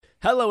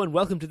Hello and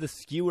welcome to the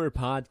Skewer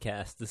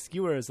Podcast. The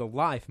Skewer is a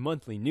live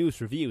monthly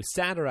news review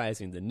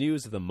satirizing the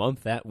news of the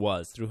month that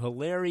was through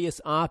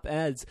hilarious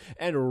op-eds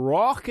and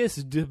raucous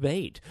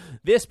debate.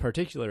 This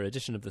particular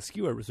edition of the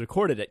Skewer was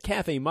recorded at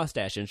Cafe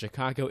Mustache in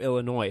Chicago,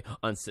 Illinois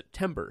on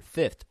September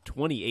 5th,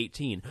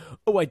 2018.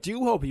 Oh, I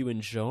do hope you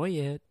enjoy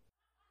it.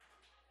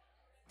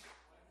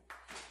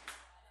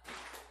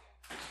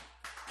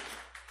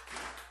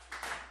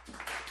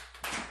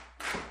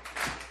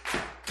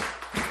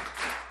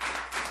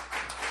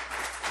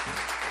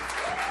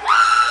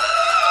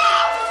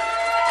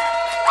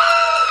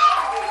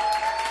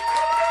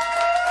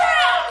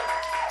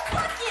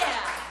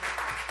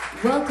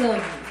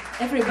 Welcome,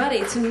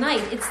 everybody.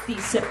 Tonight, it's the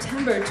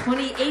September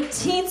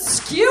 2018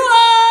 Skewer!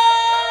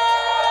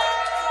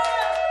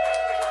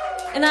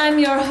 And I'm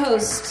your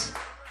host,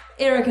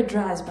 Erica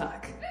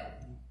Driesbach.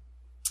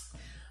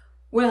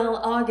 Well,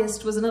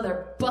 August was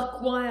another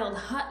buck-wild,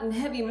 hot and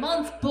heavy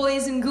month,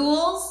 boys and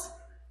ghouls.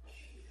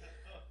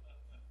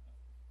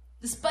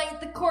 Despite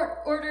the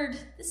court-ordered...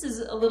 This is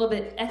a little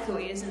bit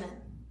echoey, isn't it?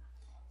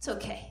 It's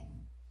okay.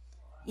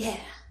 Yeah.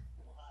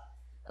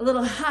 A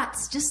little hot,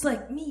 just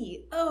like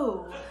me.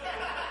 Oh.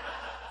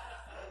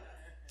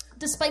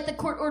 Despite the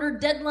court-ordered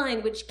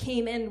deadline, which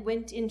came and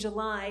went in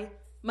July,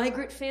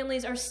 migrant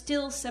families are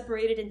still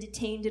separated and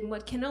detained in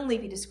what can only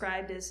be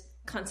described as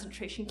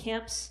concentration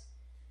camps.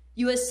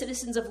 U.S.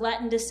 citizens of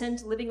Latin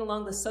descent living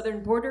along the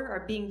southern border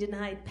are being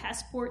denied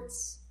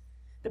passports.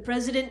 The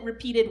president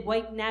repeated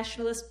white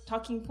nationalist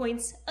talking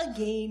points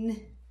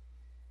again.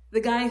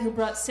 The guy who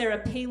brought Sarah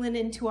Palin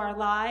into our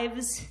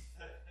lives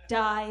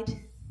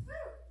died.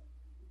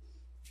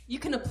 You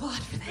can applaud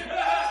for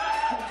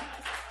that.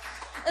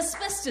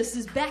 Asbestos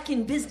is back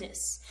in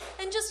business.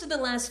 And just in the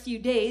last few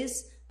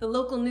days, the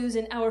local news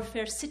in our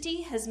fair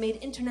city has made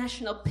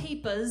international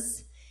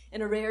papers.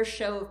 In a rare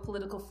show of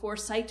political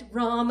foresight,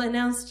 Rahm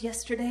announced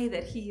yesterday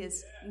that he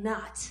is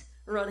not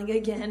running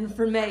again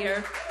for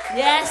mayor.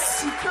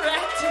 Yes,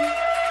 correct.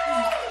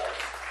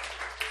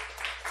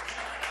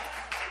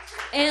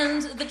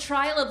 And the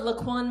trial of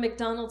Laquan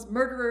McDonald's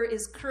murderer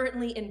is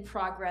currently in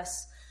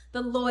progress. The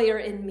lawyer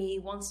in me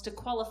wants to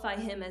qualify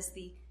him as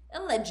the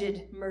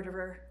alleged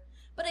murderer.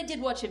 But I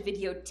did watch a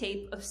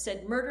videotape of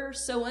said murder,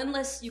 so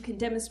unless you can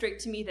demonstrate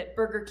to me that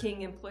Burger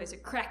King employs a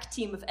crack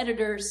team of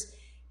editors,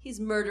 he's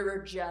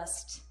murderer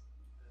just.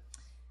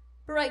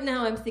 But right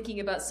now I'm thinking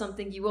about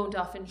something you won't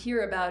often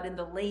hear about in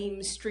the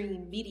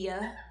lamestream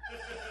media.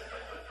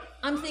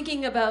 I'm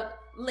thinking about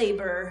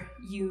labor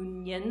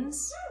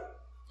unions.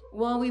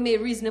 While we may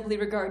reasonably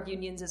regard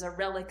unions as a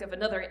relic of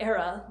another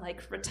era,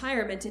 like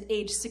retirement at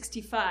age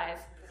 65,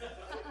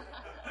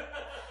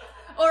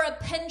 or a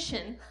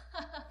pension,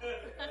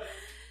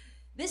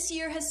 this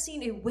year has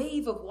seen a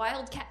wave of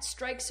wildcat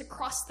strikes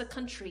across the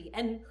country,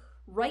 and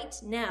right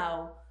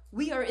now,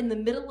 we are in the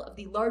middle of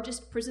the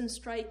largest prison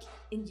strike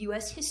in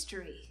U.S.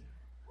 history.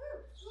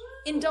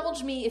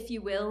 Indulge me, if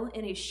you will,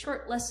 in a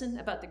short lesson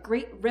about the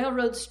Great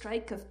Railroad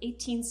Strike of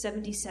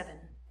 1877.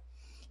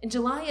 In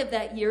July of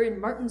that year,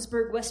 in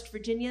Martinsburg, West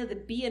Virginia, the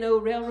B&O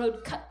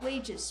Railroad cut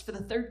wages for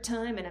the third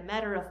time in a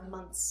matter of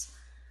months.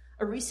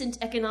 A recent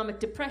economic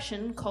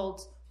depression,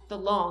 called the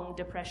Long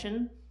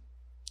Depression,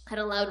 had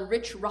allowed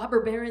rich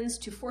robber barons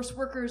to force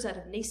workers out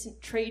of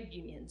nascent trade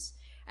unions.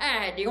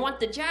 Ah, do you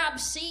want the job?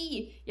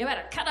 See? You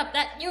better cut up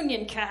that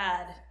union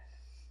card.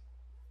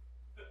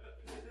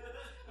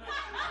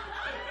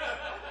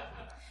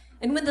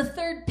 And when the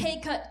third pay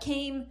cut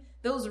came,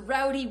 those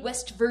rowdy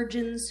West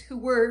Virgins, who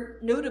were,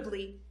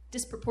 notably,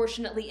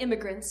 disproportionately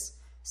immigrants,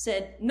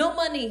 said, no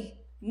money,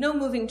 no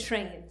moving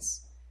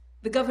trains.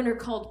 The governor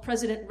called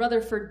President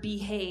Rutherford B.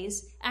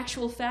 Hayes,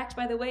 actual fact,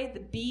 by the way, the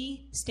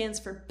B stands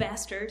for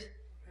bastard,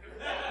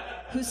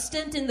 who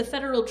stint in the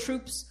federal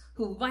troops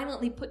who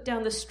violently put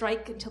down the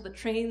strike until the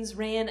trains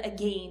ran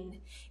again.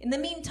 In the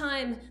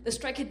meantime, the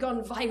strike had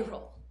gone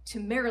viral to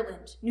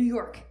Maryland, New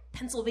York,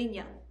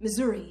 Pennsylvania,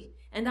 Missouri,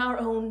 and our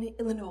own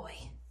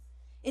Illinois.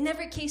 In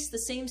every case, the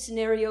same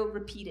scenario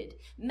repeated.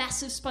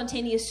 Massive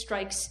spontaneous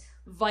strikes,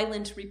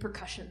 violent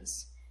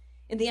repercussions.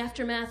 In the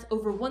aftermath,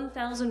 over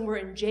 1,000 were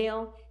in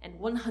jail and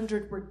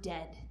 100 were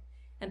dead.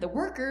 And the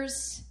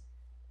workers,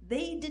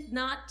 they did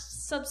not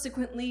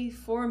subsequently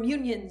form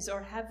unions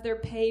or have their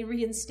pay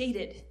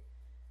reinstated.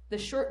 The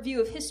short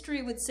view of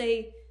history would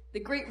say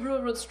the Great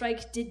Railroad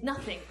Strike did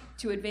nothing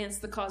to advance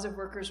the cause of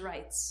workers'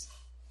 rights.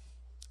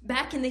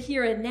 Back in the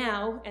here and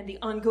now and the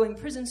ongoing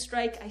prison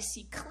strike, I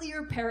see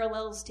clear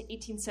parallels to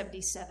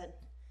 1877.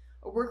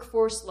 A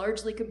workforce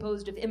largely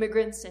composed of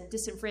immigrants and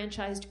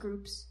disenfranchised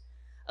groups.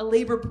 A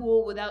labor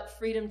pool without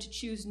freedom to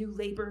choose new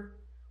labor.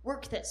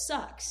 Work that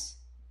sucks.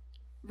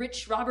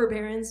 Rich robber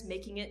barons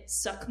making it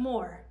suck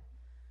more.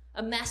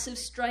 A massive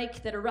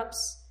strike that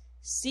erupts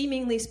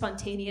seemingly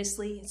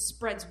spontaneously and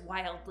spreads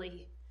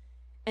wildly.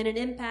 And an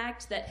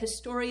impact that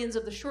historians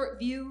of the short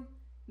view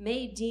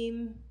may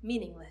deem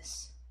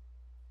meaningless.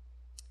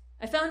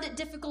 I found it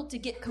difficult to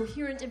get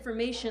coherent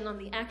information on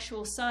the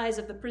actual size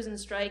of the prison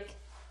strike,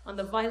 on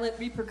the violent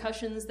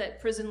repercussions that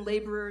prison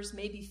laborers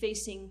may be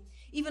facing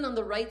even on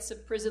the rights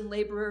of prison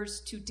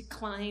laborers to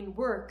decline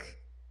work.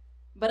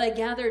 But I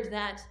gathered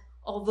that,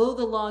 although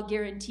the law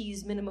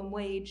guarantees minimum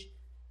wage,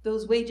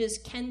 those wages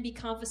can be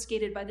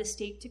confiscated by the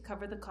state to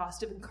cover the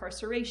cost of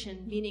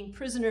incarceration, meaning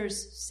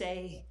prisoners,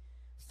 say,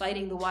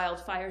 fighting the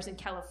wildfires in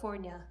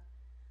California,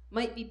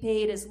 might be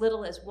paid as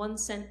little as 1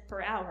 cent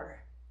per hour.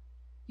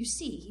 You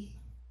see,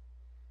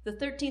 the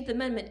 13th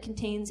Amendment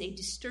contains a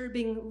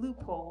disturbing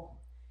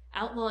loophole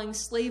outlawing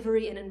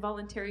slavery and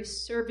involuntary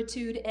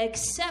servitude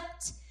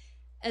except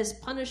as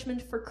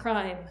punishment for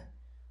crime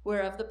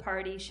whereof the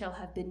party shall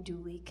have been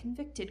duly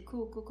convicted.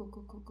 Cool.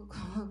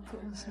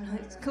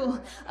 It's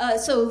cool.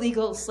 So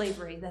legal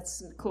slavery,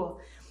 that's cool.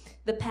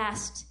 The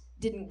past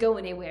didn't go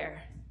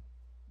anywhere,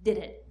 did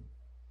it?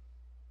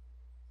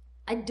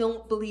 I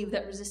don't believe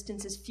that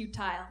resistance is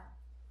futile.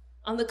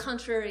 On the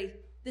contrary,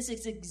 this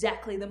is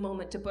exactly the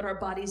moment to put our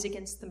bodies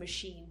against the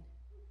machine.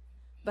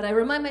 But I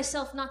remind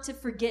myself not to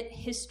forget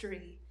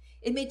history.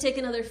 It may take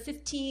another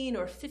 15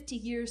 or 50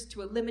 years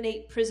to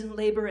eliminate prison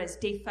labor as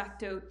de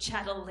facto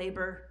chattel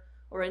labor,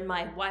 or in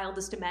my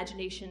wildest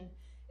imagination,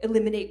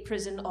 eliminate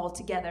prison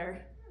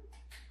altogether.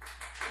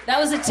 That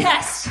was a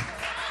test.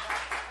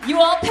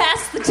 You all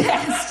passed the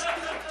test.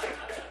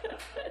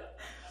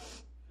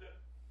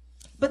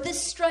 But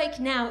this strike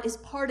now is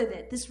part of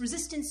it. This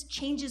resistance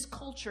changes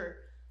culture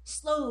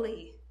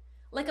slowly,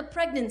 like a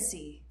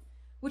pregnancy,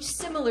 which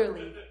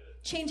similarly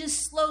changes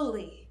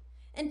slowly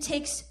and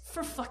takes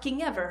for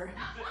fucking ever.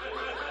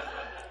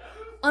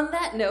 On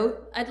that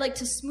note, I'd like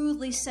to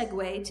smoothly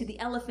segue to the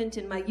elephant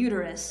in my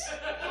uterus,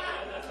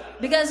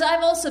 because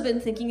I've also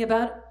been thinking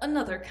about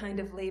another kind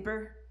of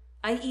labor,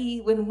 i.e.,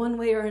 when one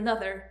way or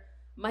another,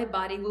 my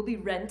body will be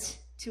rent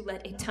to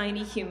let a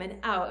tiny human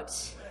out.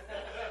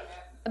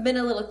 I've been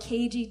a little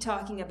cagey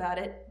talking about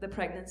it, the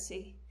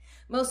pregnancy,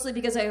 mostly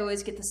because I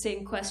always get the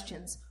same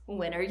questions.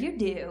 When are you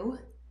due?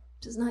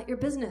 Which is not your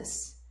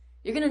business.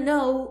 You're going to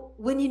know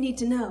when you need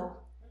to know.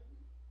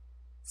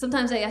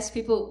 Sometimes I ask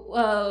people,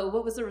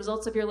 what was the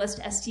results of your last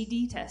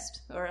STD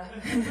test? Or,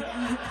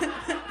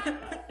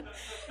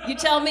 you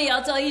tell me,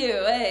 I'll tell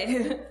you,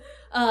 hey.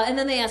 And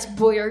then they ask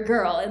boy or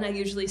girl, and I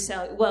usually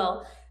say,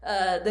 well,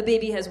 the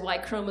baby has Y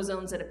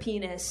chromosomes and a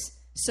penis,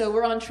 so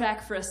we're on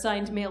track for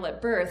assigned male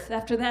at birth.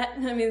 After that,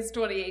 I mean, it's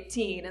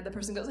 2018, and the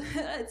person goes,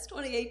 it's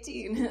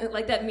 2018,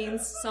 like that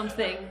means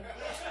something.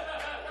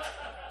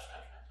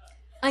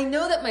 I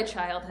know that my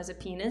child has a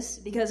penis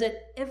because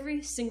at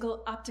every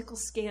single optical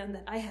scan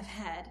that I have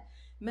had,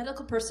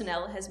 medical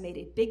personnel has made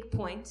a big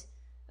point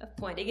of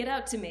pointing it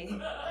out to me.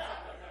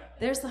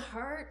 There's the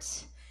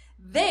heart.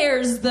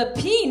 There's the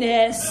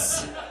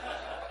penis.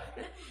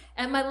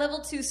 At my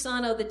level 2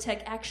 sono, the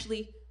tech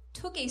actually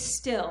took a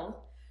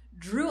still,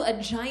 drew a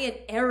giant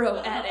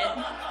arrow at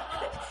it,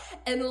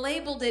 and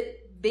labeled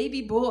it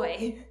baby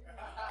boy.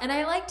 And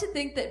I like to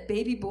think that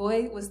baby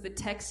boy was the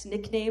tech's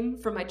nickname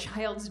for my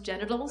child's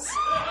genitals.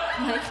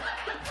 Like,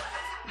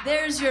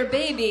 there's your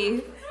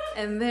baby,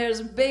 and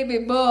there's baby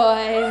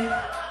boy.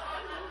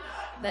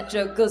 That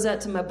joke goes out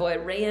to my boy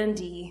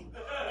Randy.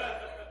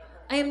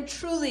 I am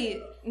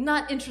truly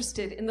not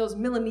interested in those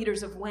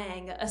millimeters of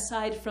wang,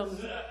 aside from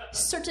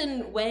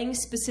certain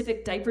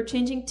wang-specific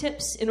diaper-changing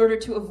tips in order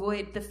to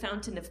avoid the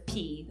fountain of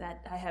pee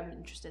that I am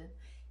interested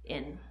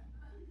in.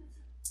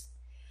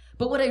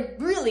 But what I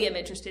really am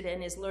interested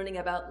in is learning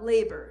about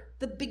labor,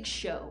 the big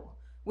show,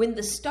 when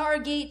the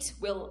Stargate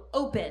will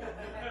open.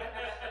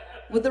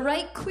 With the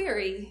right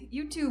query,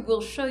 YouTube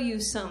will show you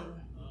some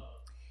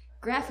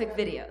graphic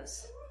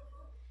videos.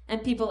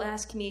 And people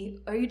ask me,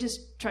 are you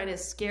just trying to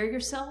scare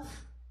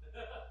yourself?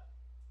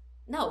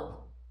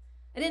 No.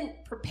 I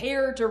didn't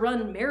prepare to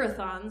run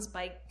marathons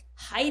by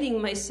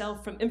hiding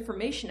myself from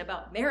information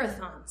about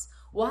marathons.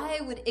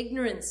 Why would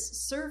ignorance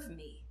serve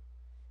me?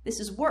 This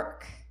is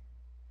work.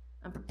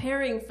 I'm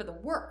preparing for the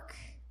work.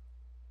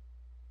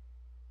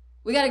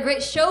 We got a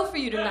great show for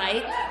you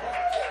tonight.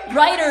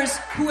 Writers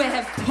who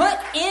have put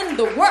in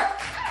the work.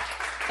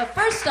 But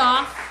first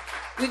off,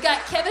 we've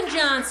got Kevin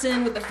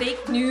Johnson with the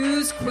fake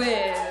news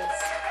quiz.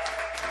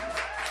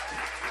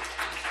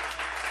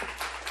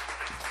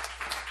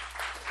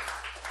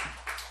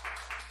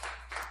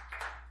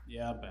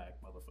 Yeah, I'm back,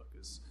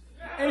 motherfuckers.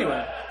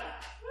 Anyway.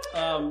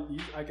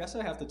 I guess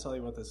I have to tell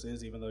you what this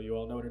is, even though you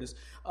all know what it is.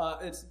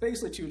 It's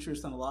basically two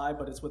truths and a lie,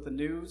 but it's with the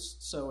news,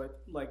 so it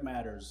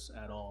matters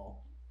at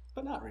all,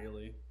 but not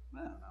really. I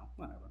don't know,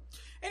 whatever.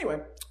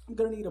 Anyway, I'm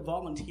gonna need a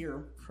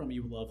volunteer from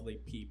you, lovely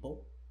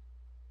people.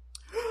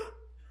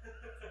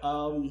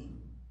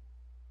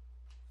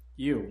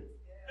 You.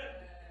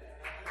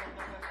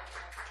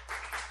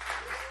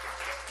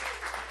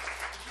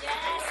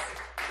 Yes.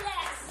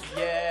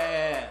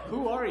 Yeah.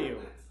 Who are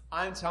you?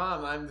 I'm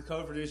Tom. I'm the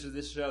co-producer of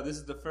this show. This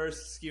is the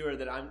first Skewer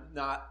that I'm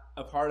not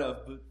a part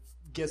of, but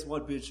guess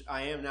what, bitch?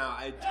 I am now.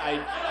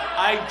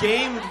 I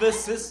gamed the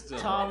system.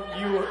 Tom,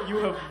 you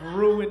have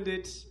ruined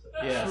it.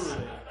 Yes,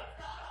 truly.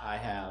 I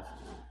have.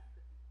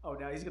 Oh,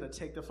 now he's gonna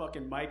take the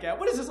fucking mic out.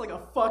 What is this, like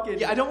a fucking...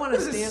 Yeah, I don't want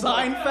to stand... Is this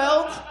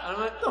Seinfeld? I'm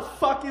not... The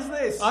fuck is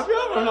this? Have you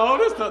ever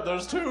noticed that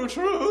there's two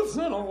truths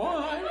and a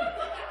lie?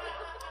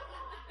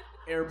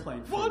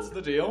 airplane food. What's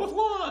the deal with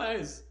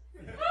lies?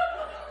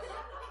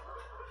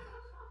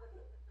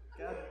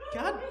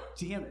 God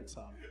damn it,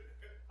 Tom.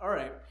 All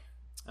right.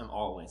 I'm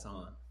always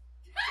on.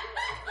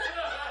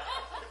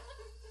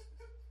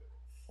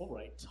 All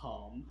right,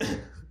 Tom.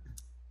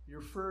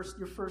 Your first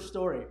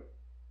story.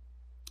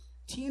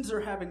 Teens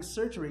are having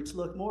surgery to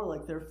look more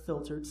like their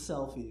filtered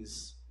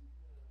selfies.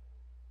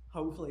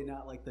 Hopefully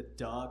not like the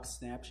dog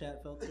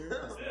Snapchat filter,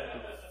 because that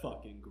would be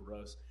fucking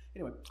gross.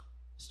 Anyway,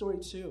 story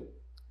 2.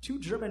 2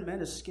 German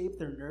men escaped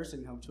their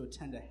nursing home to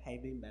attend a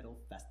heavy metal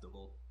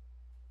festival.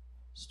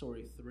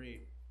 Story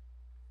 3.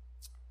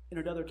 In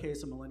another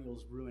case of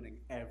millennials ruining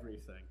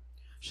everything.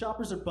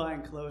 Shoppers are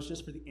buying clothes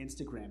just for the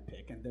Instagram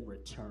pic and then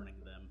returning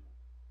them.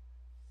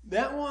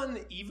 That one,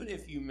 even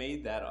if you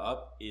made that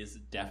up, is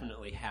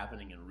definitely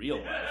happening in real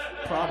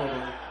life.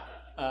 Probably.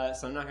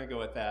 So I'm not going to go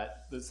with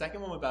that. The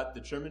second one about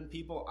the German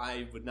people,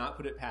 I would not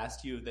put it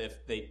past you that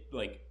if they,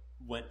 like,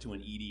 went to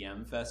an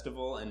EDM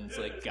festival and it's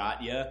like,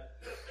 got ya.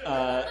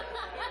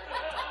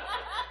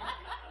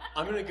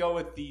 I'm going to go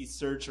with the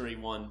surgery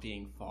one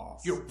being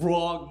false. You're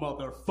wrong,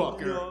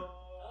 motherfucker. No.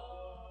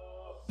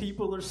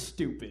 People are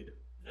stupid.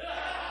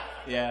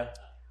 Yeah.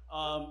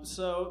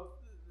 So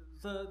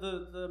the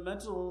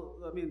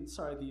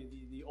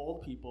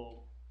old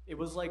people, it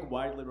was like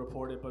widely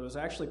reported, but it was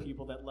actually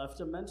people that left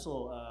a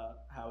mental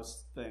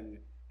house thing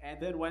and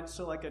then went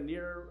to like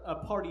a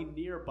party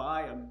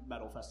nearby a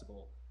metal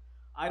festival.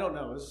 I don't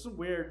know. It was some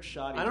weird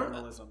shoddy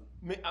journalism.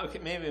 Okay,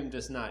 maybe I'm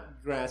just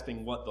not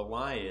grasping what the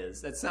lie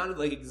is. That sounded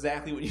like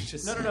exactly what you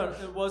just said. No.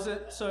 It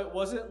wasn't. So it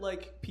wasn't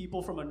like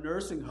people from a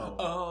nursing home.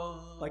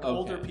 Oh, like okay.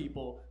 Older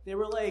people. They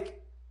were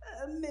like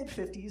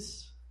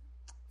mid-50s.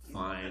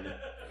 Fine.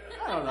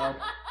 I don't know.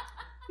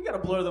 You gotta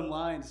blur them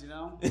lines, you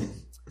know?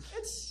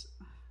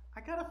 I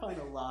gotta find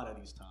a lot of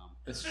these, Tom.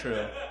 It's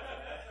true.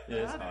 It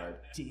is hard.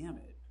 Damn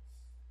it.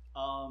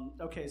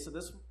 Okay, so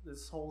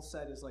this whole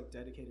set is like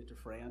dedicated to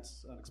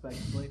France,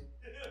 unexpectedly.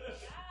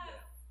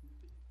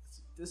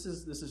 This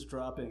is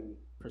dropping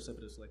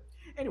precipitously.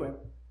 Anyway,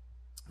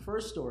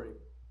 first story.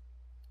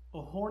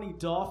 A horny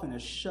dolphin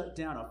has shut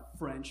down a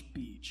French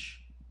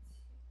beach.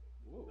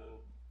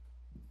 Whoa.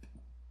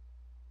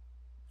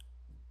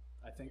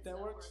 I think that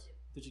works.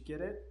 Did you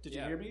get it? Did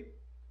you hear me?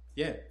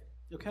 Yeah.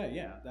 Okay,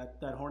 yeah.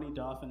 That horny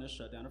dolphin has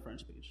shut down a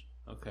French beach.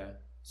 Okay.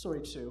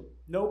 Story 2.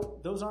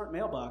 Nope, those aren't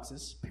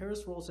mailboxes.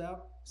 Paris rolls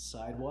out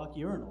sidewalk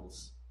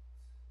urinals.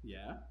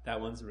 Yeah.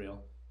 That one's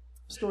real.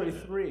 Story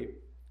 3.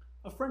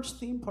 A French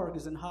theme park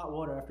is in hot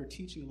water after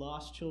teaching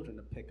lost children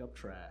to pick up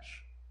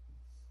trash.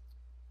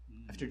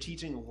 After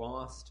teaching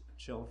lost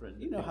children.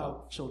 You know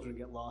how children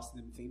get lost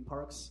in theme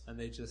parks? And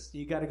they just...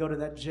 You gotta go to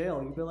that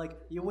jail. You'd be like,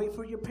 you wait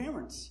for your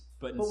parents.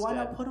 But why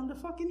not put them to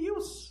fucking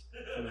use?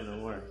 Put them to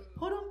work.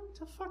 Put them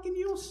to fucking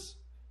use.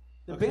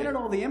 They're banning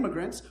all the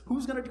immigrants.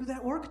 Who's going to do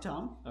that work,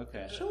 Tom?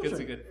 Okay. Children.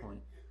 That's a good point.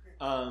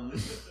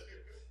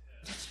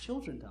 It's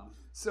children, Tom.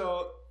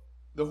 So,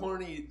 the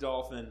horny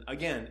dolphin,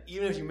 again,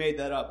 even if you made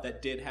that up,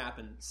 that did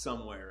happen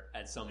somewhere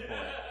at some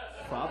point.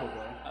 Probably.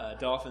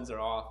 Dolphins are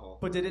awful.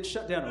 But did it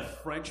shut down a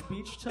French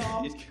beach,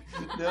 Tom?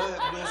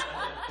 No,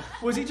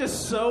 was he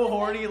just so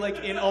horny,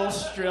 like, in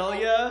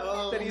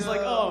Australia, that he's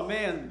like, oh,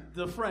 man,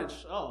 the French,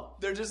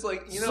 They're just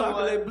like, you know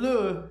Sacre what?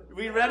 bleu.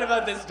 We read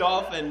about this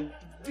dolphin.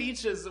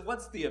 Beaches,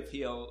 what's the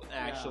appeal,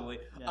 actually?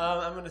 Yeah.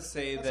 I'm going to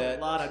say That's that...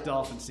 a lot of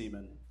dolphin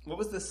semen. What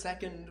was the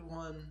second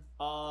one?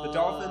 The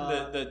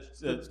dolphin,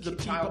 the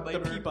child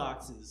labor? The pee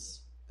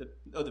boxes.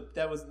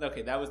 That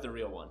was the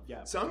real one.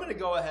 Yeah. So I'm going to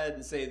go ahead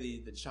and say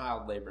the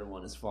child labor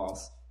one is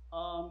false.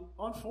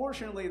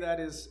 Unfortunately, it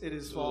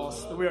is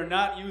false. We are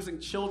not using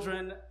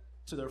children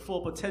to their full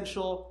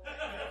potential.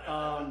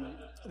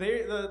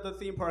 The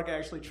theme park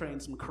actually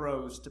trained some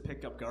crows to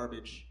pick up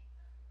garbage.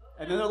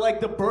 And then they're like,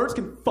 the birds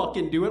can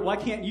fucking do it. Why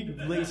can't you,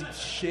 lazy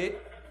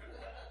shit?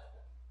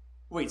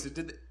 Wait, so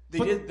they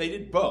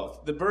did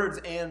both, the birds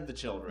and the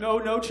children?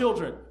 No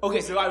children.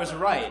 Okay, so I was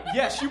right.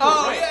 Yes, you were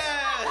right.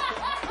 Yeah!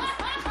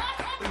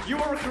 You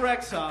were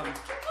correct, Tom.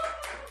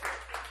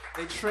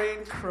 They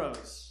trained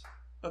crows.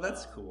 Oh,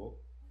 that's cool.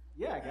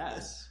 Yeah, I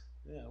guess.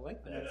 Yeah, I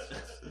like that.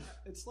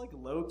 It's like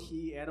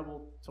low-key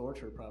animal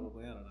torture,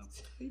 probably. I don't know.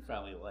 You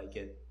probably like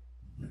it.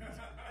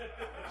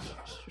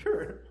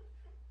 Sure.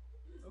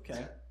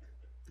 Okay.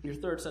 Your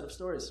third set of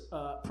stories.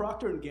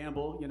 Procter &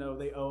 Gamble,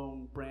 they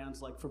own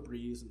brands like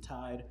Febreze and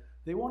Tide.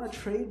 They want to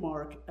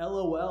trademark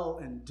LOL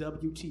and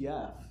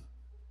WTF.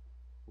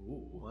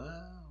 Ooh.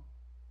 Wow.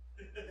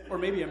 Or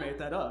maybe I made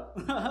that up.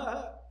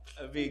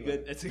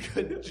 It's a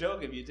good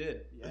joke if you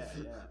did.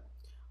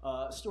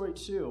 Yeah. Story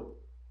 2.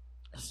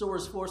 A store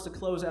is forced to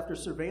close after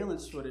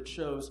surveillance footage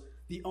shows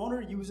the owner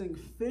using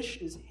fish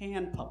as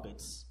hand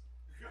puppets.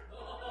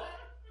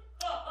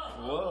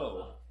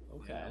 Whoa.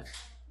 Okay.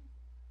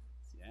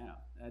 Yeah.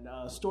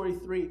 And story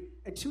 3.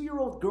 A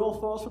 2-year-old girl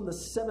falls from the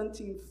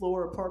 17th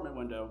floor apartment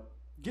window,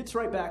 gets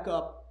right back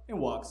up, and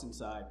walks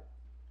inside.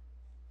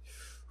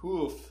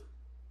 Oof.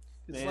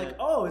 It's like,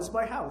 oh, it's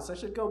my house. I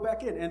should go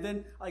back in. And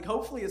then, like,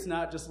 hopefully it's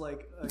not just,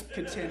 like, a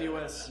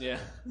continuous... Yeah.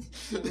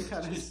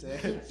 kind of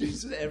sad.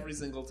 Every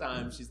single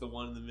time, she's the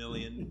one in the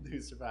million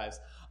who survives.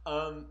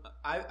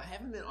 I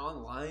haven't been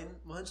online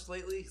much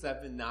lately because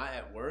I've been not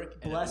at work.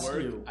 And Bless at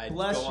work, you. I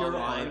Bless go your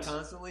online heart.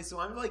 constantly, so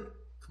I'm, like,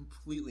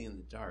 completely in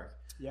the dark.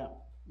 Yeah.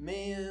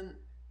 Man...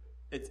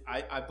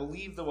 I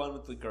believe the one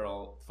with the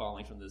girl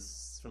falling from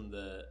that's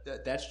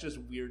just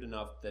weird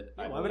enough that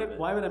why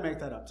would I make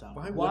that up, Tom?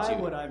 Why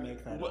would I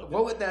make that up?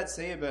 What would that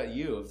say about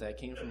you if that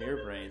came from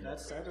your brain?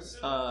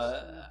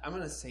 I'm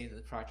gonna say the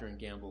Procter &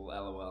 Gamble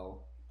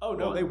LOL. Oh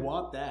no, they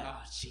want that.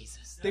 Oh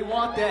Jesus, they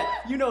want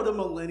that. You know the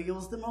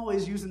millennials, them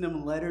always using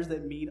them letters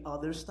that mean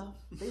other stuff.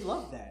 They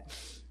love that.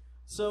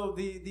 So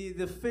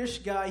the fish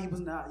guy, he was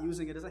not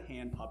using it as a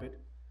hand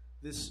puppet.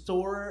 This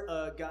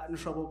store got in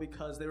trouble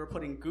because they were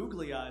putting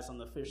googly eyes on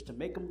the fish to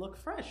make them look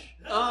fresh.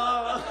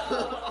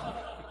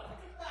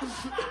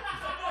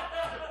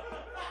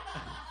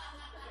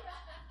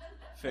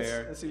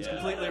 Fair. That seems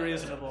completely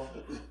reasonable.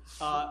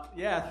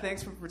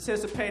 Thanks for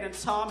participating,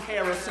 Tom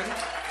Harrison.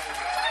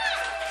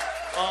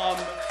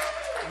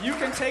 You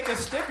can take a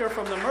sticker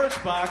from the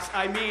merch box.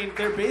 I mean,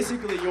 they're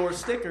basically your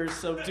stickers,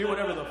 so do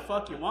whatever the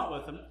fuck you want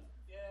with them.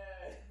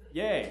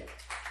 Yay.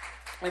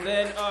 And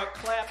then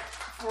clap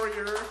for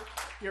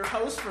your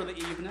host for the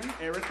evening,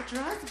 Erica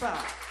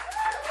Dreisbach.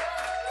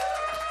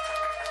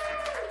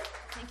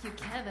 Thank you,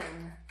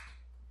 Kevin.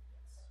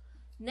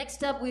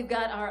 Next up, we've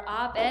got our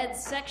op-ed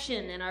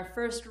section, and our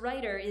first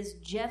writer is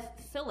Jeff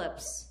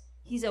Phillips.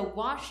 He's a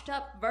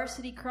washed-up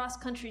varsity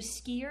cross-country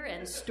skier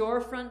and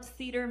storefront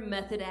theater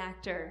method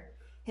actor.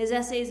 His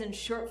essays and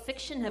short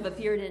fiction have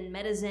appeared in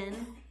Metazen,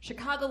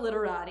 Chicago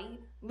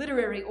Literati,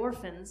 Literary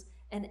Orphans,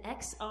 and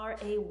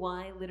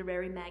XRAY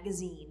Literary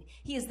Magazine.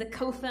 He is the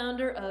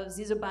co-founder of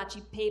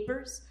Zizobachi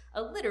Papers,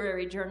 a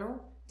literary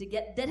journal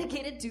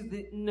dedicated to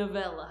the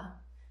novella,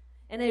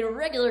 and a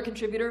regular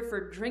contributor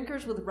for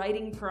Drinkers with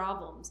Writing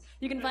Problems.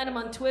 You can find him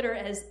on Twitter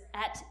as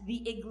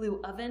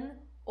 @TheIglooOven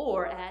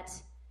or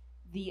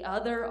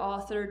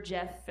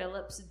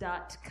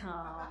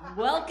 @theotherauthorjeffphillips.com.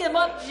 Welcome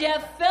up,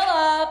 Jeff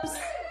Phillips!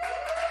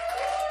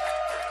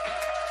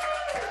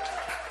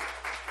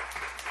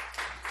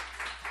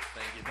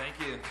 Thank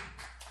you.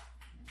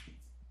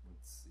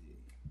 Let's see.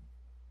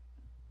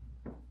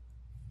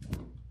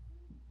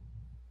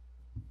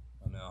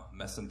 Oh no,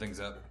 messing things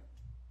up.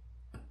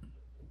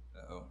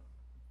 Uh-oh.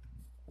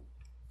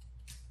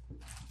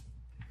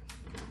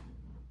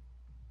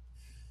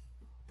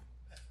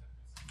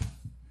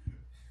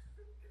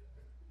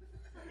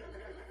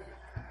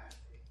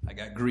 I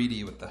got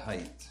greedy with the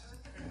height.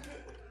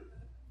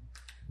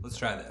 Let's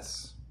try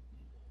this.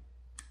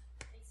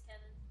 Thanks,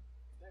 Kevin.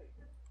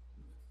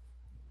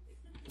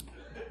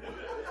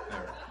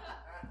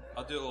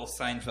 I'll do a little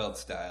Seinfeld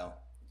style.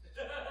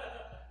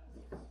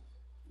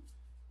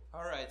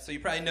 All right, so you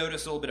probably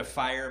noticed a little bit of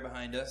fire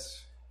behind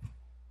us.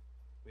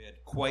 We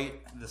had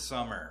quite the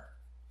summer.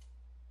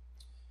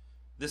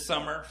 This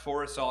summer,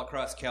 forests all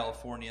across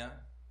California,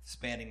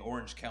 spanning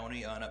Orange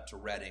County on up to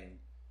Redding,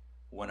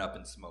 went up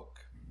in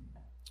smoke.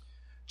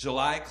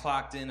 July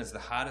clocked in as the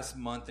hottest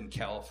month in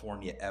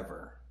California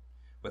ever,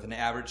 with an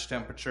average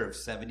temperature of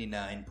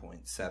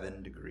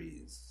 79.7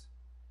 degrees.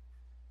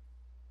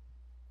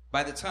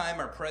 By the time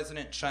our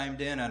president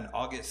chimed in on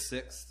August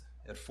 6th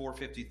at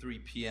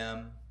 4:53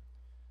 p.m.,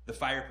 the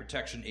fire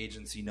protection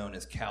agency known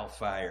as CAL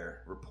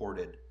FIRE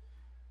reported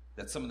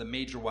that some of the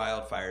major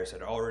wildfires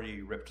had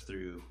already ripped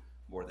through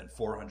more than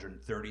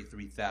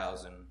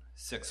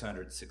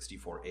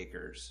 433,664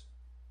 acres,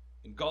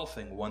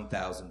 engulfing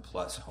 1,000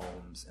 plus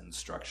homes and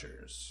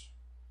structures.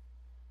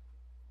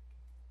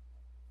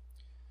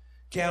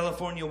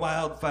 California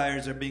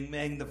wildfires are being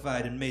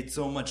magnified and made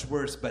so much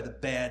worse by the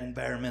bad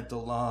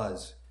environmental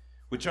laws,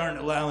 which aren't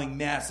allowing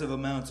massive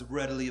amounts of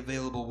readily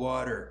available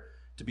water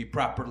to be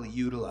properly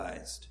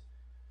utilized.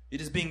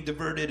 It is being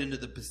diverted into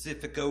the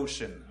Pacific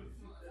Ocean.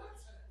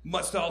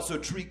 Must also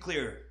tree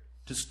clear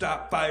to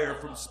stop fire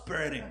from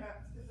spreading.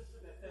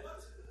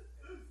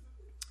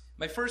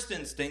 My first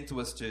instinct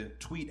was to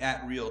tweet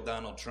 @real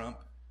Donald Trump.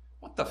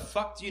 What the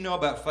fuck do you know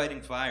about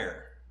fighting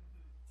fire?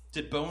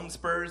 Did Bone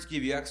Spurs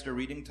give you extra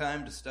reading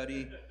time to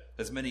study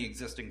as many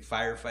existing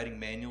firefighting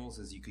manuals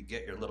as you could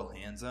get your little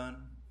hands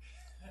on?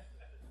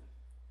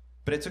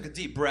 But I took a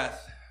deep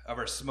breath of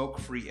our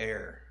smoke-free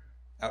air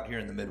out here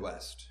in the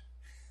Midwest.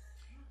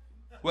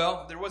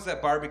 Well, there was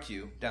that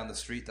barbecue down the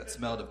street that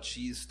smelled of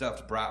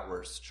cheese-stuffed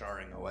bratwurst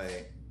charring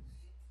away.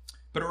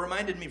 But it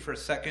reminded me for a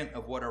second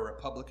of what our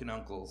Republican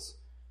uncles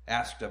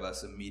asked of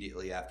us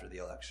immediately after the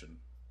election.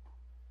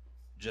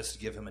 Just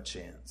give him a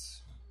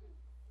chance.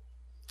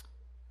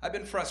 I've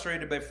been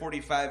frustrated by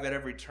 45 at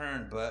every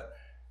turn, but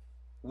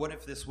what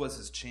if this was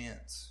his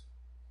chance?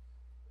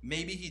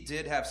 Maybe he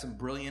did have some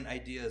brilliant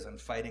ideas on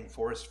fighting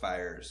forest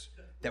fires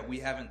that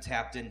we haven't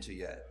tapped into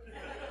yet.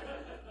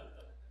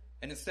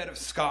 And instead of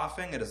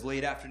scoffing at his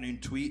late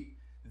afternoon tweet,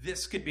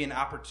 this could be an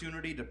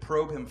opportunity to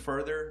probe him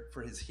further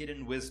for his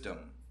hidden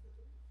wisdom.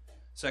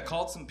 So I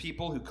called some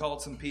people who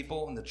called some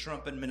people in the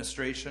Trump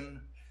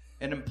administration,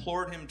 and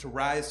implored him to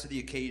rise to the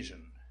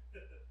occasion.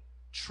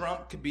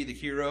 Trump could be the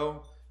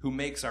hero who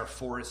makes our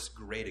forests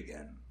great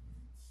again.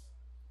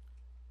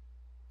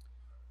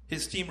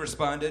 His team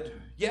responded,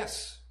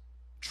 yes,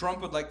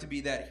 Trump would like to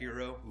be that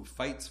hero who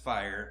fights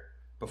fire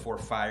before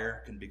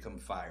fire can become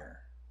fire.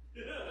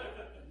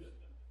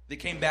 They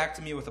came back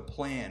to me with a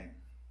plan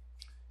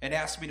and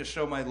asked me to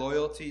show my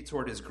loyalty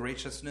toward his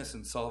graciousness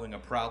in solving a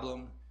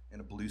problem in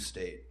a blue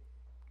state.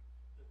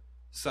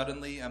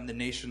 Suddenly, I'm the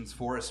nation's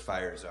forest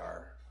fire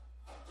czar.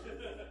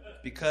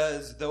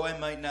 Because, though I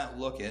might not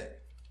look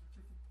it,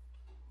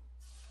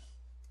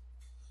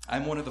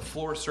 I'm one of the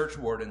floor search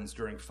wardens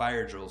during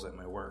fire drills at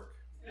my work.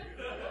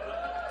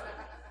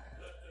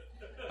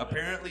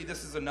 Apparently,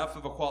 this is enough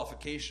of a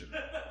qualification.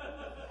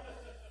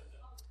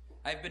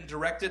 I've been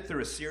directed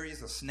through a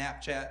series of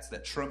Snapchats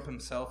that Trump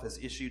himself has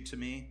issued to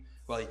me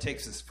while he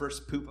takes his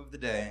first poop of the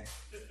day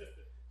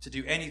to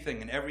do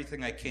anything and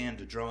everything I can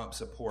to drum up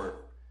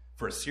support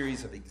for a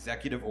series of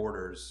executive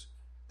orders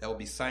that will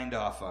be signed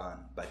off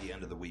on by the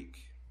end of the week.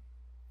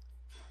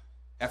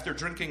 After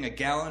drinking 1.5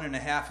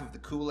 gallons of the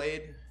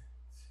Kool-Aid,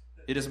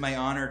 it is my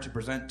honor to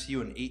present to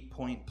you an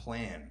 8-point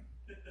plan.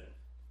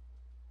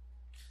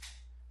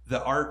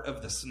 The art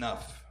of the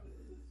snuff.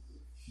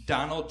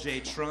 Donald J.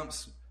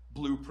 Trump's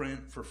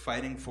blueprint for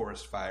fighting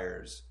forest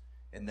fires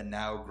in the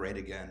now great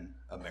again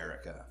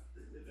America.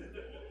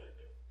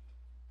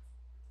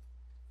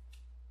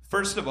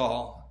 First of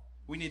all,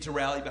 we need to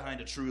rally behind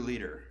a true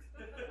leader.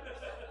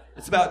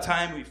 It's about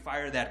time we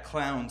fire that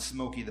clown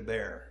Smokey the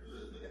Bear.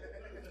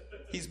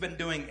 He's been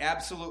doing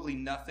absolutely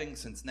nothing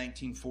since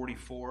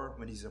 1944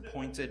 when he's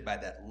appointed by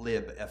that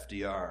lib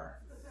FDR.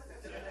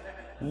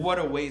 What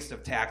a waste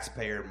of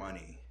taxpayer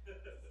money.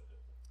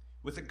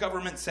 With a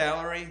government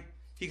salary,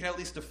 he can at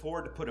least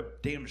afford to put a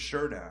damn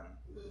shirt on.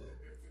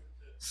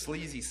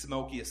 Sleazy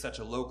Smokey is such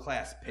a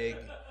low-class pig.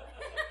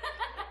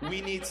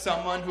 We need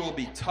someone who will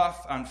be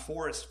tough on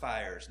forest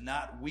fires,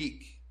 not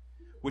weak,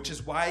 which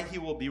is why he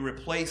will be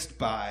replaced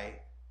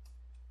by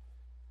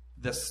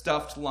the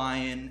stuffed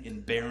lion in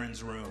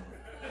Barron's room.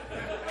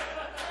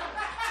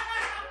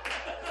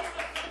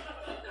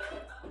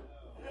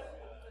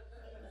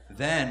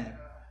 Then,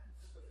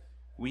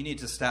 we need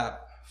to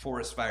stop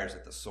forest fires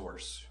at the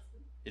source.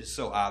 It is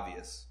so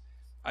obvious.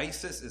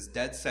 ISIS is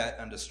dead set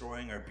on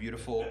destroying our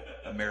beautiful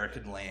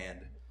American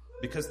land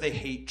because they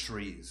hate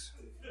trees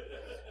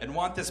and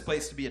want this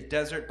place to be a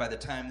desert by the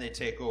time they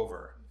take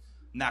over.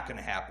 Not going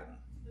to happen.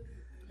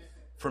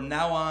 From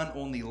now on,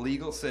 only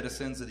legal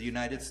citizens of the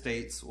United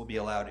States will be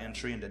allowed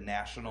entry into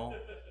national,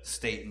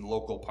 state, and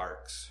local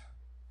parks.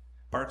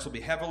 Parks will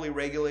be heavily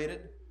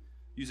regulated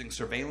using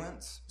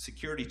surveillance,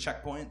 security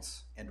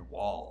checkpoints, and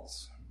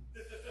walls.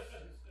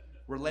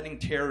 We're letting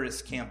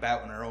terrorists camp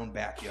out in our own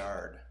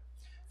backyard.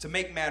 To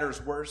make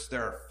matters worse,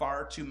 there are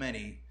far too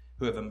many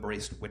who have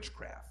embraced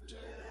witchcraft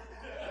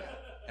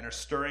and are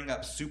stirring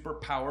up super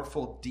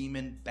powerful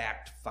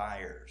demon-backed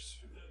fires.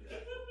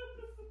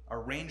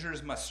 Our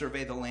rangers must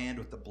survey the land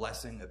with the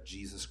blessing of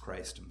Jesus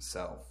Christ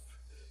himself,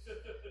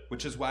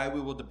 which is why we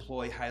will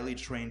deploy highly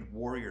trained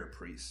warrior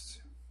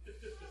priests.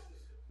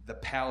 The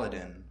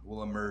paladin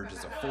will emerge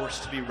as a force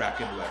to be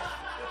reckoned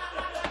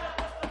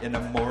with in a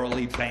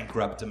morally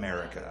bankrupt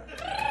America.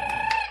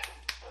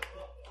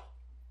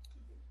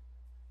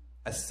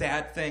 A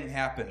sad thing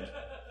happened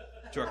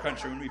to our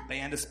country when we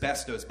banned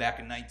asbestos back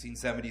in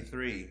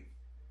 1973.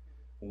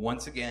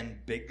 Once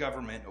again, big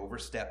government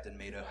overstepped and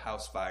made a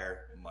house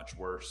fire much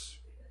worse.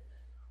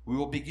 We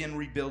will begin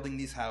rebuilding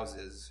these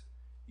houses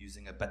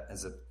using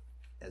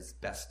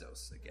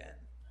asbestos again,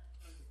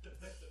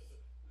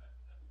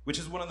 which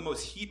is one of the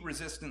most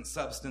heat-resistant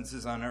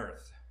substances on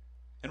Earth.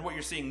 And what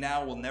you're seeing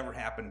now will never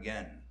happen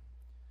again.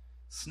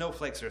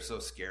 Snowflakes are so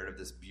scared of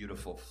this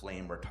beautiful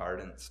flame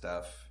retardant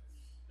stuff.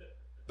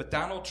 But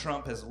Donald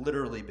Trump has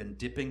literally been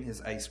dipping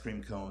his ice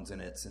cream cones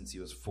in it since he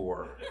was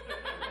 4.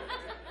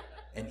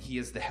 And he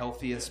is the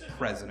healthiest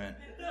president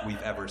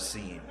we've ever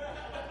seen.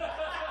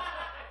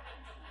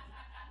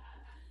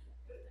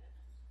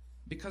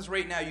 Because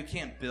right now you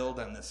can't build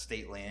on this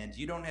state land.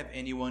 You don't have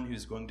anyone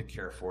who's going to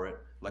care for it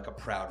like a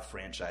proud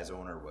franchise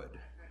owner would.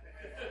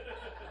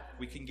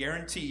 We can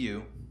guarantee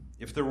you,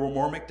 if there were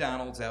more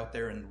McDonald's out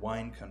there in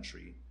wine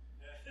country,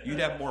 you'd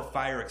have more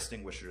fire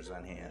extinguishers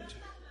on hand.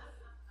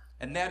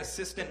 And that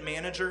assistant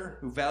manager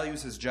who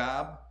values his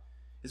job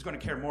is going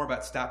to care more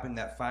about stopping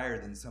that fire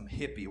than some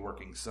hippie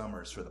working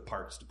summers for the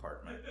Parks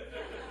Department.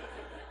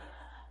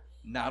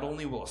 Not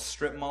only will a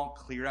strip mall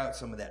clear out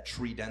some of that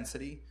tree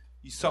density,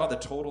 you saw the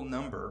total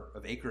number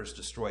of acres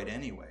destroyed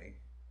anyway.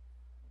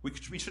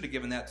 We should have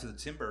given that to the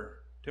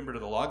timber to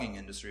the logging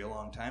industry a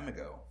long time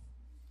ago.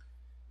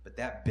 But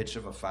that bitch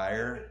of a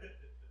fire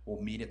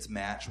will meet its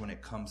match when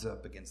it comes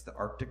up against the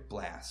Arctic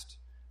blast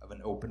of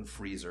an open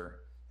freezer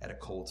at a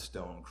Cold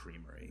Stone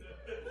creamery.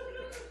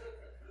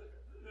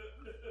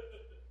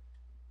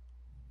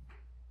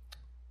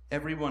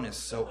 Everyone is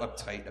so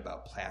uptight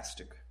about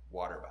plastic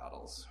water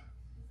bottles.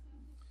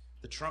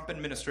 The Trump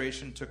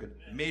administration took a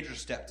major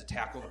step to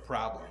tackle the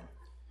problem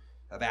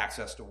of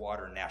access to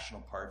water in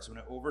national parks when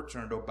it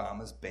overturned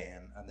Obama's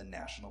ban on the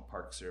National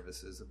Park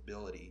Service's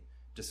ability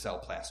to sell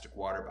plastic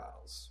water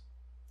bottles.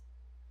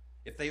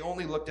 If they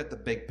only looked at the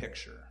big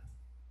picture,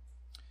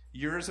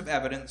 years of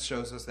evidence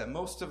shows us that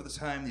most of the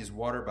time these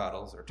water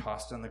bottles are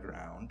tossed on the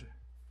ground.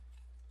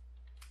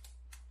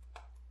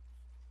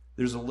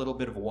 There's a little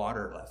bit of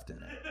water left in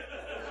it.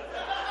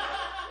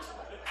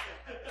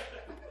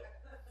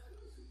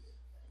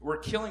 We're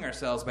killing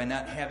ourselves by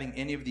not having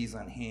any of these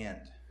on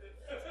hand.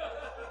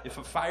 If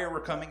a fire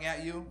were coming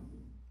at you,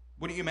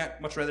 wouldn't you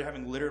much rather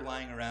having litter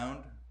lying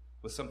around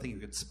with something you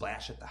could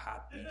splash at the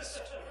hot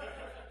beast?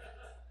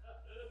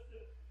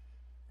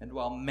 And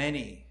while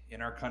many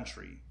in our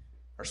country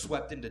are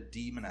swept into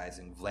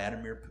demonizing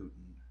Vladimir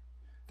Putin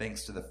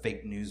thanks to the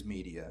fake news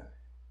media,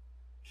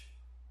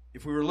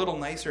 if we were a little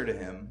nicer to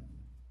him,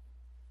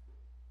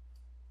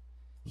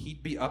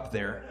 he'd be up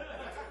there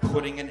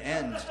putting an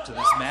end to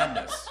this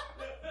madness.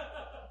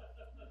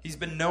 He's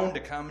been known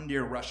to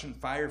commandeer Russian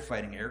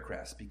firefighting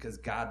aircrafts because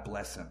God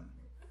bless him.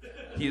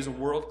 He is a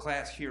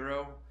world-class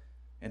hero,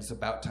 and it's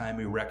about time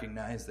we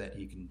recognize that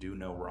he can do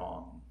no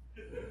wrong.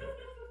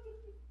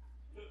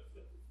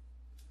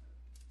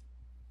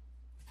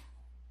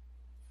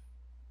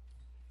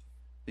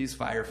 These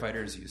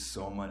firefighters use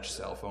so much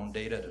cell phone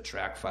data to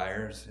track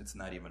fires, it's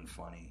not even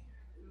funny.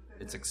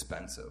 It's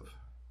expensive.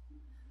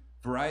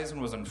 Verizon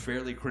was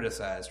unfairly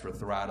criticized for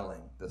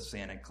throttling the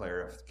Santa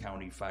Clara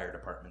County Fire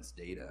Department's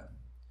data.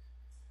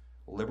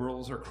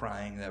 Liberals are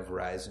crying that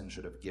Verizon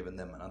should have given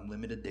them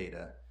unlimited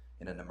data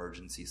in an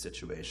emergency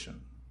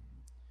situation.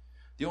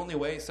 The only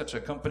way such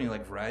a company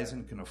like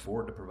Verizon can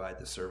afford to provide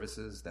the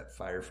services that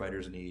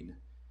firefighters need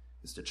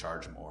is to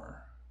charge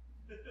more.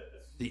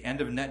 The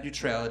end of net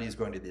neutrality is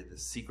going to be the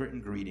secret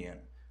ingredient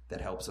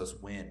that helps us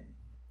win.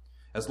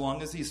 As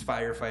long as these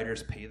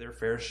firefighters pay their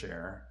fair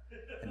share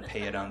and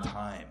pay it on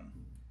time,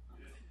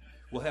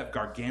 we'll have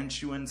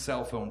gargantuan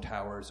cell phone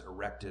towers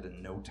erected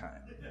in no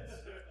time.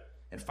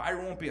 And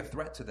fire won't be a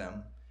threat to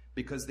them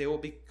because they will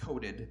be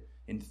coated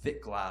in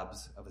thick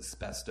globs of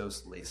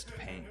asbestos-laced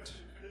paint.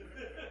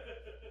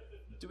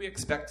 Do we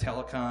expect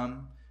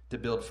telecom to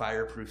build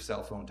fireproof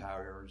cell phone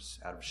towers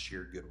out of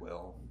sheer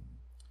goodwill?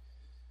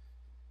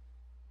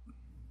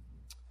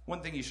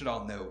 One thing you should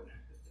all note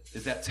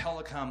is that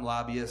telecom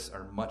lobbyists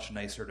are much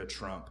nicer to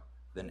Trump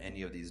than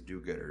any of these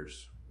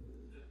do-gooders.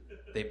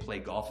 They play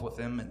golf with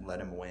him and let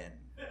him win.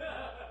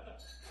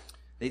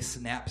 They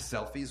snap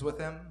selfies with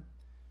him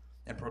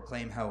and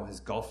proclaim how his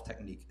golf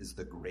technique is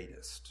the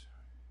greatest.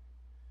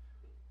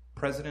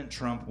 President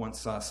Trump once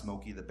saw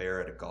Smokey the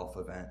Bear at a golf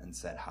event and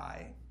said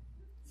hi.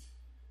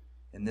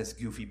 And this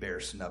goofy bear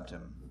snubbed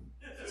him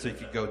so he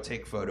could go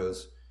take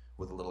photos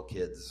with little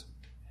kids.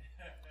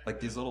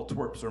 Like these little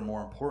twerps are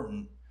more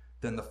important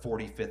than the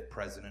 45th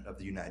president of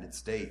the United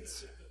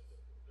States.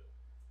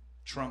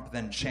 Trump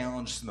then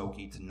challenged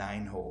Smokey to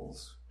 9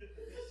 holes.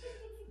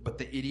 But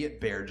the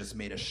idiot bear just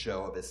made a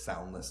show of his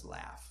soundless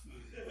laugh.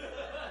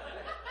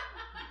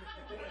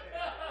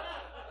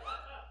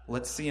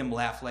 Let's see him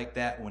laugh like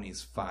that when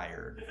he's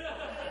fired.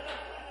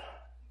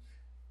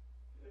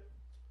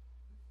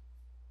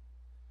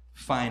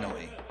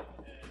 Finally,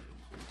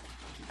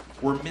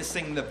 we're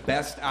missing the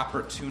best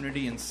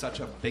opportunity in such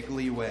a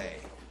bigly way.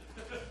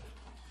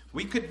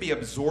 We could be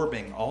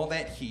absorbing all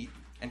that heat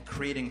and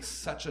creating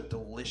such a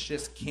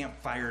delicious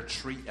campfire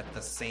treat at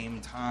the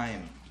same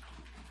time.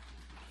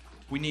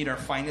 We need our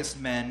finest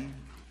men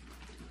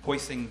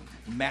hoisting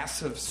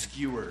massive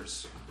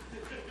skewers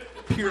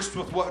pierced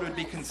with what would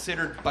be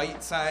considered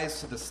bite-sized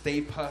to the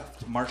Stay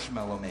Puft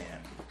Marshmallow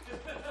Man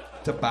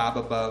to bob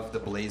above the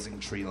blazing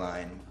tree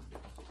line.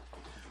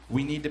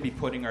 We need to be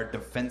putting our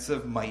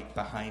defensive might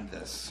behind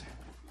this,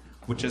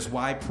 which is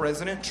why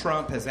President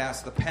Trump has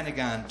asked the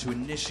Pentagon to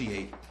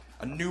initiate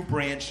a new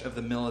branch of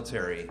the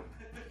military.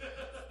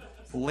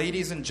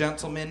 Ladies and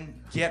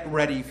gentlemen, get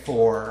ready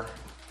for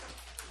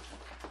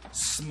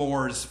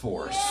S'mores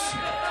Force.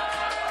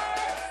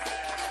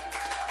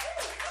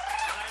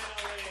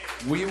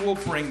 We will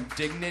bring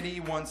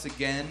dignity once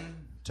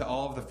again to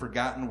all of the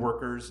forgotten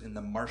workers in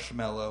the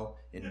marshmallow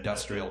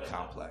industrial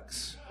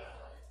complex.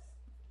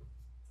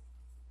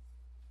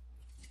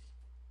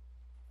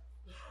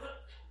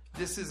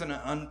 This is an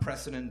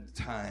unprecedented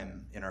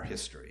time in our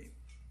history.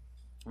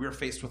 We are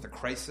faced with a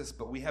crisis,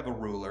 but we have a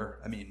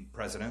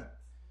president,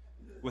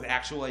 with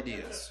actual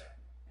ideas.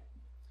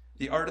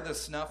 The art of the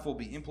snuff will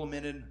be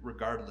implemented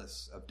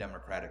regardless of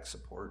Democratic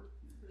support.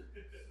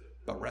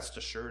 But rest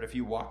assured, if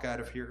you walk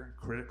out of here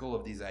critical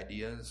of these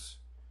ideas,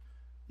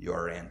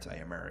 you're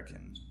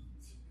anti-American.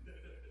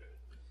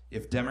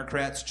 If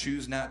Democrats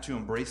choose not to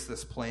embrace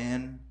this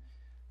plan,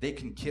 they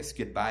can kiss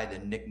goodbye the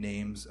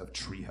nicknames of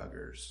tree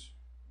huggers.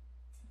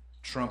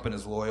 Trump and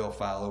his loyal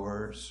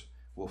followers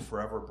will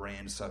forever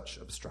brand such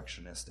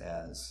obstructionists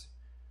as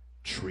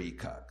tree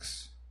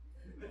cucks.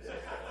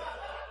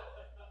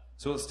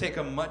 So let's take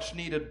a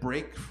much-needed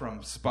break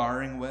from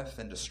sparring with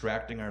and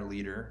distracting our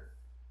leader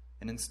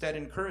and instead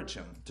encourage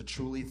him to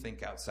truly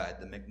think outside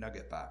the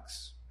McNugget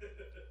box.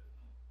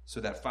 so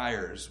that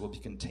fires will be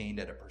contained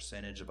at a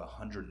percentage of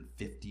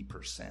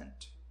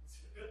 150%.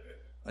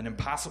 An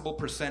impossible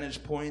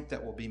percentage point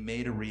that will be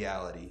made a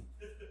reality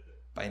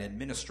by an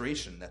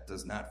administration that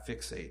does not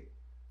fixate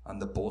on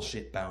the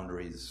bullshit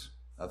boundaries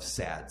of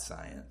sad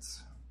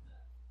science.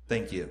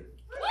 Thank you.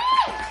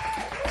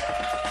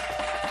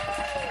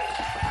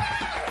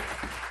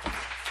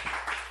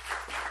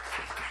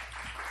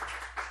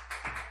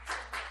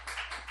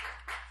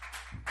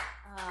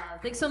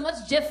 Thanks so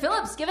much, Jeff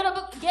Phillips. Give it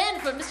up again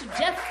for Mr.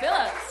 Jeff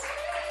Phillips.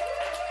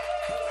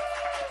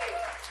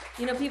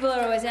 You know, people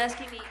are always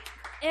asking me,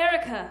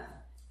 Erica,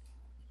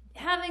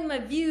 having my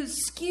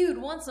views skewed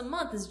once a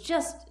month is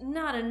just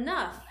not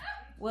enough.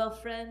 Well,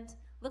 friend,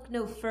 look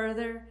no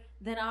further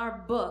than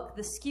our book,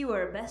 The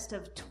Skewer Best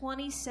of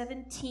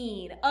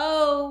 2017.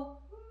 Oh,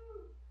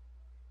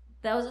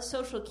 that was a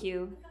social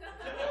cue.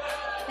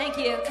 Thank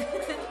you.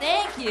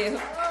 Thank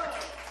you.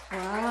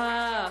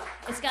 Wow.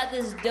 It's got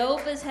this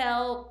dope as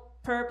hell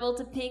purple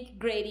to pink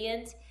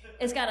gradient.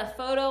 It's got a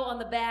photo on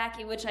the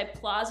back in which I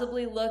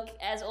plausibly look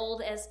as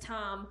old as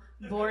Tom,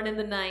 born in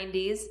the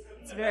 90s.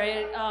 It's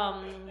very,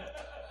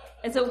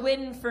 it's a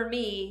win for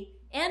me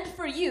and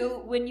for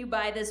you when you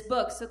buy this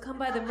book. So come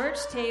by the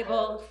merch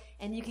table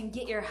and you can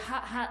get your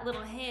hot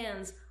little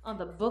hands on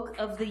the book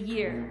of the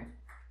year.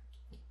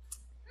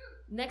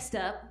 Next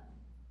up,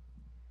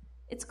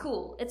 it's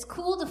cool. It's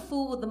cool to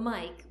fool with the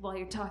mic while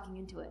you're talking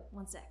into it.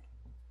 One sec.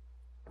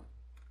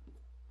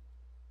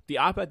 The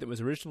op-ed that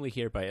was originally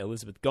here by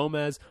Elizabeth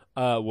Gomez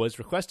was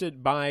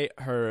requested by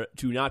her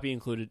to not be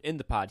included in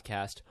the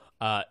podcast.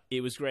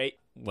 It was great.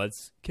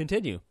 Let's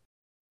continue.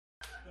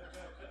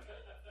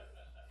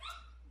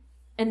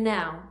 And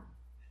now,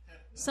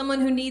 someone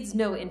who needs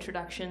no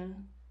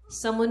introduction,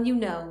 someone you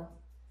know,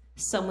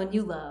 someone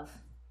you love.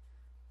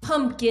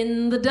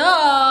 Pumpkin the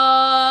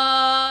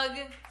dog!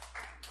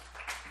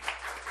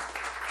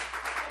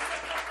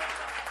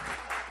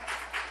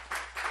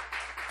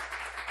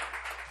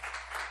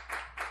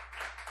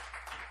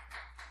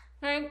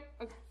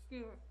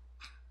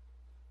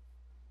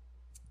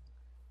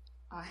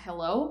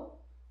 Hello?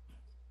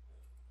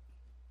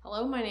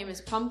 Hello, my name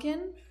is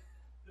Pumpkin.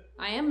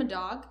 I am a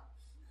dog.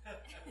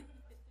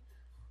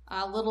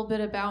 A little bit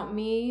about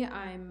me.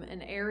 I'm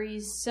an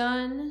Aries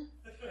sun,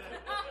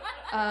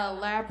 a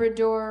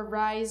Labrador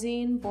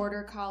rising,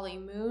 border collie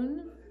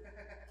moon.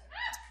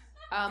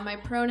 My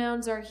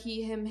pronouns are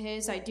he, him,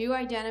 his. I do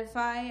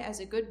identify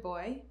as a good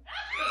boy.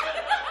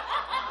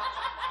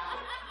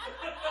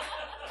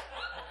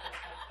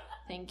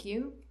 Thank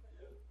you.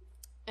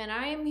 And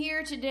I am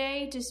here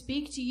today to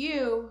speak to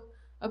you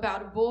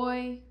about a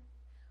boy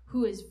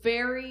who is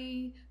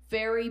very,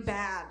 very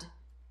bad.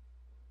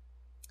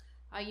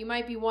 You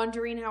might be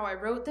wondering how I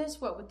wrote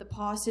this, what with the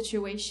paw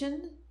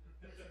situation,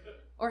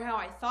 or how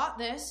I thought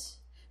this,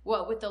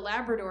 what with the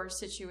Labrador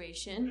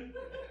situation.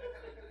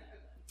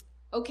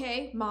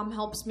 Okay, Mom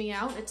helps me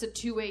out. It's a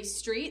two-way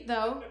street,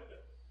 though.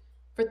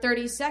 For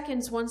 30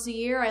 seconds once a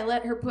year, I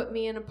let her put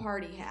me in a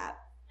party hat.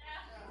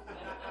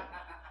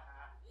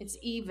 It's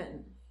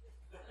even.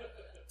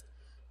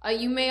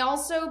 You may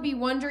also be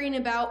wondering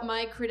about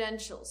my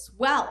credentials.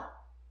 Well,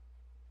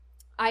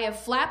 I have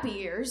flappy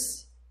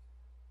ears.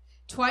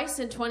 Twice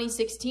in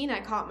 2016,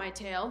 I caught my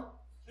tail.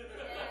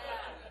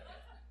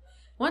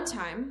 One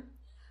time,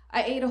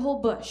 I ate a whole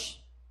bush.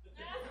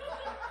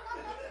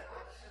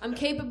 I'm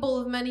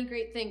capable of many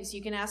great things.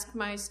 You can ask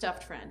my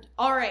stuffed friend.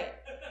 All right.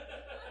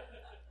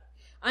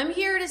 I'm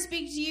here to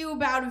speak to you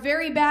about a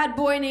very bad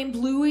boy named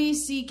Louis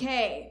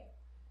C.K.,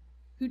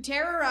 who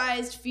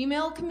terrorized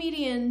female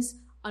comedians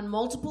on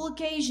multiple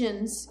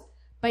occasions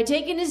by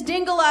taking his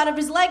dingle out of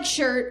his leg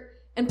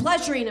shirt and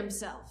pleasuring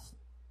himself.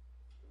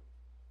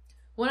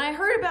 When I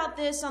heard about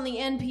this on the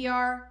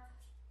NPR,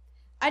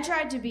 I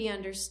tried to be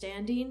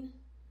understanding.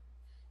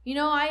 You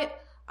know,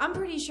 I'm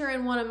pretty sure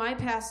in one of my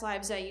past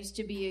lives I used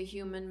to be a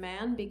human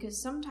man because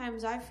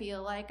sometimes I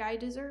feel like I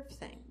deserve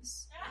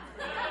things.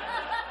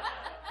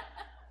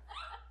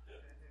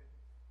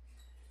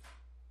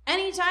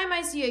 Anytime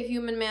I see a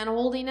human man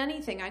holding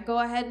anything, I go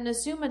ahead and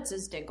assume it's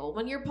his dingle.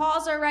 When your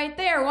paws are right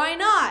there, why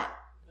not?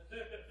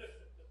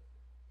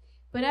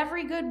 But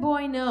every good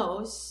boy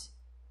knows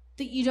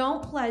that you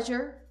don't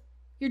pleasure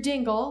your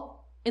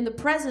dingle in the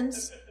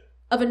presence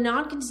of a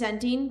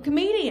non-consenting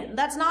comedian.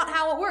 That's not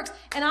how it works.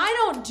 And I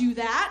don't do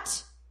that.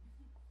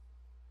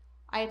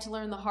 I had to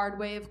learn the hard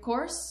way, of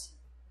course.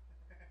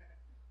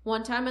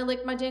 One time I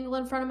licked my dingle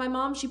in front of my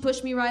mom. She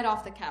pushed me right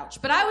off the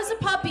couch. But I was a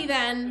puppy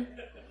then.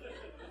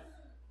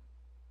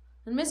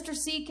 And Mr.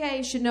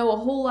 C.K. should know a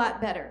whole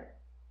lot better.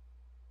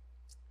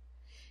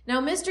 Now,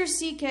 Mr.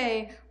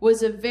 C.K.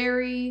 was a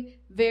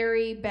very,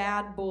 very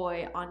bad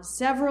boy on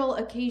several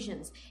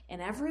occasions.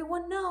 And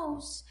everyone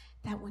knows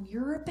that when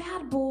you're a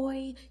bad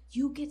boy,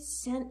 you get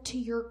sent to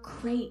your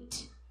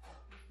crate.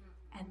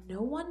 And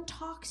no one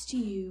talks to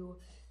you.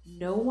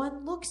 No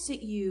one looks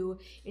at you.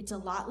 It's a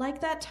lot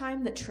like that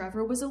time that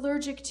Trevor was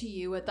allergic to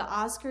you at the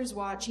Oscars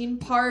watching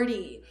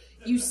party.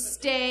 You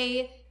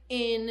stay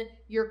in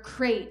your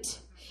crate.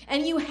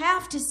 And you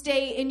have to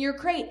stay in your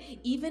crate,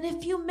 even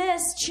if you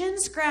miss chin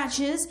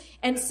scratches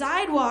and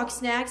sidewalk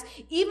snacks,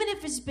 even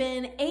if it's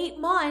been 8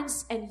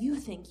 months and you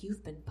think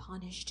you've been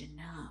punished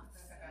enough.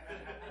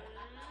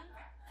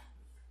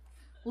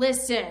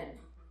 Listen,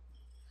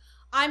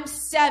 I'm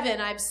 7.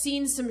 I've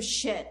seen some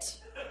shit.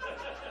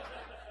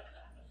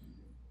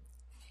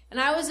 And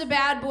I was a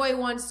bad boy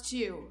once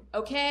too,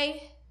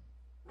 okay?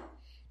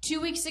 2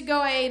 weeks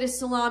ago, I ate a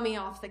salami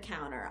off the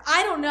counter.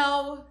 I don't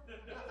know.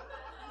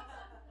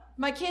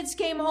 My kids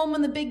came home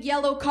in the big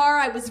yellow car.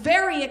 I was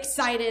very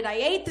excited. I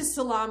ate the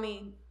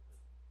salami.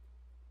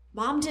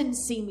 Mom didn't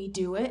see me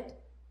do it.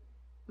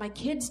 My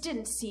kids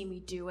didn't see me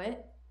do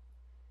it.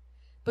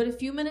 But a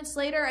few minutes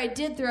later, I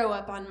did throw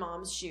up on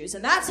Mom's shoes,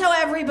 and that's how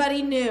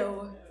everybody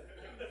knew.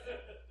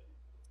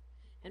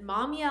 And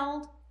Mom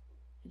yelled,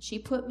 and she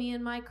put me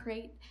in my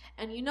crate.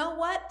 And you know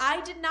what?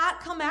 I did not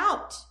come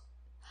out.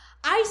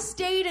 I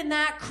stayed in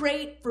that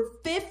crate for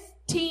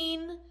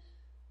 15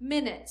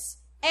 minutes.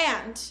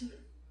 And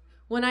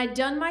when I'd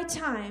done my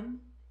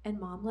time and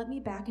Mom let me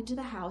back into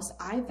the house,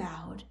 I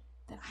vowed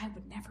that I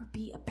would never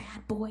be a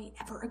bad boy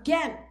ever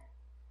again.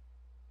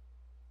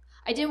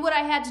 I did what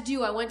I had to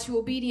do. I went to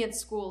obedience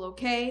school,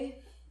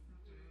 okay?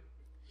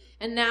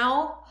 And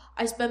now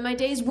I spend my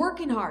days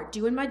working hard,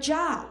 doing my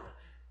job.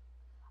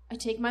 I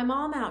take my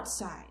mom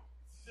outside.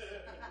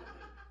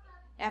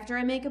 After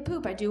I make a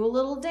poop, I do a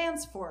little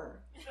dance for her.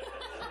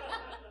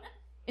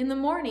 In the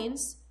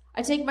mornings,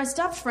 I take my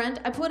stuffed friend,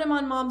 I put him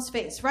on Mom's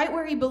face, right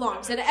where he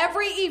belongs. And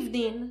every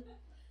evening,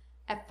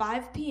 at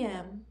 5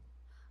 p.m.,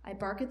 I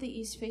bark at the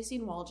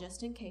east-facing wall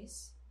just in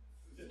case.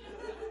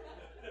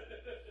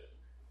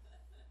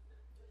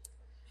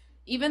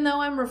 Even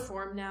though I'm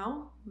reformed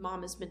now,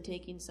 Mom has been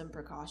taking some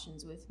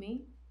precautions with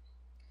me.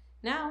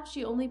 Now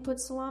she only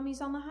puts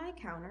salamis on the high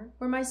counter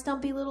where my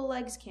stumpy little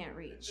legs can't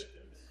reach.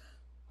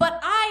 But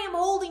I am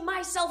holding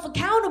myself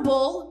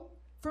accountable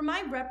for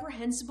my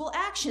reprehensible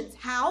actions.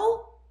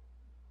 How?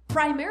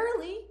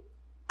 Primarily,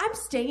 I'm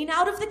staying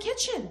out of the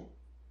kitchen.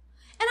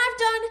 And I've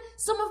done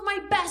some of my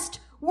best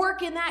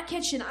work in that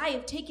kitchen. I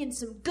have taken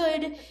some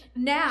good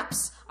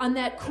naps on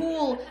that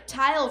cool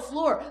tile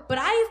floor. But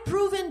I have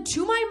proven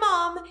to my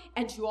mom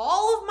and to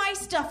all of my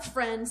stuffed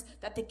friends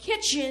that the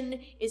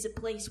kitchen is a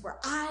place where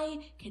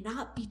I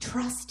cannot be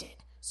trusted.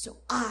 So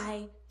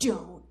I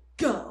don't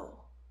go.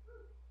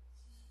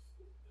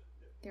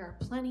 There are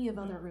plenty of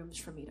other rooms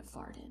for me to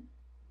fart in.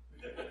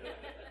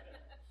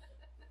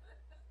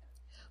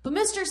 But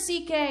Mr.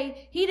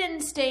 C.K., he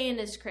didn't stay in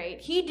his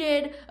crate. He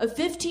did a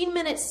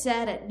 15-minute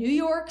set at New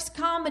York's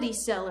Comedy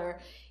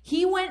Cellar.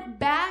 He went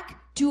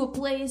back to a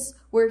place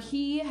where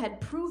he had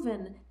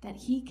proven that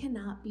he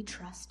cannot be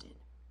trusted.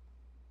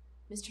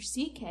 Mr.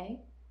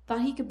 C.K.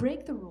 thought he could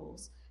break the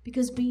rules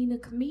because being a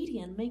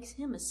comedian makes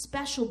him a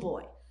special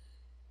boy.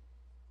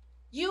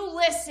 You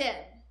listen.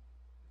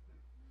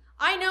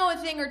 I know a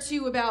thing or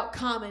two about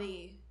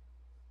comedy.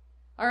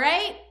 All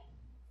right?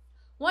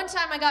 One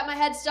time I got my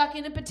head stuck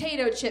in a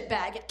potato chip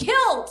bag. It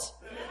killed!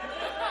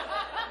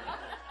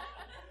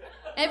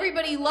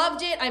 Everybody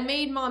loved it. I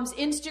made Mom's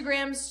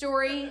Instagram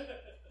story.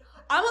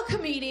 I'm a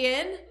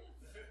comedian,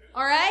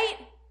 all right?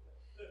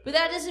 But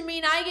that doesn't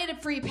mean I get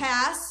a free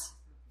pass.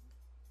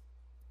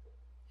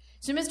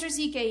 So Mr.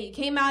 C.K., he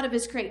came out of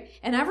his crate.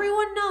 And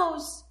everyone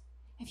knows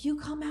if you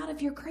come out of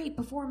your crate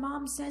before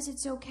Mom says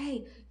it's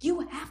okay,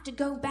 you have to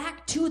go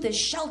back to the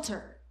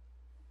shelter.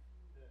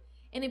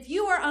 And if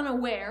you are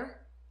unaware,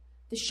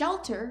 the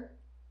shelter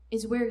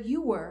is where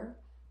you were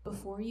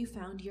before you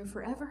found your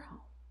forever home.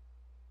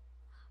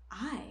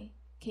 I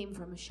came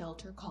from a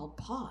shelter called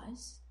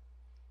Pause,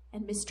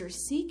 and Mr.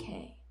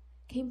 C.K.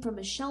 came from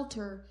a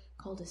shelter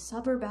called a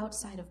suburb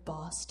outside of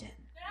Boston.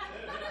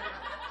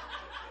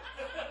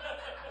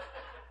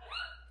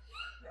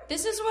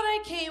 This is what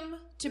I came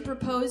to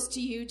propose to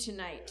you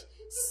tonight.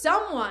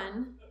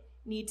 Someone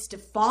needs to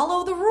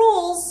follow the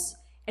rules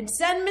and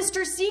send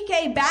Mr.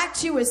 C.K. back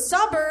to a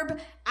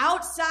suburb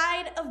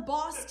outside of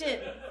Boston.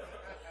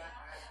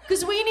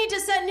 Because we need to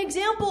set an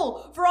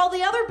example for all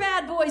the other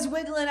bad boys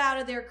wiggling out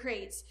of their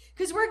crates.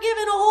 Because we're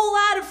giving a whole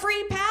lot of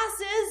free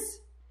passes.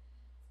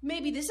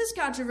 Maybe this is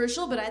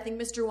controversial, but I think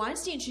Mr.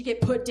 Weinstein should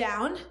get put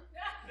down.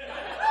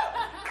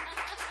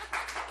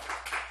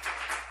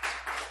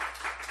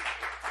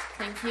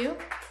 Thank you.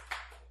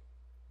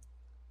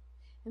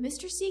 And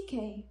Mr.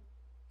 C.K.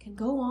 can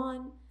go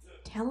on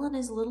telling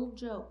his little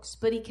jokes,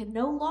 but he can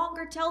no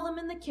longer tell them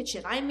in the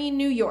kitchen. I mean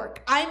New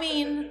York. I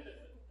mean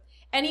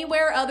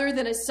anywhere other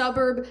than a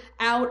suburb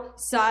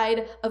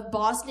outside of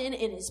Boston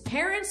in his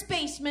parents'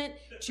 basement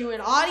to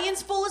an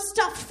audience full of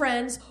stuffed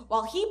friends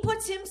while he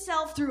puts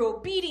himself through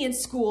obedience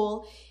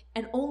school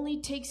and only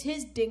takes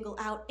his dingle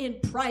out in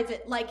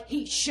private like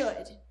he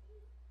should.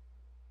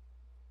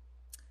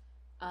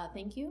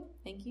 Thank you.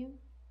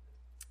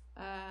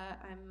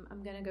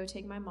 I'm gonna go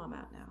take my mom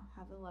out now.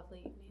 Have a lovely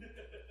evening.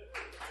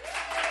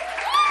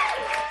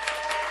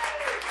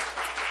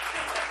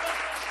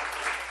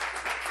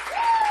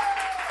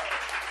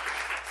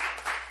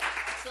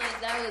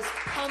 Excellent. That was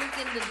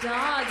Pumpkin the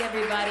Dog,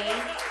 everybody.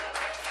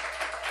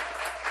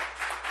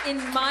 In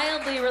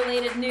mildly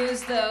related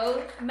news,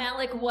 though,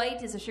 Malic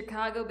White is a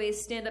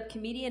Chicago-based stand-up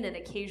comedian and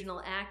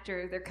occasional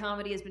actor. Their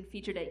comedy has been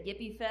featured at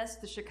Yippie Fest,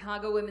 the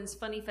Chicago Women's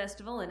Funny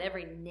Festival, and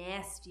every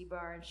nasty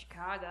bar in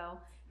Chicago.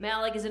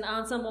 Malic is an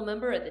ensemble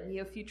member at the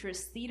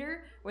Neo-Futurist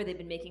Theater, where they've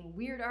been making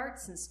weird art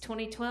since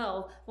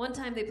 2012. One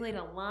time they played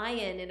a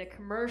lion in a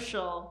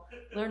commercial.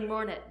 Learn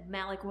more at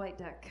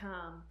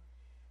malicwhite.com.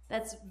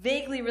 That's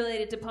vaguely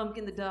related to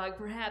Pumpkin the dog.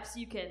 Perhaps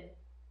you can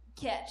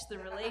catch the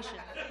relation.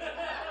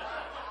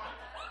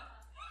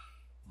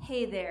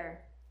 Hey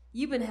there.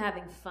 You've been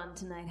having fun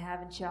tonight,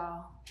 haven't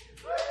y'all?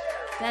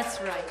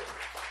 That's right.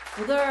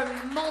 Well, there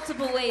are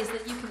multiple ways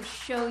that you can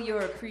show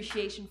your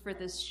appreciation for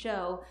this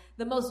show,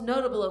 the most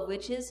notable of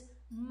which is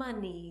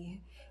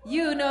money.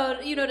 You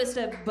noticed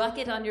a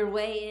bucket on your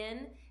way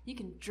in? You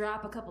can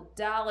drop a couple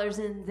dollars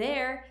in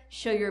there,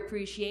 show your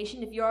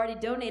appreciation. If you already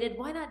donated,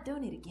 why not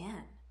donate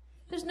again?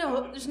 There's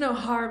no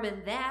harm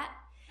in that.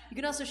 You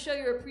can also show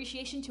your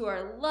appreciation to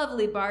our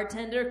lovely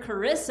bartender,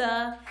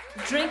 Carissa.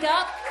 Drink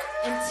up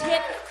and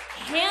tip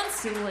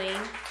handsomely.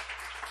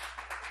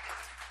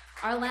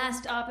 Our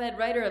last op-ed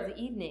writer of the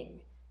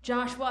evening,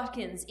 Josh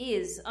Watkins,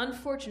 is,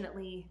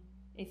 unfortunately,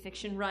 a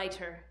fiction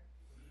writer.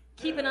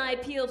 Keep an eye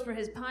peeled for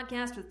his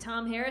podcast with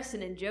Tom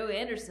Harrison and Joe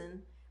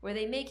Anderson, where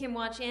they make him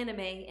watch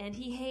anime, and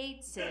he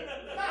hates it.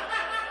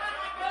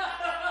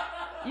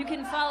 You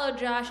can follow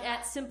Josh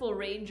at Simple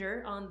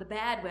Ranger on the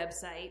Bad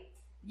website.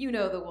 You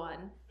know the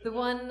one. The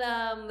one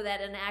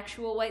that an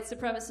actual white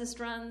supremacist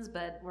runs,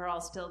 but we're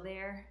all still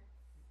there.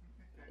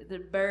 The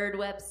Bird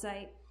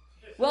website.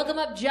 Welcome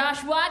up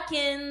Josh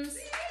Watkins.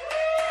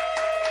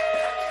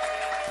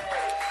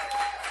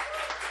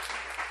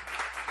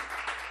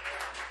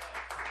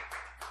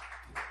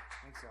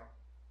 Thanks, y'all.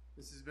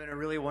 This has been a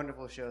really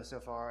wonderful show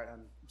so far.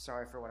 I'm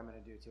sorry for what I'm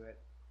going to do to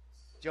it.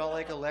 Do y'all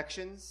like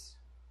elections?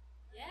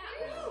 Yeah.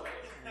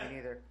 Me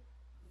neither.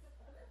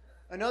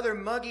 Another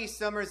muggy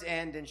summer's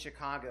end in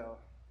Chicago,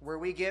 where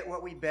we get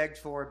what we begged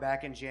for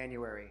back in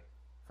January,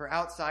 for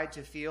outside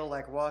to feel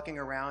like walking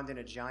around in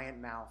a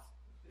giant mouth.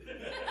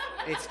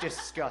 It's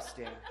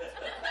disgusting.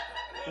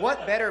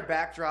 What better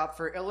backdrop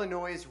for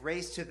Illinois'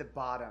 race to the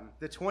bottom,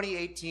 the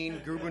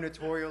 2018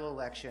 gubernatorial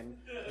election,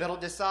 that'll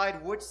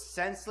decide which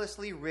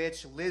senselessly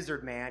rich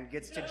lizard man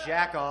gets to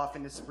jack off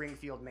in the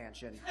Springfield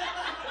mansion.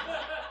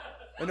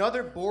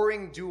 Another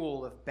boring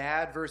duel of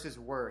bad versus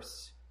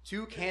worse.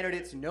 Two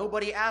candidates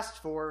nobody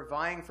asked for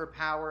vying for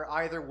power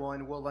either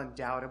one will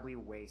undoubtedly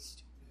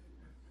waste.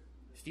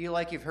 Feel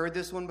like you've heard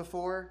this one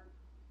before?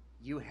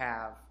 You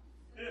have.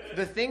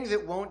 The thing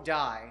that won't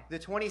die, the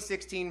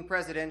 2016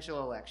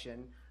 presidential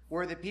election,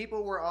 where the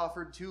people were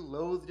offered two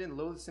loathed and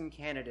loathsome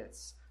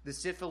candidates, the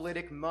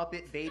syphilitic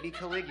Muppet baby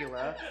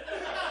Caligula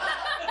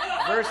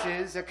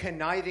versus a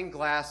conniving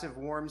glass of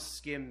warm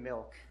skim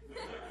milk.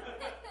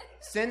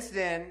 Since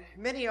then,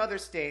 many other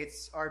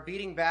states are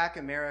beating back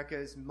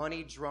America's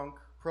money-drunk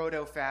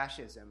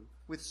proto-fascism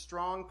with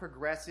strong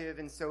progressive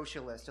and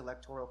socialist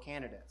electoral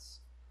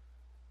candidates.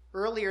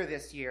 Earlier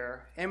this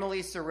year,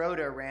 Emily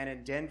Sirota ran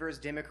in Denver's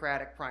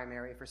Democratic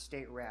primary for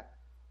state rep.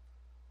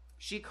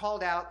 She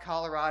called out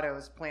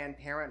Colorado's Planned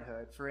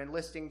Parenthood for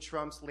enlisting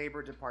Trump's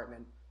Labor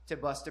Department to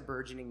bust a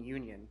burgeoning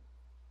union.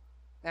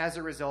 As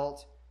a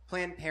result,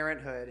 Planned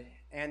Parenthood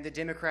and the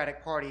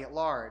Democratic Party at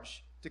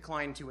large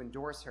declined to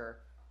endorse her,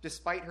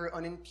 despite her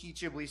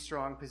unimpeachably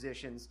strong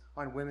positions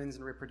on women's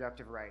and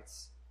reproductive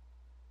rights.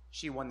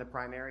 She won the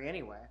primary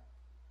anyway.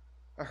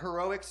 A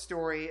heroic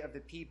story of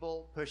the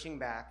people pushing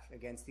back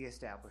against the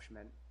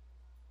establishment.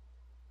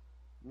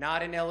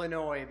 Not in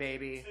Illinois,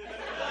 baby.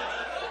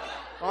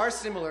 Our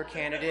similar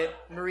candidate,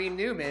 Marie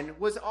Newman,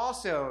 was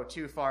also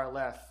too far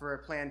left for a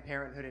Planned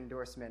Parenthood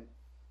endorsement.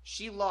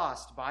 She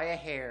lost by a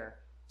hair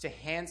to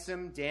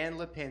handsome Dan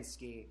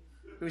Lipinski,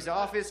 whose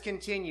office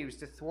continues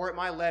to thwart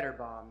my letter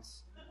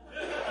bombs.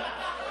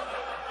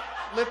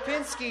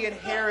 Lipinski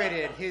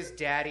inherited his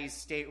daddy's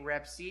state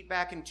rep seat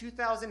back in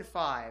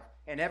 2005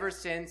 and ever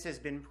since has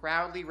been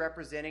proudly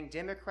representing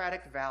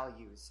Democratic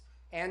values,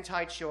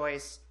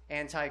 anti-choice,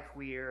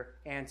 anti-queer,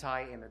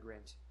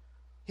 anti-immigrant.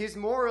 His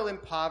moral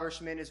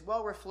impoverishment is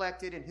well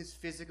reflected in his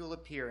physical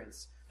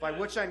appearance, by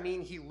which I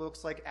mean he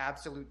looks like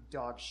absolute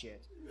dog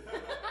shit.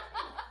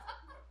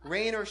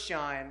 Rain or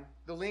shine,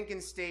 the Lincoln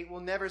state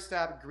will never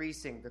stop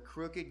greasing the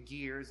crooked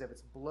gears of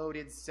its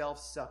bloated,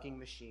 self-sucking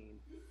machine.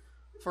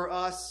 For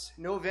us,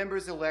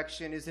 November's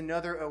election is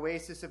another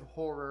oasis of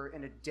horror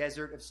in a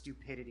desert of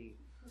stupidity.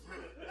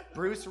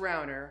 Bruce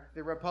Rauner,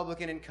 the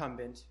Republican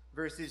incumbent,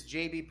 versus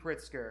J.B.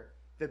 Pritzker,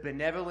 the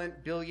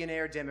benevolent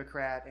billionaire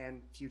Democrat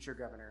and future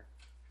governor.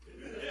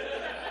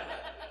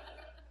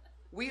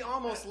 We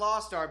almost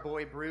lost our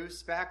boy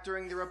Bruce back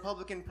during the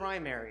Republican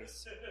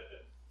primaries.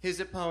 His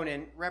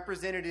opponent,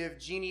 Representative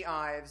Jeannie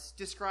Ives,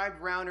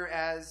 described Rauner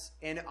as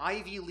an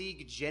Ivy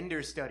League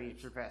gender studies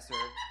professor.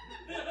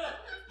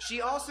 She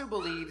also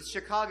believes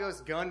Chicago's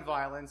gun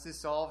violence is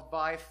solved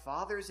by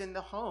fathers in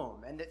the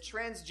home and that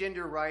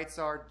transgender rights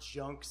are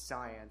junk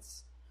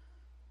science.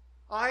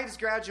 Ives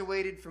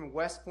graduated from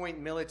West Point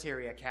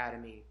Military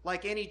Academy,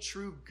 like any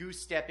true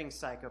goose-stepping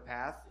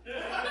psychopath.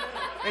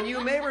 And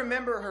you may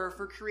remember her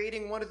for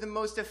creating one of the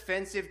most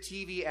offensive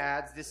TV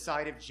ads this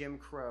side of Jim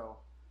Crow.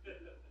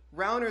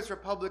 Rauner's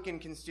Republican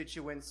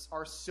constituents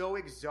are so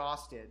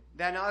exhausted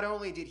that not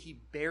only did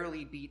he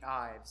barely beat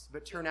Ives,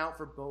 but turnout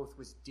for both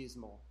was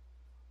dismal.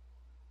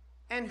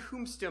 And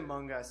whomst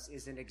among us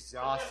isn't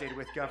exhausted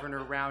with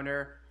Governor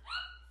Rauner?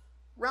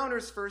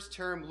 Rauner's first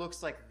term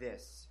looks like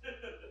this.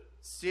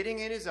 Sitting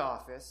in his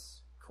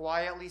office,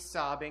 quietly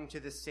sobbing to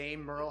the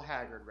same Merle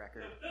Haggard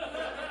record.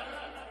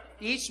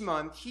 Each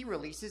month, he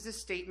releases a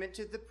statement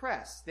to the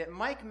press that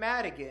Mike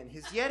Madigan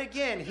has yet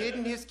again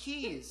hidden his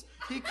keys.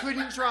 He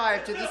couldn't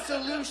drive to the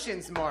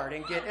Solutions Mart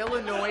and get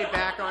Illinois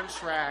back on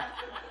track.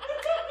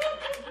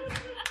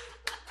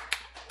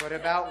 But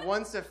about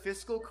once a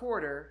fiscal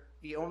quarter,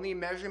 the only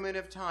measurement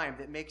of time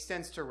that makes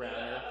sense to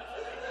Rauner,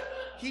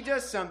 he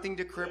does something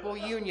to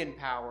cripple union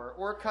power,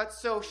 or cut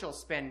social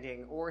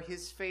spending, or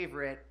his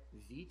favorite,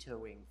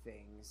 vetoing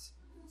things.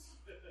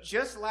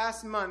 Just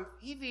last month,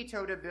 he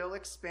vetoed a bill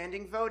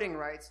expanding voting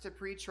rights to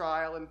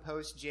pretrial and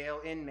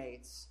post-jail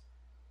inmates.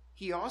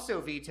 He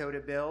also vetoed a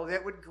bill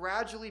that would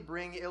gradually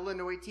bring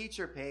Illinois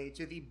teacher pay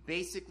to the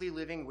basically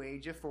living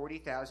wage of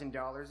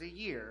 $40,000 a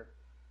year.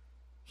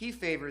 He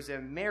favors a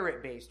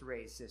merit-based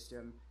raise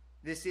system.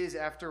 This is,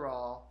 after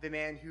all, the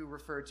man who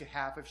referred to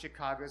half of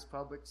Chicago's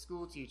public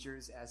school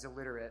teachers as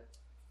illiterate.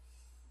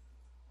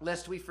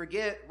 Lest we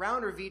forget,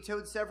 Rauner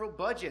vetoed several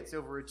budgets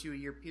over a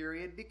 2-year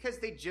period because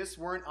they just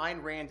weren't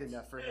Ayn Rand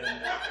enough for him.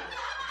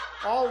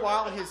 All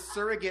while his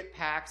surrogate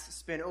PACs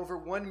spent over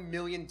 $1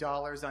 million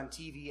on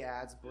TV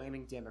ads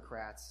blaming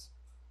Democrats.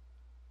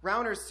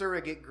 Rauner's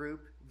surrogate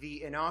group,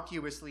 the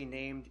innocuously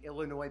named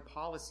Illinois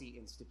Policy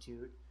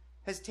Institute,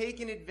 has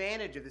taken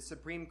advantage of the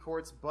Supreme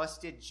Court's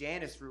busted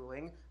Janus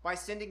ruling by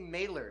sending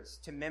mailers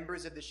to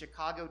members of the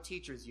Chicago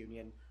Teachers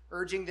Union,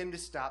 urging them to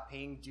stop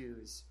paying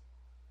dues.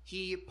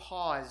 He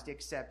paused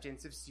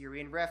acceptance of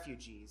Syrian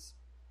refugees.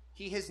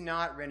 He has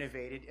not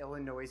renovated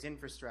Illinois'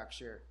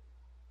 infrastructure.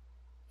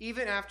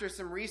 Even after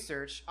some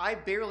research, I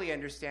barely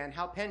understand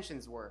how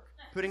pensions work,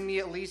 putting me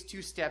at least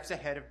 2 steps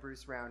ahead of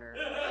Bruce Rauner.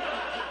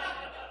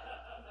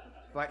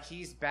 But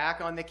he's back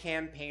on the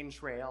campaign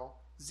trail,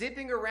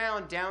 zipping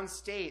around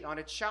downstate on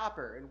a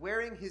chopper and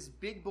wearing his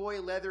big boy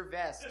leather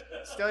vest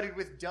studded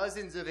with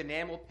dozens of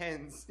enamel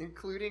pens,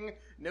 including,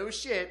 no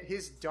shit,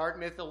 his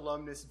Dartmouth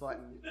alumnus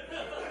button.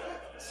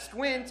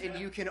 Squint and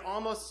you can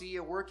almost see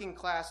a working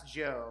class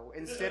Joe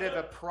instead of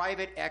a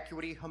private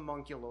equity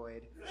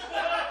homunculoid.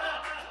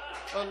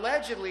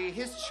 Allegedly,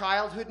 his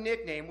childhood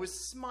nickname was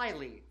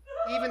Smiley,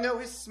 even though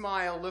his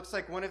smile looks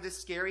like one of the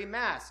scary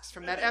masks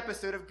from that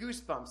episode of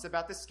Goosebumps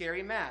about the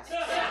scary masks.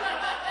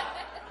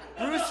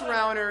 Bruce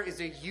Rauner is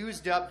a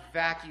used-up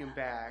vacuum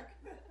bag.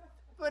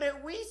 But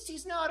at least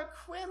he's not a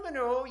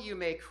criminal, you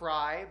may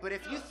cry. But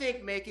if you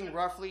think making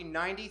roughly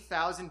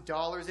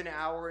 $90,000 an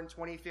hour in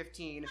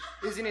 2015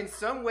 isn't in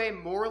some way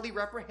morally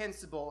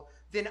reprehensible,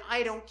 then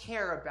I don't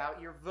care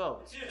about your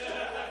vote.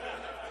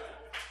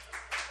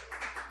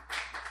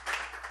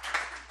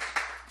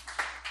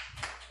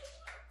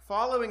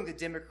 Following the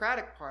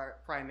Democratic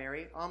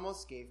primary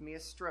almost gave me a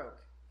stroke.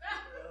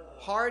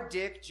 Hard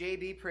Dick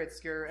J.B.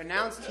 Pritzker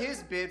announced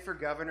his bid for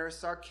governor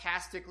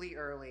sarcastically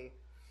early.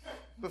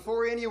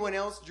 Before anyone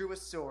else drew a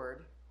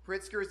sword,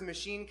 Pritzker's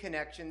machine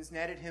connections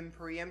netted him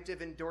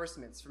preemptive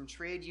endorsements from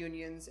trade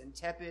unions and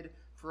tepid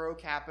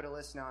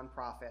pro-capitalist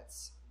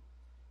nonprofits.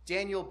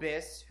 Daniel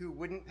Biss, who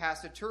wouldn't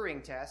pass a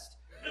Turing test,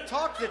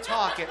 talked the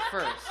talk at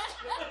first.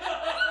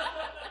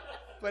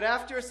 But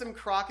after some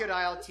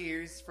crocodile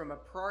tears from a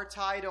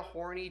partai to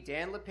horny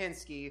Dan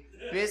Lipinski,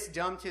 Biss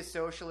dumped his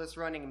socialist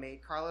running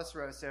mate Carlos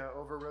Rosa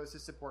over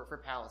Rosa's support for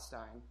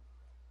Palestine.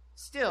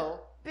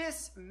 Still,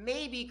 Biss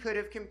maybe could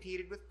have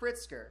competed with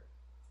Pritzker,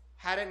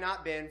 had it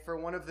not been for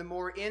one of the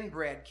more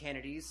inbred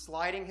Kennedys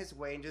sliding his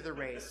way into the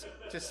race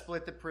to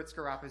split the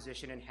Pritzker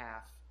opposition in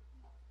half.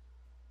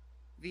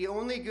 The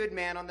only good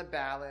man on the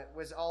ballot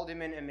was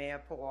Alderman Emea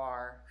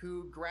Pilar,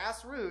 who,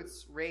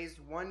 grassroots, raised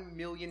 $1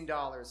 million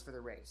for the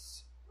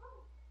race.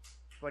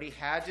 But he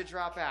had to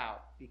drop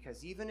out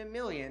because even $1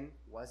 million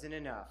wasn't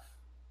enough.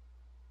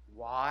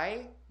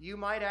 Why, you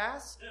might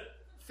ask?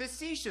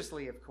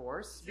 Facetiously, of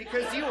course,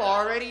 because you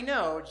already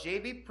know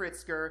J.B.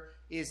 Pritzker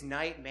is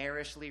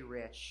nightmarishly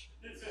rich.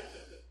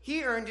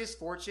 He earned his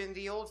fortune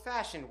the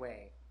old-fashioned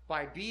way,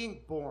 by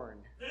being born.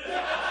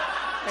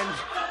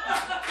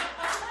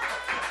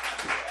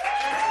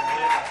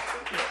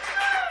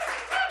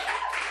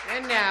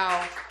 And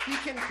now he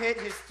can pit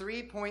his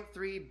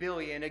 $3.3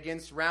 billion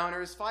against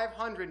Rauner's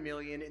 $500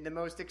 million in the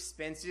most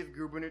expensive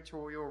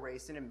gubernatorial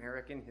race in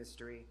American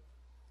history.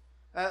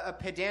 A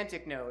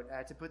pedantic note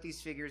to put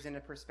these figures into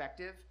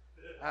perspective: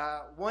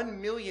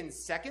 1 million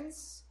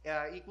seconds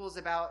equals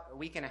about a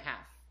week and a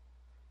half.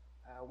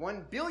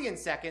 1 billion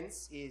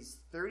seconds is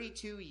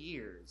 32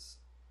 years.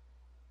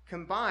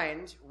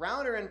 Combined,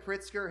 Rauner and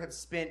Pritzker have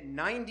spent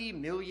 $90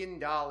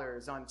 million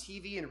on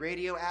TV and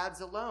radio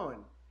ads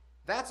alone.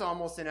 That's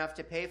almost enough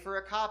to pay for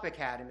a cop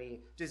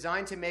academy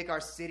designed to make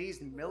our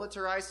city's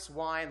militarized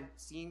swine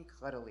seem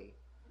cuddly.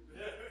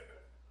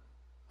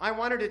 I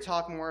wanted to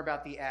talk more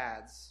about the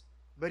ads,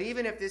 but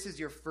even if this is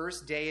your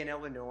first day in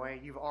Illinois,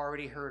 you've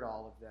already heard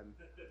all of them.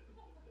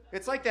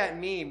 It's like that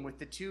meme with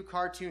the two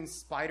cartoon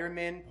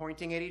Spider-Men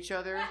pointing at each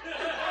other.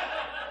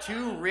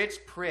 Two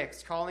rich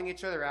pricks calling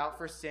each other out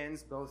for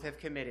sins both have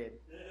committed.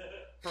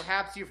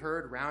 Perhaps you've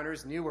heard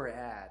Rauner's newer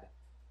ad.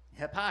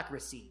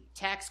 Hypocrisy.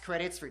 Tax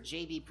credits for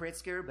J.B.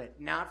 Pritzker, but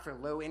not for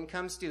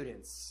low-income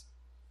students.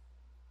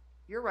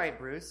 You're right,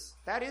 Bruce.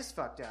 That is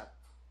fucked up.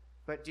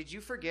 But did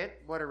you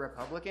forget what a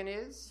Republican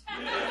is?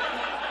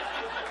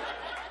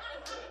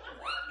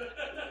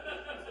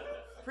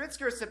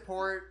 Pritzker's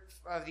support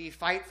of the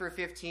Fight for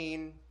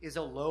 15 is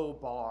a low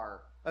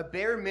bar, a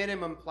bare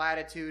minimum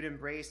platitude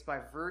embraced by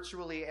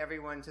virtually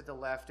everyone to the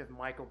left of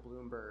Michael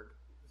Bloomberg.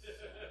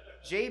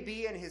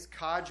 JB and his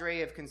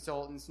cadre of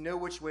consultants know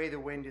which way the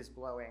wind is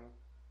blowing,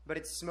 but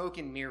it's smoke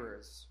and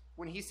mirrors.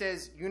 When he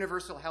says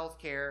universal health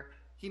care,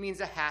 he means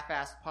a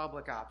half-assed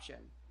public option.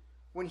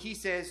 When he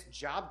says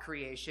job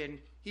creation,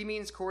 he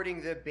means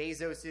courting the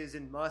Bezoses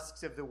and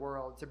Musks of the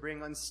world to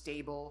bring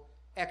unstable,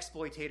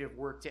 exploitative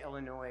work to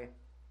Illinois.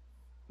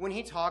 When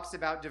he talks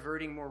about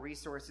diverting more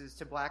resources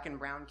to black and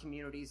brown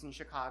communities in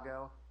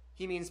Chicago,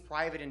 he means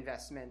private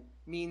investment,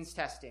 means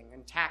testing,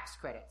 and tax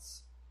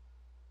credits.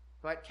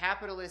 But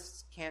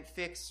capitalists can't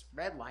fix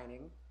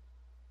redlining.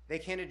 They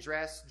can't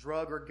address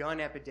drug or gun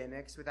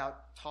epidemics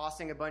without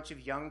tossing a bunch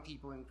of young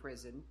people in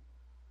prison.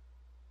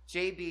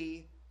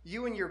 JB,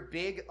 you and your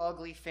big,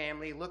 ugly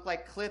family look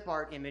like clip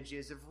art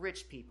images of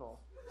rich people.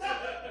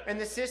 And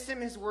the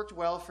system has worked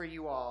well for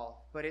you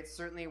all, but it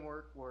certainly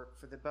won't work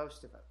for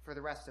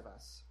the rest of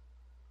us.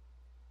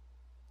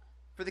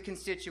 For the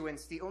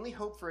constituents, the only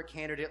hope for a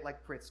candidate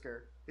like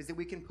Pritzker is that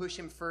we can push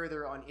him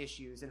further on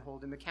issues and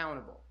hold him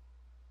accountable.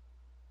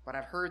 But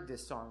I've heard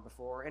this song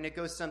before, and it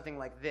goes something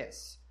like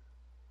this.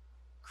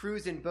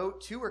 Cruise and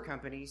boat tour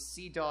companies,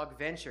 Sea Dog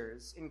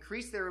Ventures,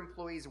 increase their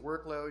employees'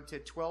 workload to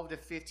 12 to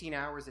 15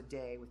 hours a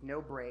day with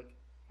no break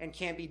and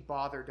can't be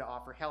bothered to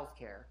offer health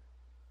care.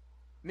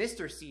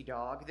 Mr. Sea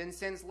Dog then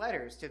sends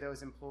letters to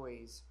those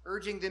employees,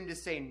 urging them to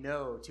say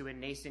no to a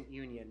nascent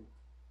union.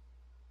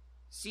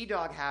 Sea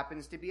Dog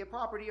happens to be a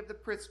property of the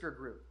Pritzker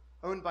Group,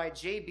 owned by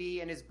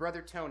JB and his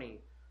brother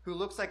Tony, who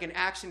looks like an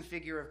action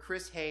figure of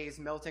Chris Hayes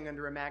melting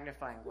under a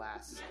magnifying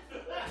glass.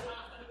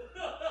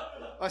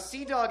 A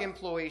Sea Dog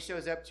employee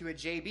shows up to a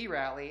JB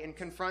rally and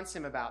confronts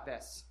him about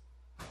this.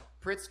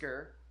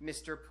 Pritzker,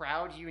 Mr.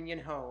 Proud Union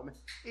Home,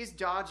 is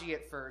dodgy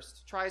at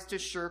first, tries to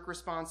shirk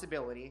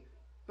responsibility,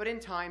 but in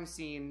time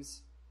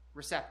seems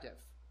receptive.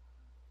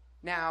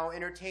 Now,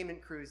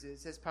 Entertainment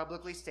Cruises has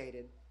publicly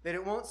stated that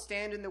it won't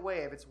stand in the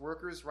way of its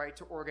workers' right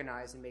to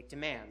organize and make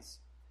demands.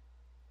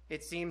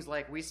 It seems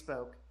like we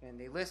spoke and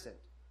they listened.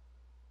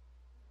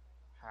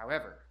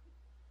 However,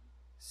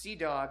 Sea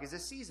Dog is a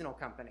seasonal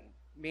company,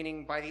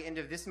 meaning by the end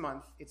of this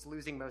month, it's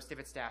losing most of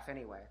its staff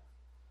anyway.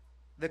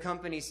 The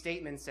company's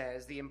statement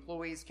says the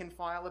employees can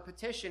file a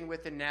petition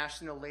with the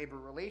National Labor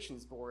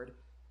Relations Board,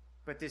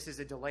 but this is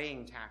a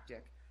delaying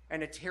tactic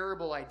and a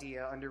terrible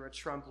idea under a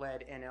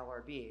Trump-led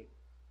NLRB.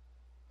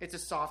 It's a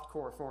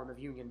soft-core form of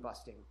union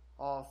busting,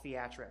 all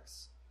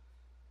theatrics.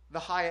 The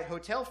Hyatt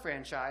Hotel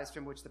franchise,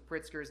 from which the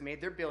Pritzkers made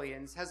their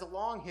billions, has a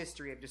long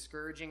history of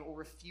discouraging or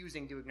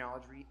refusing to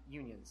acknowledge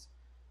unions.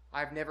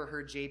 I've never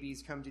heard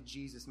JB's come to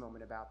Jesus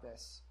moment about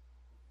this.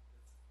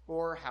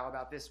 Or how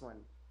about this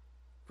one?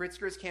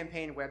 Pritzker's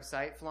campaign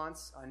website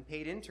flaunts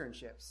unpaid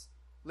internships,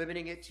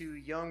 limiting it to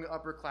young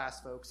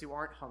upper-class folks who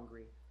aren't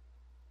hungry.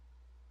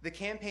 The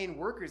Campaign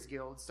Workers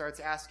Guild starts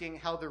asking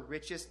how the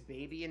richest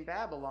baby in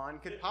Babylon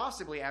could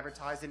possibly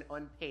advertise an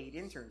unpaid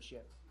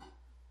internship.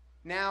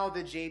 Now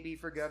the JB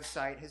for Gov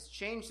site has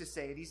changed to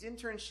say these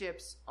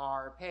internships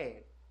are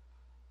paid.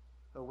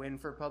 A win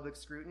for public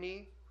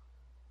scrutiny?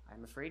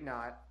 I'm afraid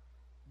not.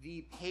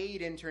 The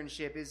paid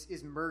internship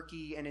is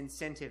murky and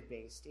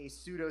incentive-based, a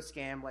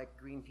pseudo-scam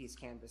like Greenpeace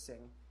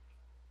canvassing.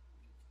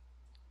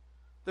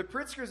 The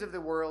Pritzkers of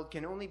the world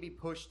can only be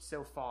pushed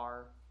so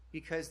far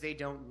because they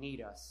don't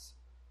need us.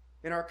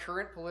 In our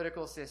current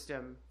political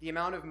system, the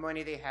amount of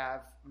money they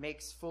have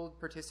makes full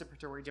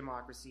participatory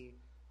democracy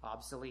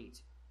obsolete.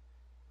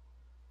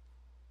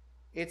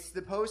 It's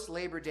the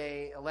post-Labor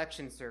Day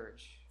election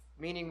surge,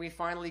 meaning we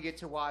finally get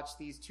to watch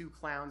these two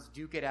clowns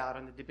duke it out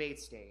on the debate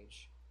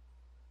stage.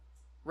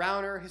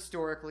 Rauner,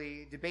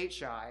 historically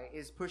debate-shy,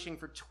 is pushing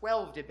for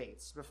 12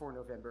 debates before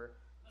November,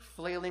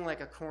 flailing like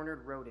a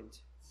cornered rodent.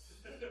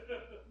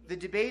 The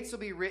debates will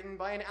be written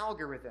by an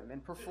algorithm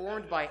and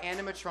performed by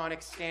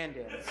animatronic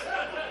stand-ins.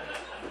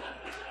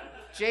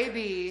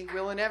 JB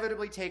will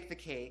inevitably take the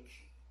cake.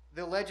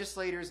 The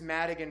legislators'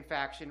 Madigan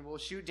faction will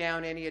shoot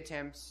down any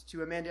attempts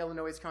to amend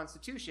Illinois'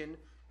 Constitution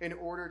in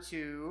order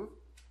to,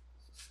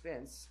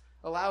 suspense,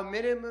 allow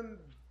minimum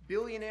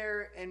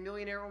billionaire and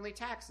millionaire-only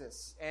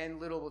taxes, and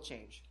little will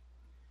change.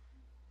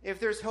 If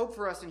there's hope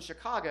for us in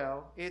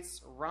Chicago,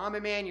 it's Rahm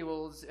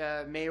Emanuel's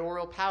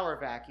mayoral power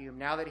vacuum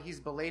now that he's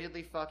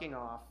belatedly fucking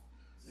off.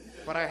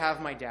 but I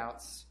have my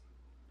doubts.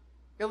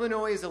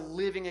 Illinois is a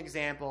living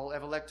example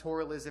of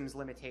electoralism's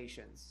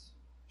limitations.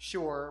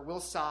 Sure, we'll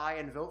sigh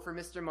and vote for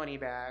Mr.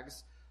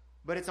 Moneybags,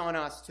 but it's on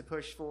us to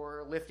push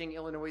for lifting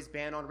Illinois'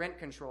 ban on rent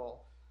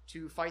control,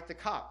 to fight the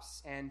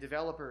cops and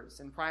developers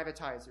and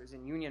privatizers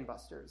and union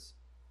busters,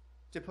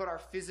 to put our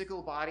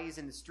physical bodies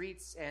in the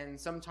streets and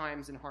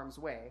sometimes in harm's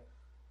way,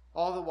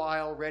 all the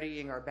while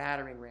readying our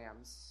battering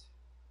rams.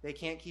 They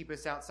can't keep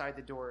us outside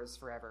the doors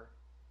forever.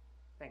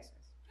 Thanks,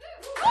 guys.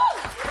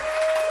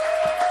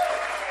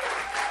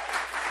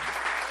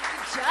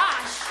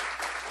 Josh,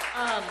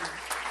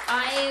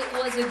 I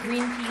was a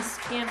Greenpeace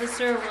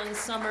canvasser one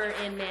summer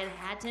in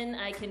Manhattan.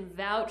 I can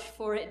vouch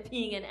for it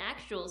being an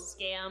actual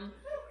scam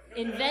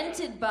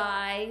invented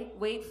by,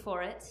 wait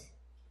for it,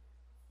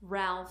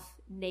 Ralph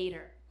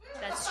Nader.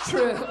 That's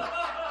true.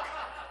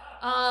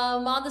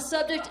 On the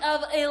subject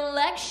of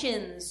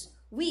elections,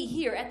 we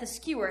here at the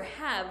Skewer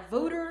have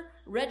voter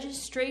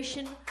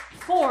registration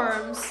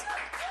forms.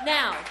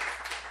 Now,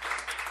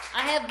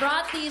 I have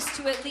brought these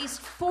to at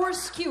least 4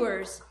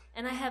 skewers,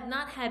 and I have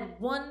not had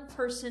one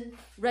person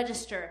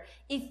register.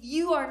 If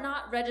you are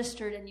not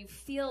registered and you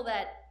feel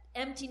that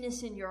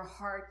emptiness in your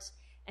heart,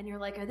 and you're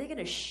like, are they going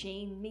to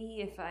shame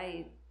me if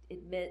I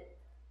admit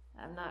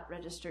I'm not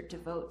registered to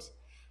vote?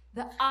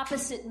 The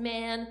opposite,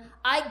 man.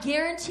 I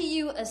guarantee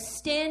you a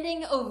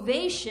standing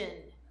ovation.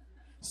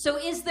 So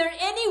is there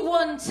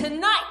anyone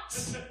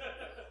tonight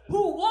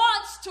who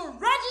wants to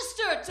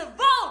register to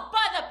vote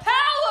by the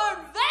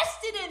power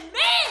vested in me?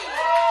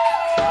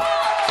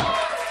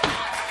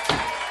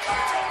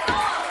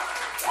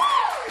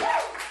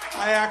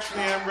 I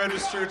actually am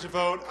registered to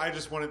vote. I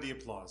just wanted the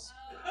applause.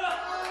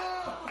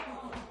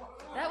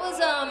 That was,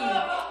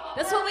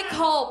 that's what we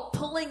call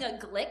pulling a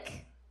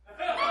glick.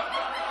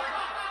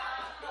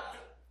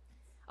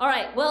 All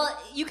right, well,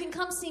 you can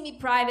come see me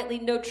privately,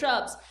 no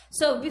trubs.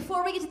 So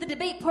before we get to the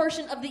debate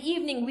portion of the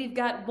evening, we've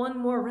got one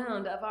more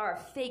round of our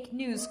fake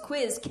news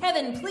quiz.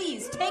 Kevin,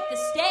 please take the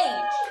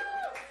stage.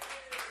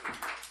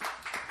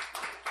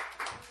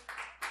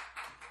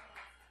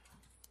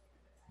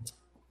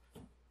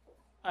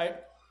 I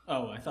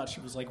thought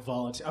she was like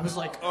volunteer. I was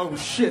like, oh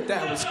shit,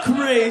 that was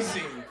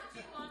crazy.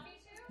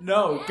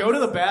 No, go to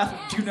the bathroom.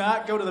 Do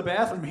not go to the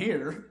bathroom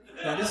here.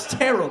 That is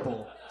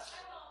terrible.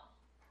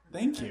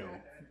 Thank you.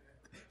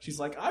 She's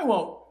like, I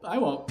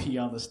won't pee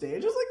on the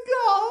stage. I was like,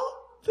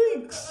 oh,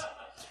 thanks.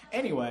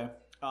 Anyway,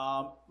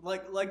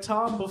 like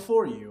Tom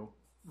before you,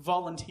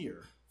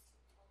 volunteer.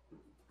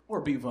 Or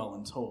be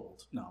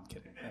voluntold. No, I'm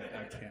kidding.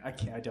 I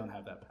can't. I don't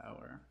have that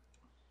power.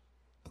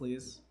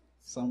 Please,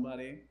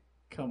 somebody,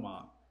 come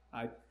on.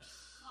 I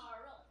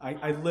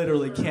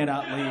literally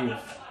cannot leave.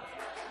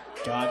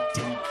 God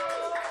damn it.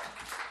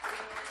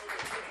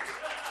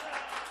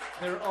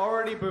 They're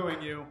already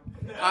booing you.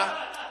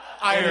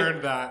 I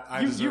earned that.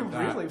 I deserve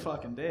that. You really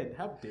fucking did.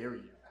 How dare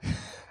you?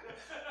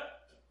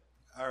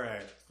 All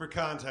right. For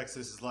context,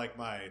 this is like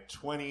my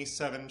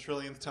 27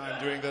 trillionth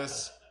time doing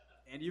this.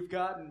 And you've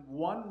gotten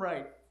one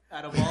right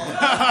out of all of them.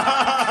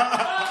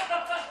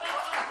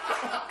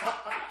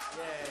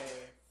 Yay.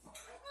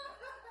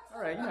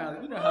 All right,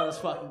 you know how this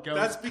fucking goes.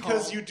 That's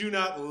because you do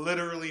not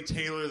literally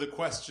tailor the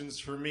questions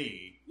for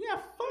me.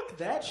 Yeah, fuck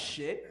that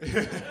shit.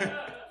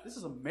 This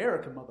is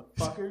America,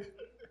 motherfucker.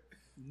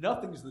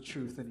 Nothing's the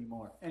truth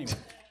anymore. Anyway,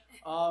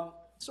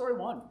 story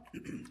 1.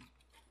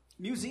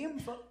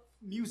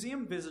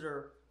 Museum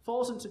visitor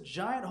falls into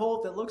giant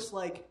hole that looks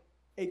like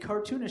a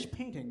cartoonish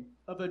painting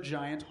of a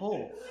giant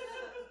hole.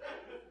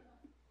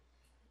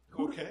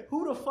 Okay.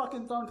 Who'd have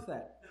fucking thunk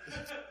that?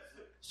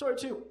 Story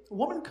 2. A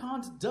woman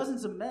cons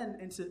dozens of men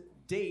into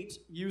date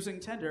using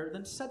Tinder,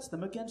 then sets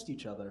them against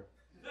each other.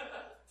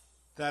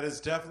 That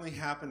has definitely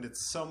happened at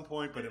some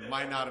point, but it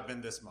might not have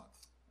been this month.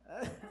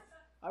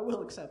 I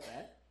will accept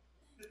that.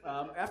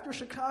 After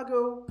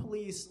Chicago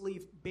police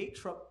leave bait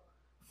truck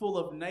full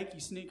of Nike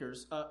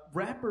sneakers,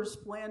 rappers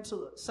plan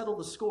to settle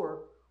the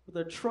score with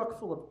a truck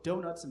full of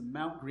donuts in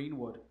Mount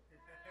Greenwood.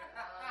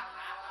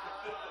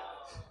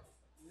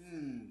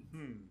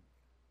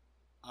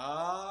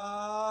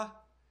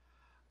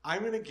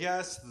 I'm going to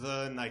guess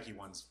the Nike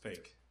one's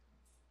fake.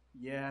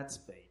 Yeah, it's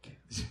fake.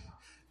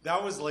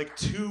 That was like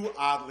too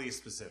oddly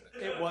specific.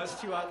 It was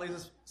too oddly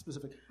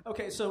specific.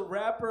 Okay, so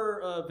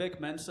rapper Vic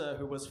Mensa,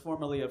 who was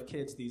formerly of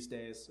Kids These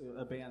Days,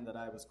 a band that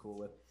I was cool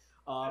with,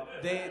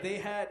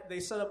 they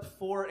set up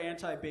 4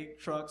 anti-bait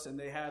trucks and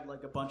they had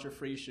like a bunch of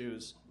free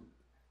shoes,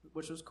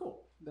 which was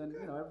cool. Then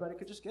everybody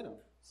could just get them.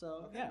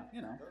 So yeah,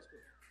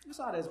 it's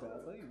not as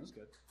bad, but it was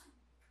good.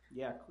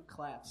 Yeah,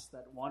 claps.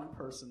 That one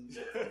person.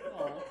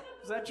 Oh,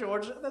 is that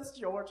Georgia? That's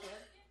Georgia.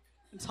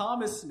 And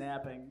Tom is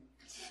snapping.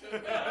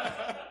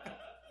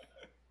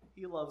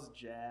 He loves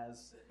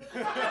jazz.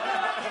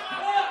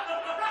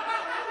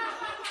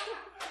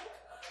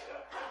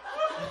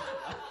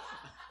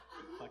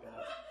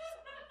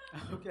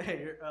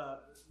 Okay,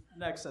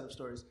 next set of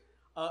stories.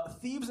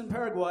 Thieves in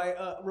Paraguay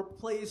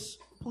replace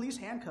police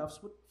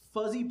handcuffs with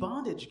fuzzy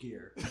bondage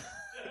gear.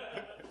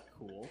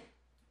 Cool.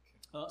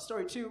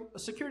 Story 2, a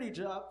security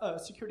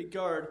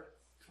guard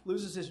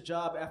loses his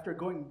job after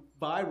going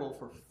viral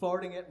for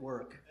farting at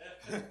work.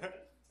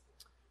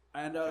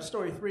 And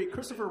story 3,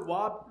 Christopher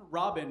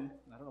Robin,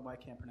 I don't know why I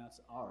can't pronounce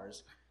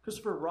R's,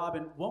 Christopher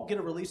Robin won't get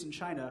a release in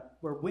China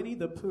where Winnie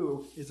the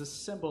Pooh is a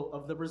symbol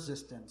of the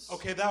resistance.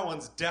 Okay, that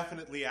one's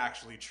definitely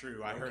actually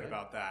true. I heard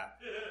about that.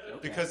 Okay.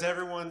 Because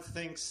everyone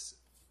thinks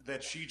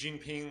that Xi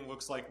Jinping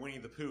looks like Winnie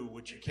the Pooh,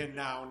 which you can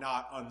now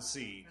not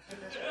unsee.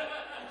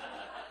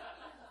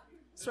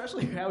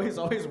 Especially how he's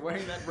always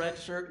wearing that red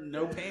shirt and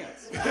no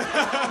pants.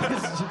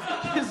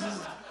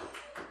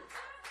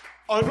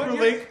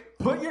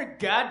 Put your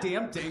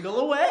goddamn dingle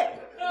away.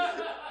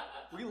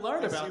 We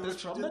learned about this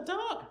from the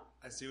dog.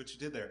 I see what you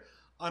did there.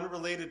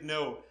 Unrelated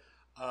note,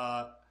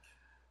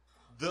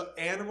 the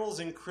animals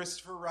in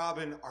Christopher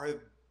Robin are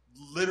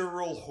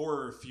literal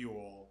horror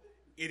fuel.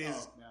 It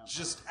is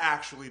just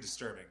actually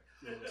disturbing.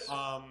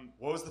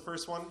 What was the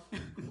first one?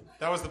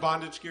 That was the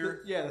bondage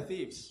gear? The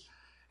thieves.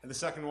 And the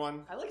second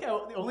one? I like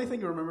how the only thing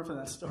you remember from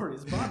that story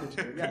is bondage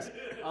gear. Yes.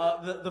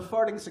 The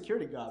farting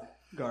security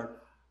guard.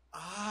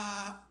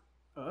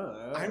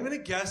 I'm going to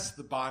guess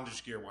the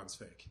bondage gear one's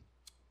fake.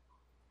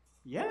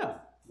 Yeah.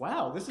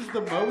 Wow, this is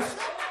the most...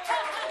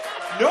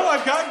 No,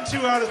 I've gotten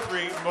 2 out of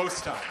 3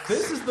 most times.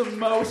 This is the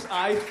most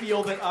I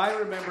feel that I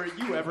remember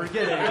you ever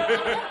getting,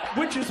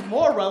 which is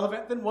more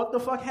relevant than what the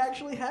fuck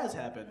actually has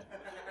happened.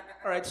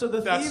 All right, so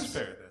the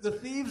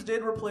thieves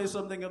did replace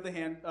something of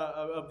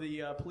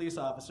the police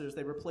officers.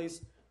 They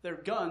replaced their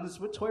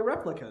guns with toy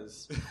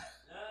replicas.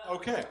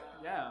 Okay.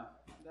 Yeah,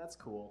 that's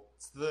cool.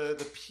 It's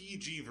the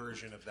PG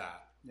version of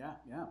that.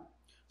 Yeah.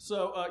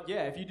 So,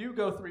 if you do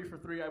go 3 for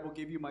 3, I will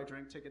give you my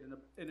drink ticket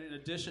in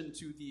addition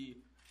to the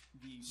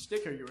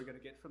sticker you were going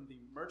to get from the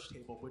merch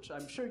table, which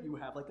I'm sure you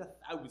have like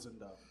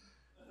 1,000 of.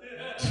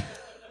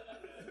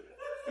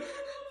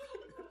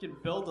 You can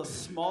build a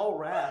small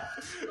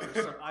raft.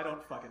 I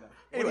don't fucking know.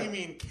 Anyway. What do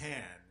you mean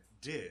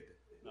did?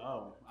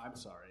 Oh, I'm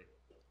sorry.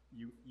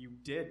 You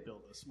did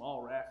build a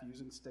small raft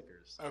using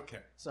stickers. Okay.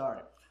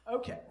 Sorry.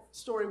 Okay,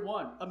 story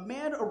 1. A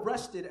man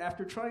arrested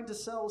after trying to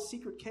sell a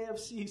secret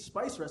KFC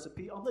spice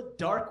recipe on the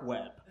dark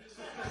web.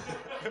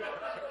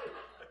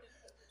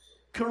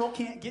 Colonel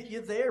can't get you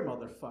there,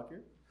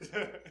 motherfucker.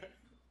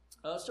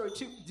 Story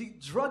 2. The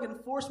Drug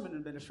Enforcement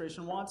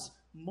Administration wants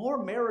more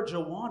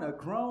marijuana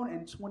grown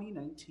in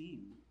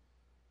 2019.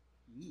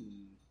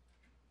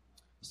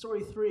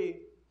 Story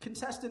 3.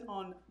 Contestant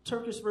on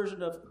Turkish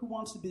version of Who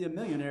Wants to Be a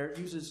Millionaire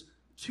uses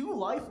 2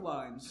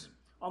 lifelines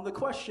on the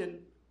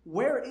question,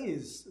 where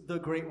is the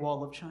Great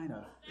Wall of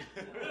China?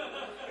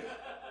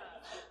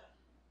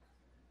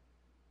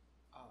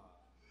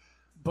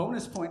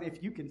 Bonus point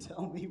if you can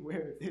tell me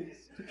where it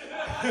is.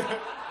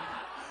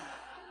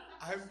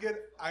 I'm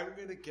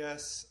gonna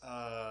guess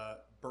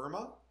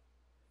Burma.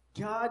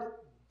 God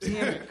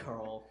damn it,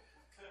 Carl.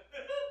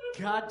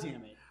 God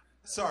damn it.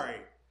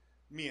 Sorry,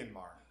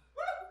 Myanmar.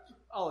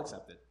 I'll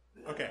accept it.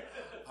 Okay.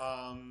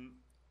 I'm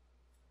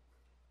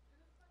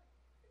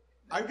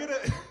gonna.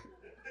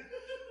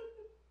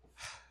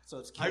 So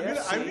it's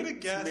KFC, I'm gonna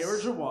guess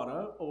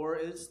marijuana, or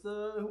it's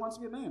the Who Wants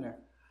to Be a Millionaire.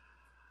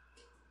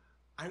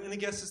 I'm gonna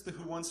guess it's the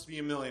Who Wants to Be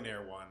a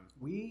Millionaire one.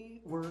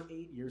 We were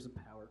 8 years of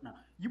power. No,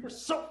 you were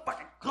so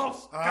fucking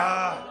close.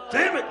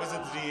 Damn it! Was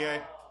it the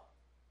DEA?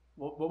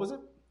 What was it?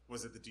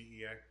 Was it the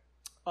DEA?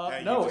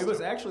 No, it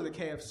was actually the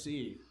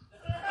KFC.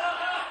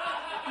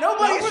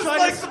 Nobody's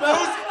trying to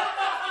smell.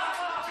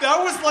 That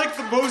was like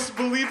the most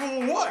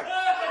believable one.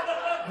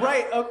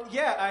 Right.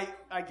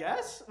 I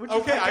guess.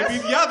 Okay. I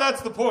mean, yeah,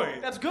 that's the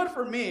point. That's good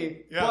for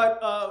me. Yeah.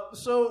 But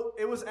so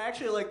it was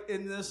actually like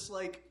in this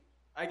like.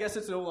 I guess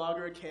it's no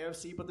longer a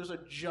KFC, but there's a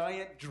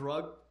giant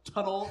drug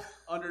tunnel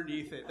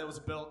underneath it that was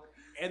built.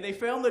 And they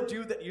found the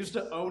dude that used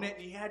to own it,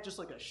 and he had just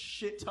like a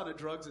shit ton of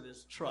drugs in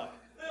his truck.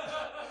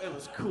 It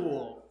was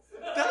cool.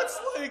 That's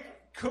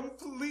like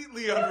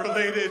completely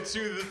unrelated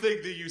to the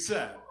thing that you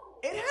said.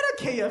 It had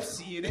a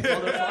KFC in it,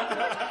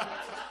 motherfucker.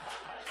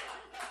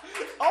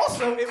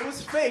 Also, it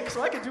was fake,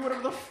 so I could do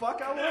whatever the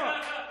fuck I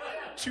want.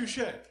 Touche.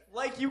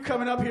 Like you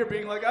coming up here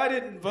being like, I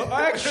didn't vote.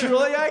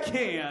 Actually, I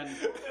can.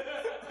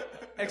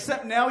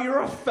 Except now you're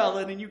a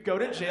felon and you go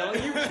to jail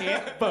and you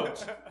can't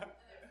vote.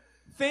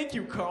 Thank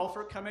you, Carl,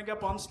 for coming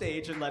up on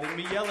stage and letting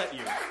me yell at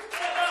you.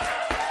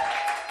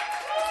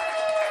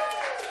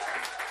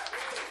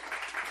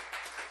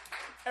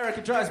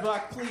 Erica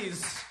Dreisbach,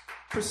 please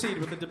proceed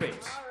with the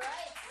debate. All right.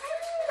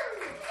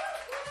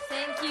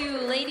 Thank you,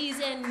 ladies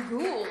and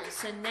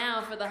ghouls. And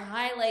now for the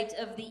highlight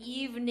of the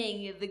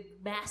evening, the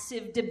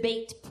massive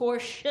debate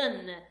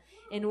portion,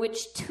 in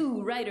which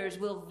 2 writers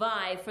will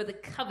vie for the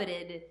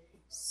coveted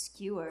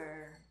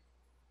Skewer.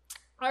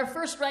 Our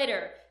first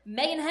writer,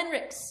 Megan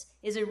Henricks,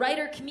 is a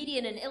writer,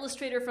 comedian, and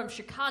illustrator from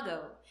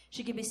Chicago.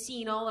 She can be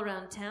seen all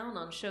around town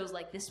on shows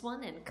like this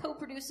one and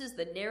co-produces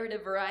the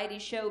narrative variety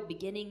show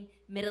Beginning,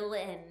 Middle,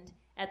 End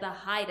at the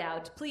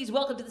Hideout. Please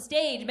welcome to the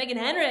stage, Megan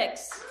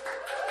Henricks.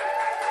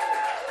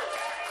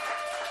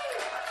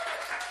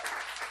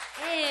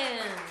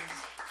 And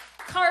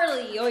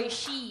Carly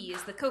Oishi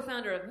is the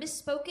co-founder of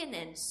Misspoken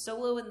and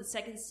Solo in the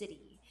Second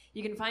City.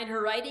 You can find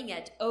her writing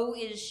at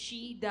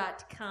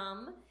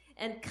oisshe.com.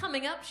 And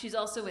coming up, she's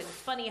also in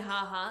Funny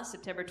Haha,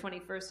 September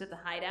 21st at the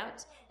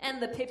Hideout,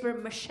 and the Paper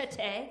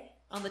Machete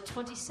on the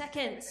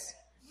 22nd.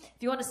 If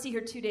you want to see her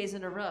 2 days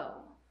in a row,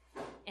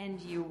 and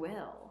you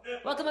will.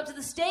 Welcome up to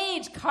the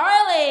stage,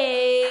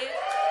 Carly!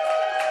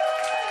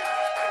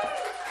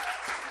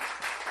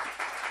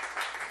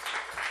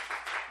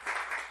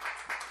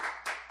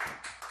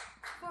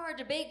 For our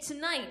debate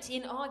tonight,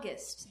 in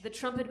August, the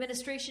Trump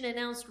administration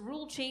announced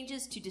rule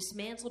changes to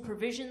dismantle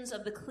provisions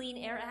of the Clean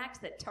Air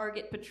Act that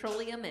target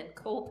petroleum and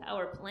coal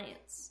power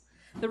plants.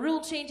 The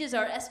rule changes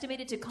are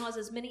estimated to cause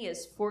as many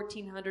as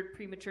 1,400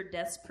 premature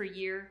deaths per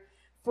year,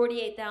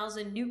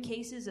 48,000 new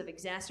cases of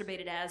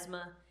exacerbated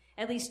asthma,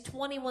 at least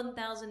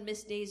 21,000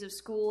 missed days of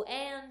school,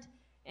 and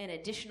an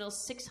additional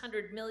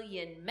 600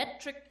 million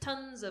metric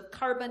tons of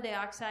carbon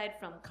dioxide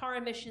from car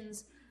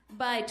emissions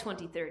by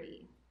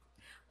 2030.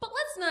 But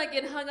let's not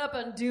get hung up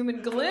on doom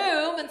and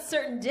gloom and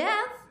certain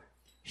death.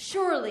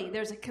 Surely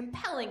there's a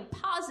compelling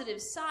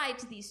positive side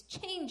to these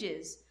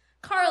changes.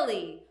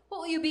 Carly, what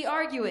will you be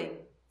arguing?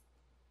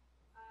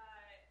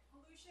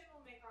 Pollution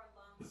will make our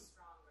lungs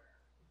stronger.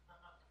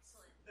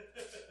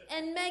 Excellent.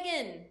 And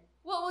Megan,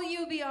 what will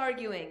you be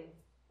arguing?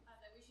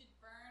 That we should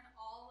burn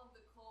all of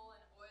the coal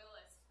and oil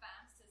as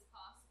fast as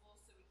possible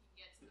so we can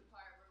get to the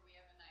part where we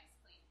have a nice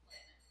clean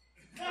planet.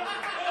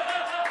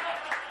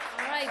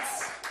 All right.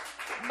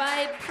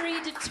 By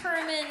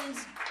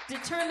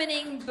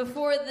determining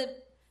before the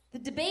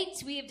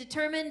debate, we have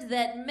determined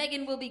that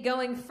Megan will be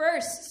going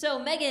first. So,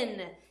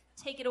 Megan,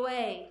 take it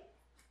away.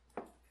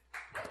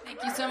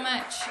 Thank you so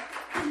much.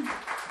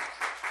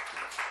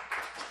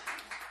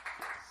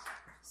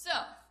 So,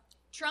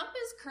 Trump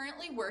is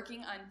currently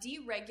working on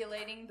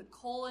deregulating the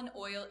coal and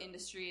oil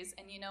industries,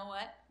 and you know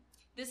what?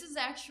 This is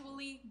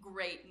actually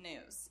great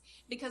news,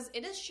 because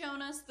it has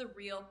shown us the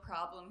real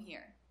problem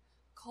here.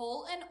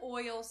 Coal and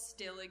oil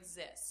still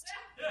exist.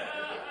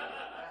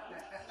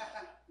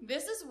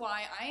 This is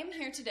why I am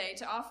here today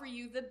to offer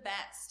you the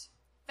best,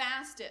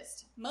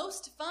 fastest,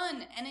 most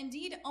fun, and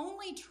indeed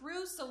only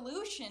true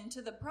solution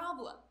to the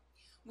problem.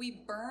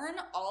 We burn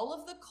all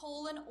of the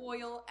coal and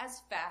oil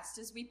as fast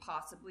as we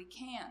possibly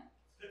can.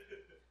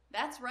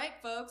 That's right,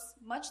 folks.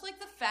 Much like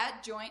the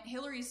fat joint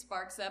Hillary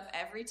sparks up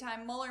every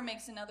time Mueller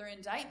makes another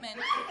indictment,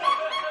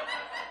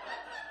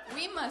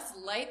 we must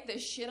light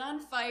this shit on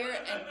fire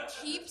and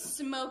keep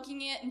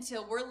smoking it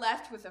until we're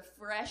left with a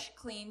fresh,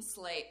 clean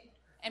slate.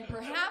 And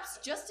perhaps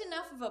just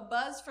enough of a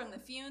buzz from the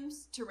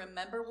fumes to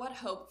remember what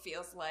hope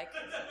feels like.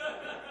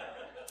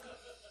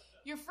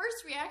 Your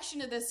first reaction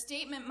to this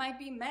statement might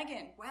be,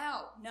 Megan,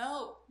 wow,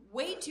 no,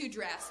 way too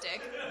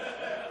drastic.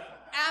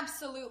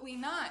 Absolutely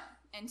not.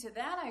 And to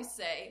that I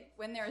say,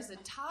 when there is a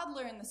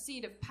toddler in the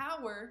seat of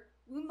power,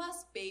 we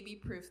must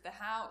baby-proof the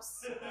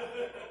house.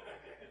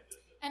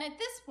 And at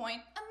this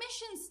point,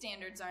 emission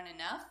standards aren't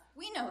enough.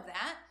 We know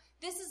that.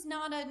 This is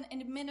not an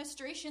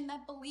administration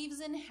that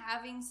believes in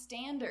having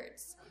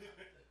standards.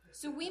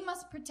 So we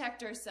must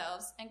protect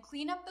ourselves and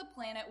clean up the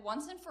planet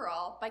once and for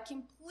all by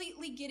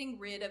completely getting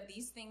rid of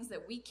these things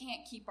that we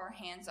can't keep our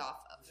hands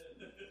off of.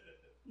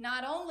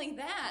 Not only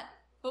that,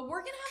 but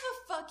we're gonna have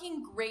a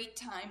fucking great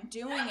time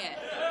doing it.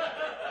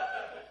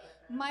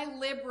 My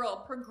liberal,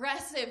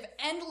 progressive,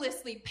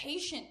 endlessly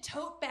patient,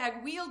 tote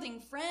bag wielding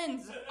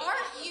friends,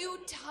 aren't you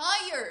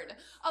tired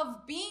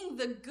of being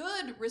the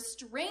good,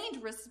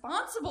 restrained,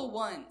 responsible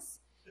ones?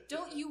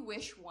 Don't you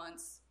wish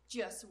once,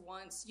 just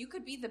once, you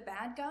could be the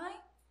bad guy?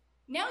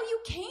 Now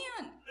you can.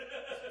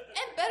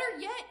 And better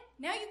yet,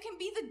 now you can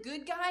be the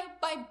good guy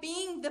by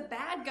being the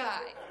bad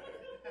guy.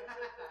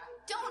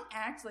 Don't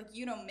act like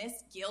you don't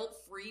miss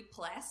guilt-free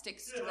plastic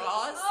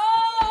straws.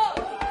 Oh!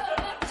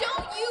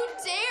 Don't you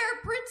dare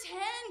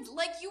pretend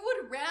like you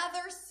would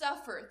rather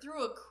suffer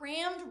through a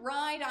crammed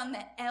ride on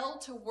the L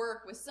to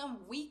work with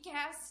some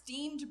weak-ass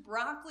steamed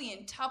broccoli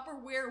and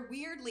Tupperware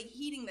weirdly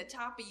heating the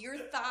top of your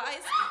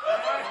thighs,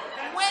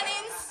 when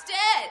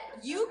instead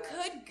you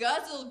could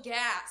guzzle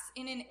gas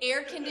in an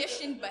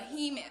air-conditioned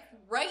behemoth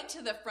right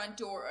to the front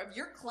door of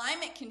your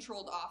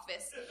climate-controlled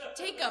office,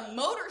 take a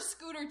motor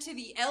scooter to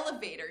the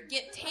elevator,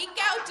 get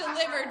takeout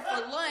delivered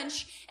for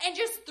lunch, and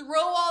just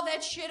throw all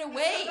that shit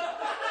away.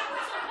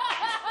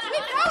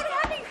 Without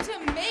having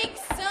to make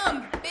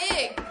some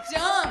big,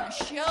 dumb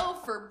show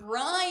for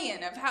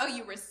Brian of how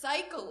you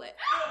recycle it.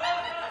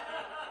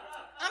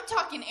 I'm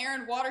talking air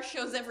and water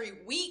shows every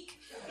week.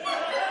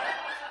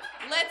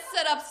 Let's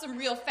set up some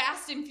real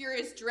Fast and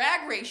Furious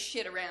drag race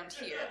shit around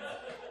here.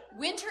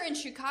 Winter in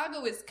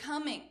Chicago is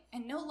coming,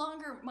 and no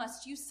longer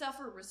must you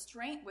suffer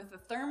restraint with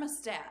a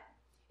thermostat.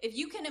 If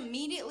you can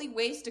immediately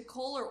waste a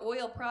coal or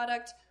oil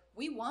product,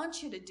 we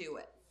want you to do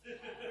it.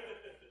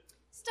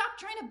 Stop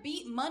trying to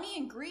beat money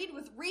and greed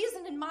with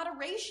reason and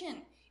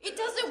moderation. It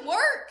doesn't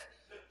work.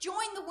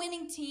 Join the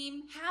winning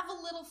team, have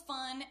a little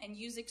fun, and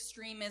use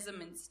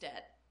extremism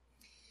instead.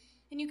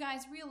 And you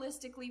guys,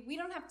 realistically, we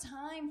don't have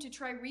time to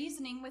try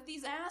reasoning with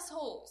these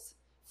assholes.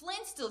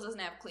 Flint still doesn't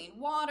have clean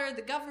water,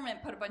 the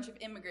government put a bunch of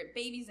immigrant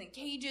babies in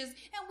cages,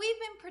 and we've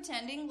been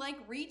pretending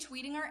like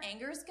retweeting our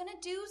anger is gonna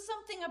do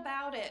something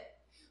about it.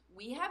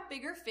 We have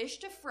bigger fish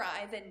to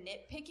fry than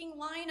nitpicking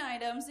line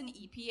items and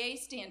EPA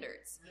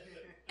standards.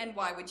 And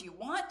why would you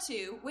want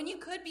to when you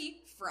could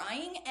be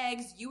frying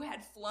eggs you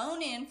had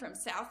flown in from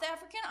South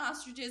African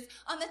ostriches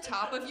on the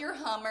top of your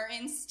Hummer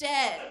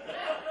instead?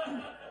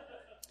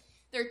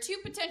 There are two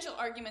potential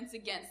arguments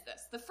against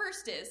this. The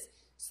first is,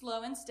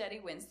 slow and steady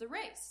wins the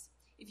race.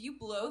 If you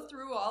blow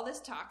through all this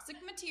toxic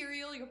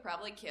material, you'll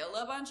probably kill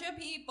a bunch of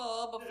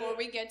people before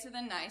we get to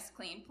the nice,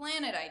 clean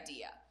planet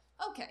idea.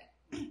 Okay.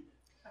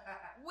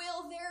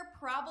 Will there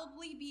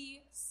probably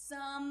be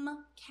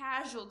some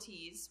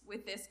casualties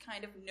with this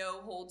kind of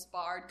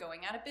no-holds-barred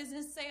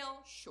going-out-of-business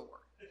sale?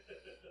 Sure.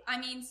 I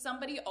mean,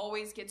 somebody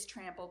always gets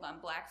trampled on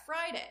Black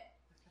Friday.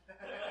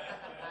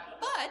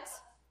 But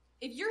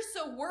if you're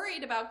so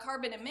worried about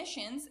carbon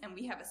emissions, and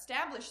we have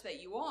established that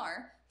you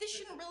are, this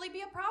shouldn't really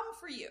be a problem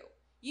for you.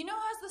 You know who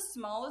has the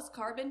smallest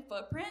carbon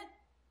footprint?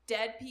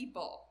 Dead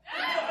people.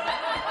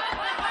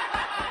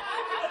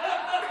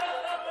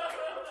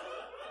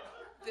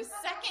 The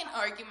second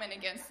argument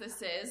against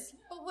this is,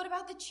 but what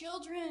about the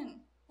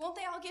children? Won't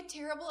they all get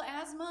terrible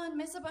asthma and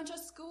miss a bunch of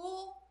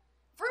school?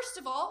 First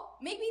of all,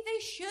 maybe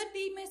they should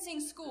be missing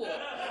school.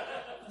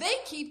 They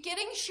keep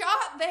getting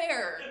shot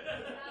there.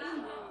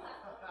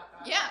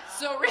 Yeah,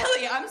 so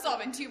really, I'm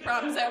solving two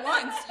problems at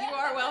once. You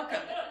are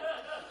welcome.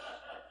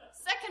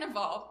 Second of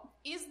all,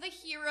 is the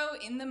hero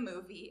in the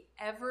movie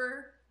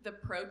ever the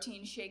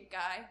protein shake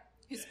guy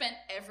who spent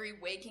every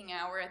waking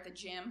hour at the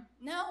gym?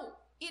 No.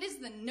 It is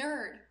the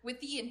nerd with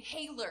the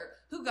inhaler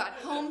who got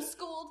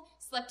homeschooled,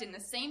 slept in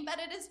the same bed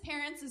as his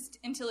parents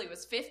until he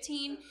was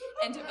 15,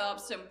 and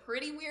developed some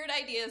pretty weird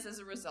ideas as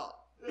a result.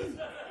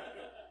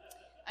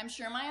 I'm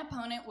sure my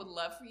opponent would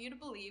love for you to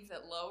believe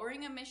that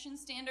lowering emission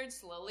standards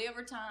slowly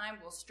over time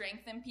will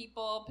strengthen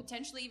people,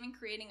 potentially even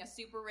creating a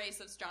super race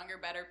of stronger,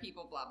 better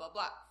people, blah, blah,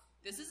 blah.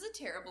 This is a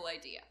terrible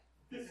idea.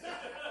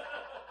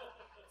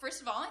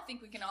 First of all, I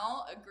think we can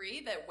all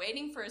agree that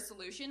waiting for a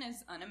solution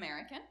is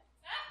un-American.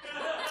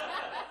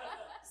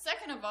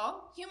 Second of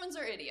all, humans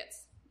are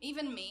idiots.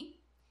 Even me.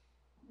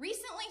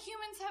 Recently,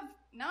 humans have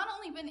not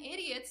only been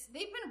idiots,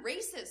 they've been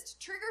racist,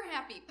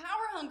 trigger-happy,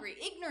 power-hungry,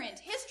 ignorant,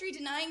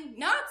 history-denying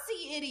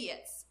Nazi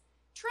idiots.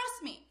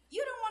 Trust me,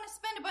 you don't want to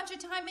spend a bunch of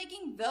time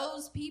making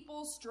those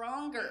people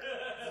stronger.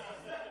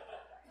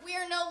 We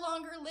are no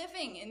longer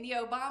living in the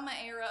Obama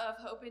era of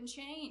hope and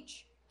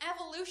change.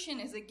 Evolution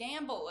is a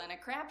gamble and a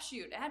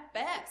crapshoot at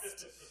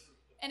best.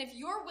 And if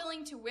you're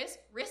willing to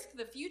risk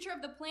the future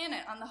of the planet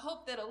on the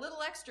hope that a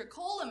little extra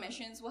coal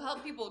emissions will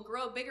help people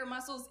grow bigger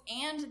muscles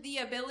and the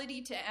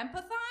ability to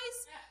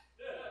empathize,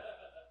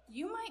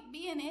 you might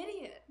be an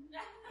idiot.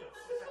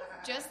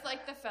 Just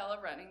like the fella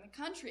running the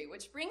country,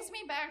 which brings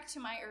me back to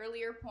my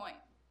earlier point.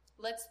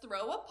 Let's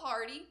throw a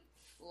party,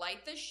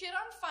 light this shit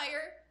on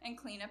fire, and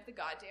clean up the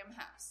goddamn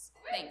house.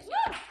 Thank you.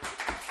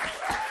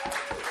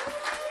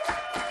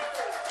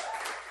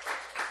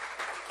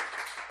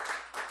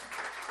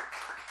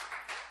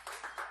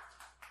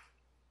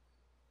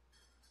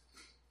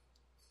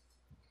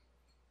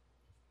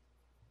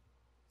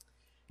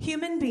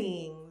 Human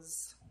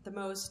beings, the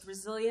most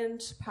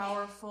resilient,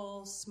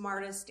 powerful,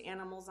 smartest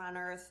animals on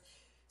Earth,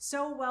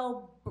 so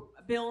well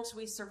built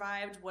we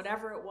survived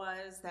whatever it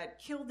was that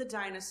killed the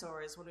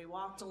dinosaurs when we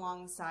walked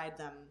alongside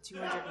them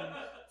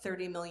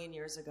 230 million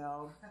years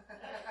ago.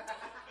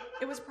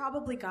 It was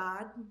probably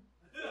God.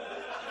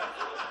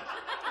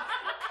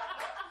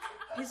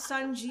 His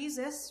son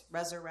Jesus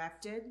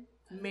resurrected.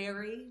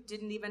 Mary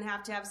didn't even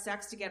have to have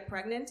sex to get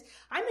pregnant.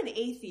 I'm an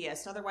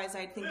atheist, otherwise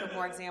I'd think of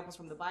more examples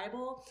from the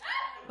Bible.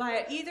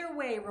 But either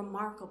way,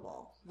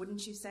 remarkable,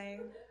 wouldn't you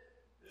say?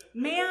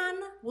 Man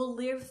will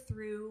live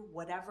through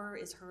whatever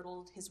is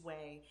hurtled his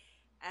way,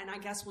 and I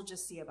guess we'll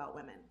just see about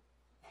women.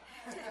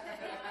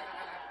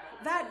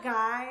 That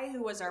guy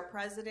who was our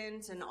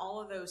president and all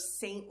of those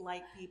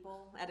saint-like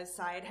people at his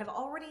side have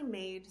already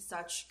made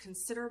such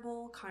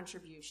considerable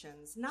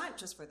contributions, not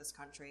just for this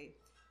country,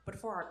 but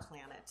for our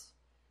planet.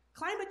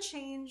 Climate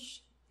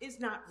change is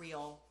not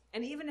real,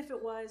 and even if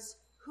it was,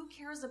 who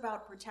cares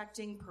about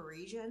protecting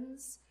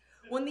Parisians?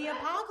 When the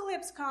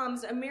apocalypse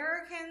comes,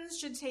 Americans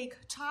should take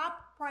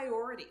top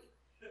priority.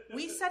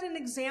 We set an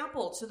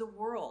example to the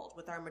world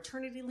with our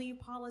maternity leave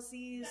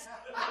policies,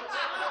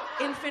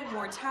 infant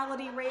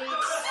mortality rates,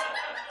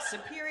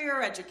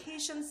 superior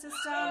education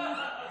system,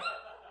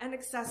 and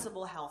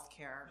accessible health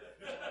care.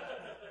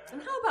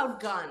 And how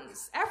about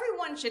guns?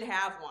 Everyone should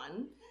have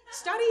one.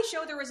 Studies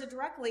show there is a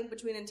direct link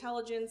between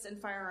intelligence and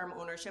firearm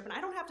ownership, and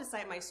I don't have to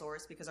cite my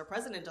source because our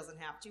president doesn't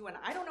have to, and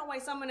I don't know why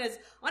someone as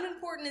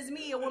unimportant as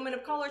me, a woman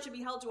of color, should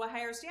be held to a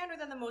higher standard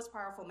than the most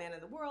powerful man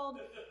in the world.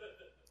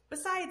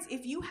 Besides,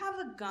 if you have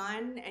a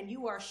gun and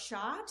you are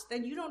shot,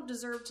 then you don't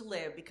deserve to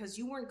live because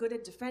you weren't good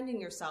at defending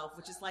yourself,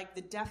 which is like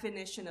the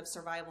definition of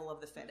survival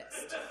of the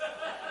fittest.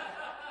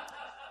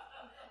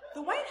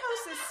 The White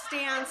House's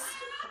stance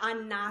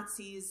on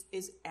Nazis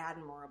is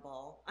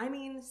admirable. I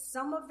mean,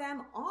 some of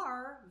them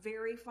are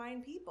very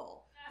fine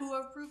people who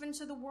have proven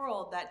to the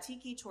world that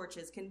tiki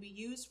torches can be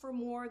used for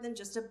more than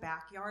just a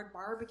backyard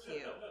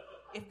barbecue.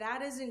 If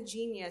that isn't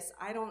genius,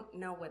 I don't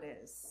know what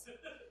is.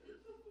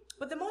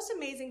 But the most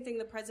amazing thing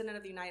the President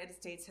of the United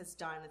States has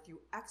done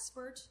through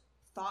expert,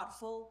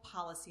 thoughtful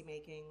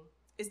policymaking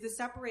is the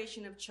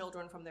separation of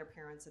children from their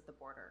parents at the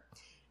border.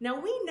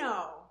 Now we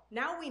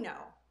know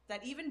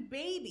that even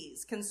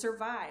babies can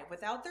survive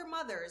without their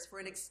mothers for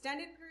an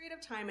extended period of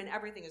time and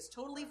everything is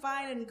totally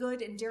fine and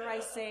good and, dare I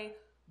say,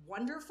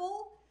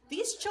 wonderful.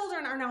 These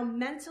children are now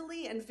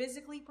mentally and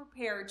physically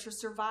prepared to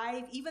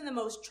survive even the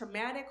most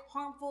traumatic,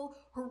 harmful,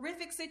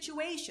 horrific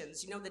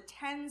situations. You know, the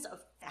tens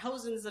of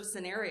thousands of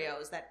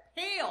scenarios that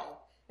pale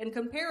in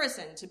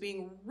comparison to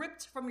being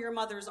ripped from your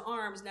mother's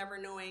arms, never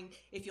knowing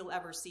if you'll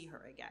ever see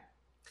her again.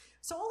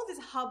 So all of this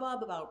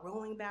hubbub about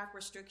rolling back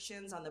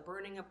restrictions on the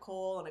burning of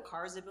coal and a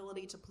car's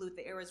ability to pollute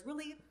the air is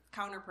really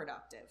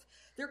counterproductive.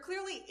 There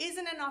clearly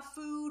isn't enough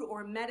food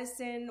or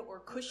medicine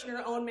or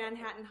Kushner-owned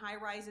Manhattan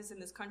high-rises in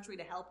this country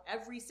to help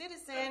every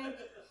citizen.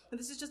 And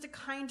this is just a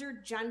kinder,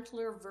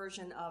 gentler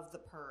version of the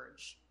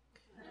purge.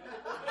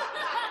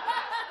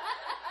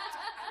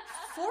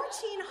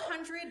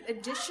 1,400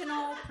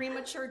 additional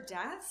premature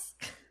deaths?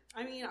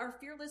 I mean, our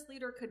fearless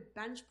leader could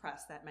bench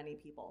press that many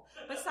people.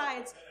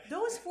 Besides,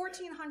 those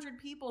 1,400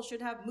 people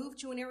should have moved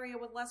to an area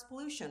with less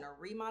pollution or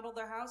remodeled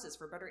their houses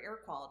for better air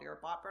quality or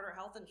bought better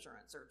health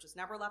insurance or just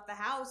never left the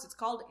house. It's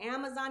called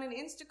Amazon and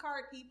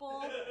Instacart,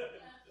 people.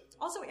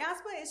 Also,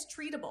 asthma is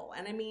treatable.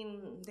 And I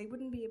mean, they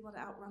wouldn't be able to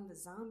outrun the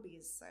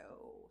zombies,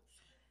 so...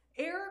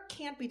 Air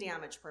can't be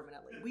damaged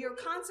permanently. We are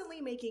constantly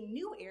making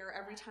new air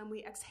every time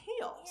we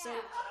exhale. So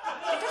it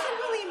doesn't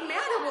really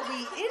matter what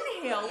we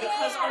inhale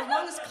because our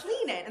lungs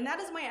clean it. And that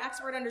is my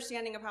expert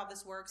understanding of how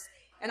this works.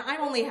 And I'm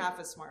only half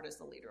as smart as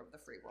the leader of the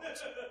free world.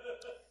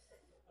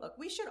 Look,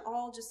 we should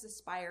all just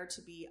aspire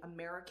to be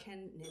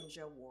American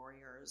ninja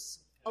warriors.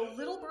 A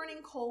little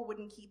burning coal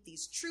wouldn't keep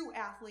these true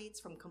athletes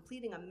from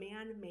completing a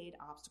man-made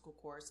obstacle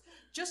course,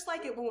 just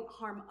like it won't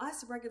harm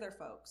us regular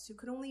folks who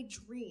could only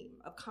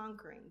dream of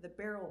conquering the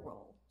barrel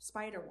roll,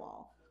 spider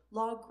wall,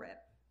 log grip,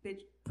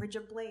 bridge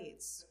of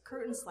blades,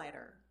 curtain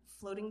slider,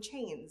 floating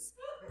chains,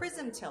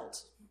 prism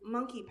tilt,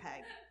 monkey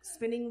peg,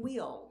 spinning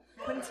wheel,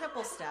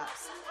 quintuple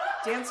steps,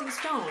 dancing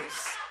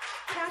stones,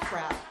 cat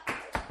wrap,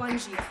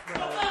 bungee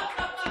throw,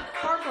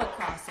 cargo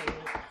crossing,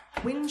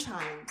 wind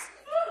chimes,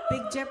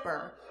 Big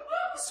Dipper,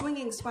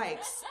 swinging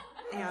spikes,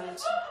 and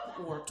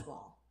warped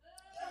wall.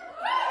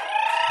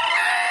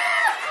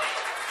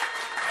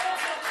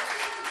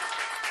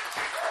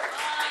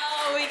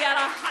 Oh, we got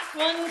a hot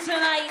one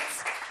tonight.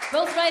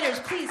 Both writers,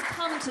 please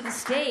come to the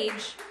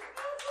stage.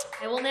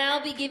 I will now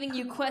be giving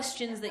you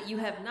questions that you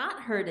have not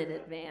heard in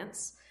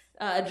advance,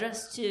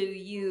 addressed to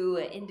you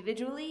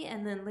individually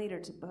and then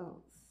later to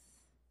both.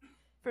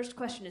 First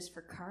question is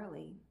for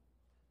Carly.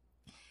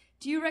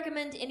 Do you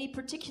recommend any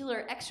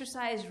particular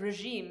exercise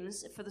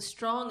regimes for the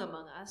strong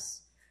among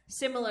us,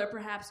 similar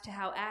perhaps to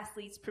how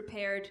athletes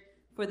prepared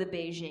for the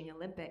Beijing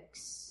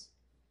Olympics?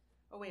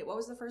 Oh, wait, what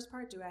was the first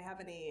part? Do I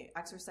have any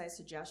exercise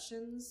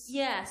suggestions?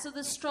 Yeah, so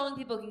the strong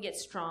people can get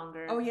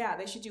stronger. Oh, yeah,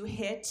 they should do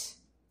HIIT.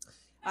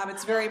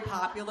 It's very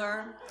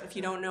popular. If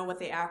you don't know what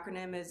the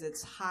acronym is,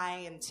 it's high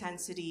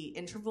intensity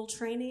interval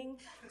training.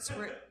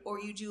 Or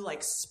you do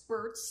like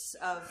spurts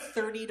of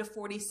 30 to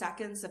 40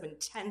 seconds of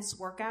intense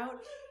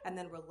workout and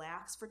then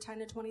relax for 10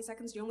 to 20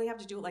 seconds. You only have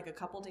to do it like a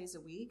couple days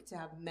a week to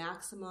have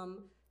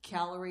maximum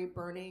calorie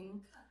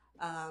burning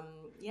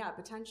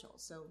potential.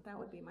 So that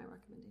would be my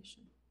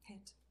recommendation.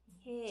 HIIT.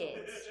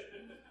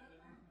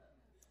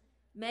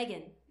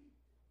 Megan.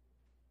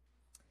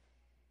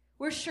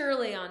 We're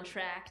surely on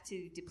track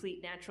to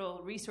deplete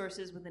natural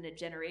resources within a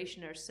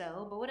generation or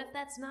so, but what if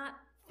that's not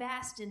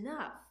fast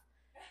enough?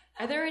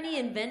 Are there any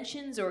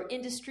inventions or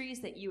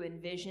industries that you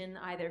envision,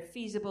 either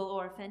feasible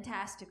or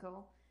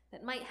fantastical,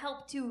 that might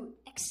help to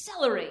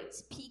accelerate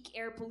peak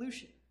air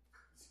pollution?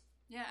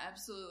 Yeah,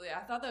 absolutely. I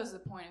thought that was the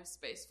point of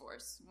Space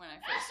Force when I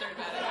first heard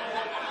about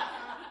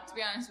it, to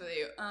be honest with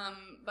you.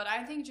 But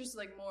I think just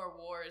like more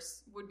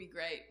wars would be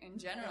great in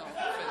general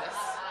for this.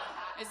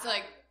 It's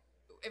like,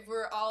 if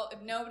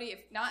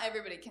not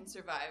everybody can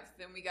survive,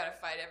 then we gotta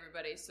fight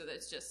everybody so that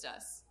it's just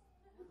us.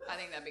 I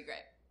think that'd be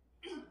great.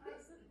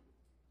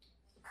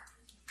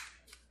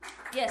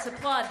 Yes,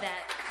 applaud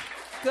that.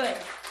 Good.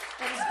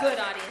 That is good,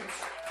 audience.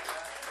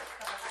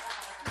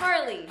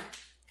 Carly,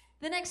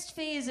 the next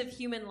phase of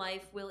human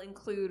life will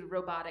include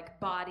robotic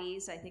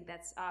bodies. I think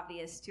that's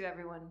obvious to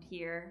everyone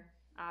here,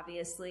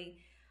 obviously.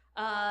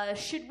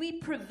 Should we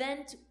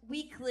prevent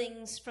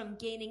weaklings from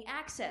gaining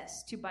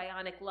access to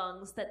bionic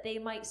lungs that they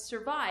might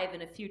survive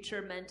in a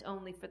future meant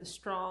only for the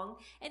strong?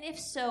 And if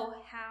so,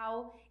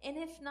 how? And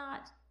if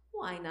not,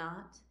 why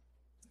not?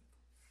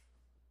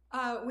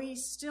 We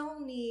still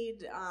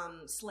need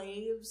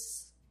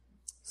slaves.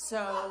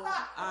 So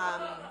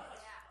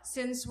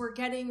since we're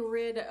getting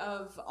rid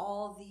of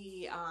all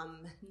the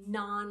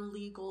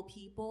non-legal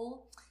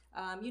people,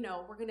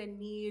 We're going to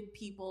need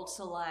people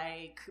to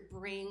like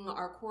bring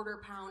our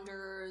quarter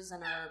pounders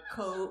and our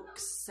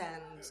Cokes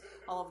and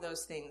all of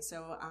those things.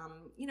 So,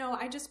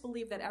 I just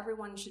believe that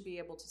everyone should be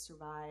able to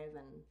survive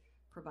and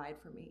provide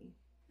for me.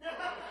 A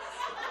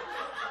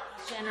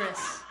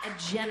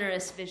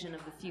generous vision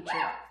of the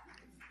future.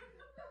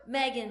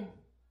 Megan,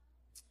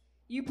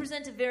 you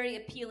present a very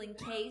appealing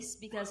case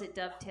because it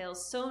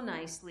dovetails so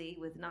nicely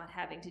with not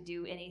having to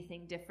do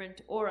anything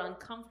different or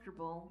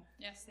uncomfortable.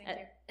 Yes, thank you.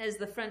 As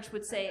the French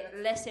would say,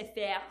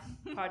 laissez-faire,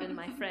 pardon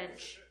my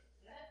French.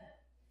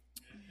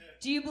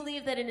 Do you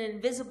believe that an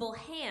invisible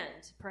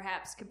hand,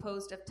 perhaps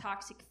composed of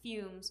toxic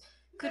fumes,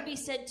 could be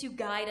said to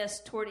guide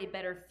us toward a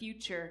better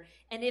future?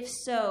 And if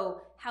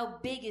so, how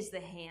big is the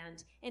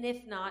hand? And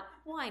if not,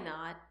 why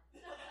not?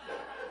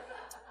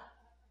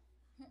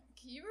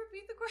 Can you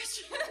repeat the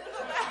question?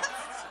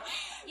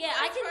 Yeah,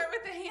 I can start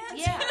with the hand.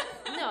 Yeah,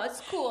 no,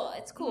 it's cool.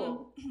 It's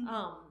cool.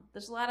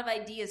 There's a lot of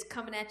ideas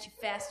coming at you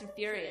fast and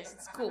furious.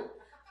 It's cool.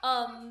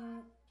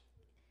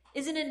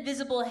 Is an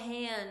invisible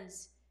hand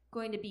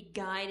going to be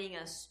guiding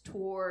us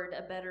toward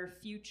a better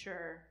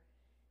future?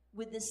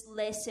 With this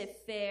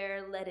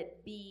laissez-faire, let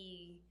it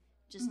be,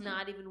 just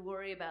not even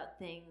worry about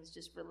things,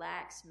 just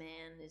relax,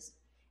 man.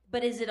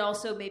 But is it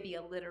also maybe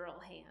a literal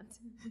hand?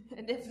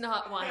 And if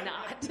not, why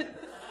not?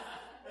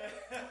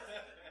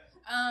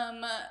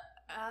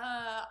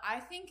 I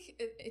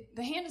think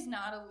the hand is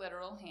not a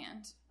literal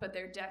hand, but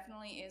there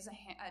definitely is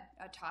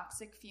a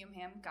toxic fume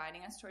hand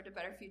guiding us toward a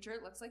better future.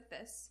 It looks like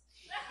this.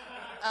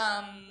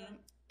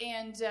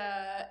 And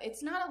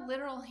it's not a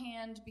literal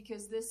hand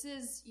because this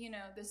is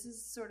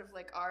sort of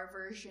like our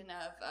version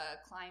of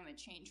climate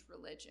change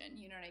religion.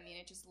 You know what I mean?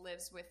 It just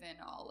lives within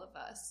all of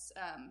us,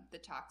 the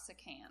toxic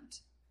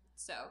hand.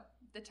 So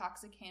the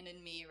toxic hand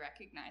in me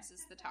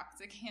recognizes the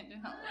toxic hand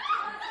in all of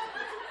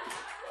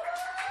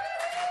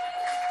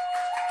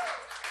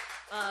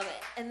you.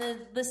 And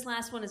then this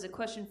last one is a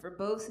question for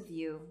both of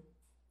you.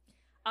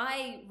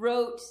 I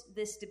wrote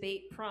this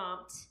debate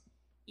prompt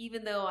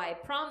even though I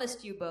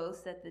promised you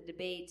both that the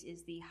debate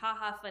is the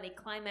ha-ha funny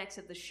climax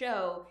of the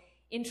show.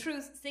 In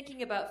truth,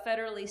 thinking about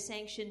federally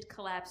sanctioned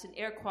collapse in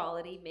air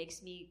quality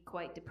makes me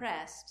quite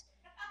depressed.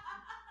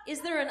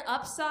 Is there an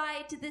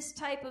upside to this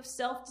type of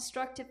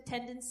self-destructive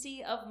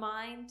tendency of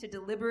mine to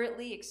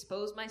deliberately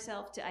expose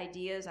myself to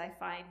ideas I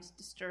find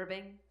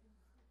disturbing?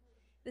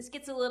 This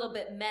gets a little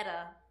bit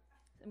meta.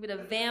 I'm going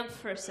to vamp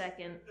for a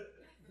second.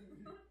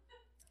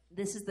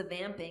 This is the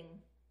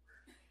vamping.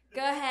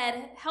 Go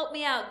ahead. Help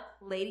me out,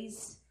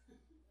 ladies.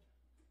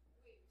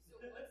 Wait, so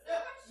what's the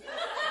question?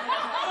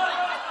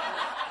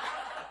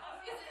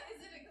 Is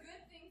it a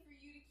good thing for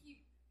you to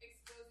keep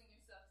exposing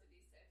yourself to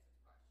these types of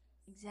questions?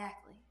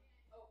 Exactly.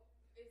 Oh,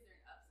 is there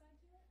an upside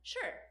to it?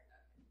 Sure.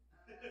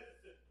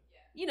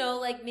 Yeah. You know,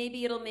 like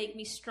maybe it'll make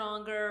me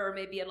stronger, or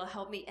maybe it'll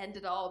help me end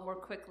it all more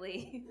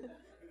quickly.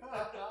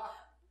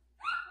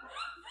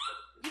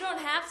 You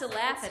don't have to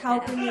laugh at that.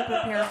 Helping you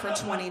prepare for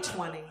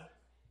 2020.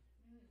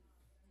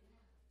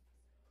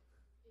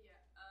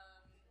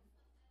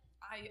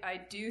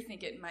 I do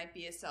think it might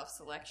be a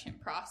self-selection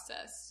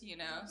process, you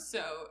know?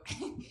 So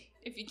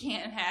if you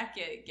can't hack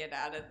it, get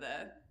out of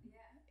the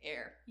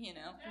air, you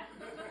know?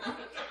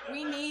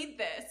 We need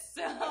this,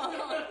 so...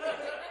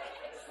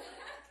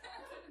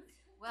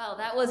 Well,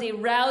 that was a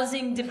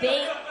rousing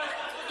debate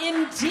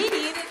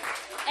indeed,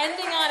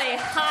 ending on a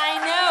high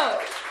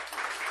note.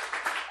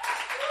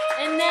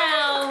 And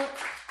now,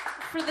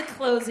 for the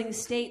closing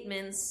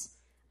statements,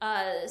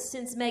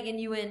 since Megan,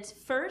 you went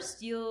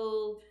first,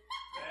 you'll...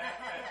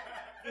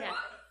 Yeah.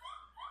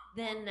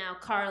 Then now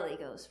Carly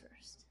goes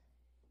first.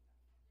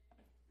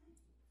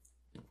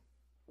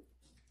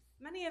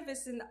 Many of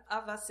us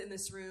in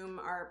this room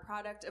are a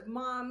product of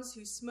moms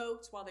who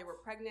smoked while they were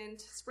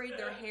pregnant, sprayed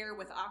their hair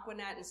with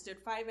Aquanet, and stood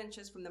 5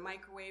 inches from the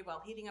microwave while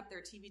heating up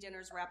their TV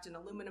dinners wrapped in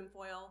aluminum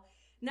foil.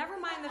 Never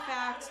mind the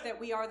fact that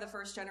we are the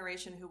first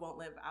generation who won't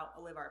live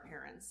our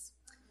parents.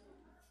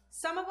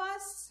 Some of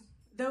us,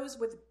 those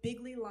with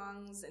bigly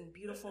lungs and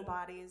beautiful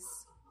bodies,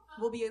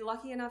 will be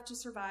lucky enough to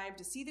survive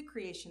to see the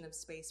creation of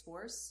Space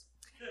Force,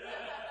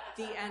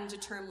 the end to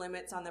term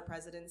limits on the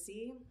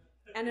presidency,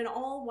 and an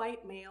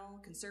all-white male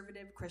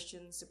conservative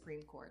Christian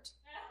Supreme Court.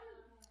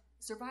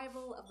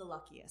 Survival of the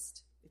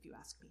luckiest, if you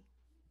ask me.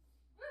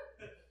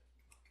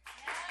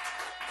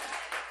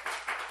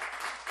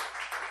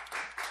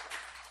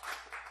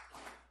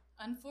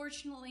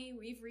 Unfortunately,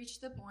 we've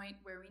reached the point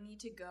where we need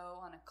to go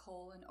on a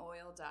coal and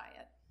oil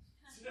diet.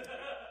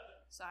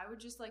 So I would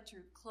just like to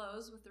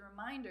close with a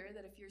reminder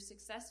that if you're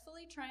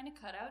successfully trying to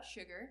cut out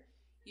sugar,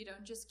 you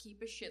don't just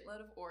keep a shitload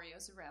of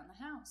Oreos around the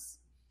house.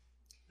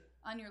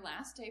 On your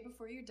last day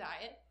before your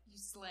diet, you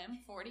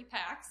slim 40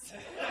 packs.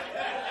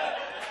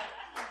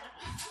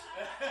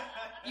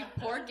 You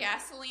pour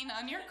gasoline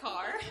on your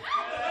car,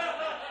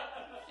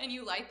 and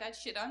you light that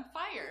shit on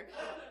fire.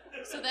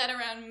 So that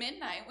around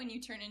midnight, when you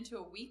turn into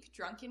a weak,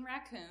 drunken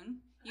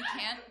raccoon, you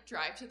can't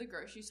drive to the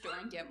grocery store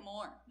and get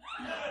more.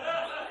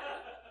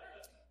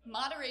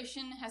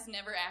 Moderation has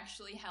never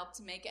actually helped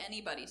to make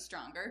anybody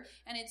stronger,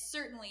 and it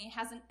certainly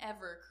hasn't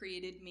ever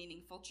created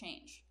meaningful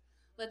change.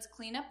 Let's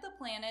clean up the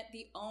planet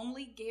the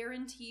only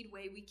guaranteed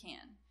way we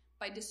can,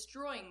 by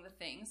destroying the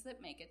things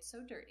that make it so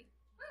dirty.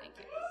 Thank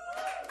you.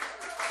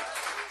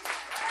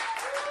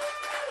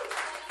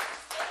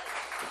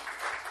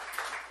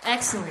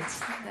 Excellent.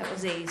 That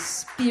was a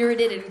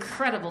spirited,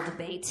 incredible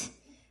debate.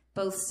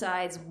 Both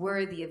sides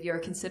worthy of your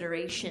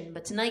consideration.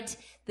 But tonight,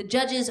 the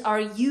judges are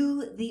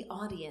you, the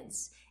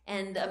audience.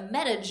 And a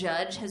meta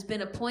judge has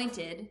been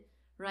appointed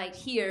right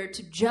here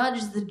to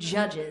judge the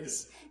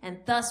judges. And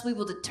thus we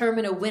will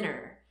determine a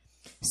winner.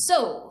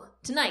 So,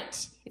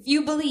 tonight, if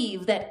you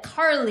believe that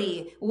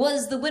Carly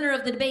was the winner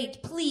of the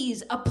debate,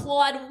 please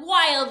applaud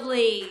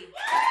wildly.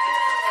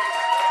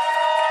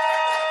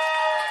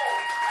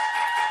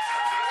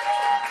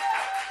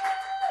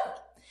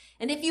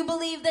 And if you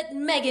believe that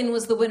Megan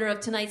was the winner of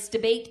tonight's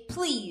debate,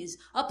 please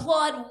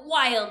applaud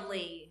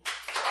wildly.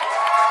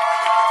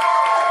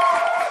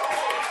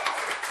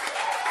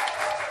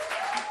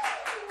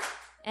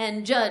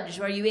 And Judge,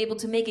 are you able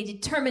to make a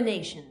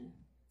determination?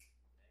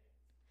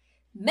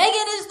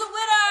 Megan is the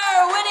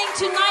winner, winning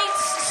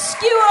tonight's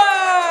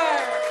Skewer!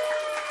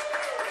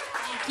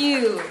 Thank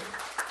you.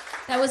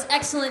 That was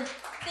excellent.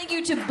 Thank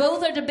you to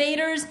both our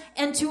debaters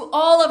and to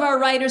all of our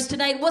writers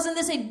tonight. Wasn't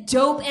this a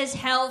dope as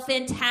hell,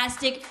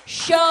 fantastic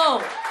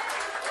show?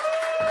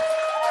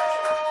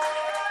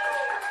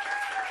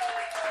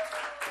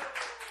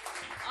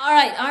 All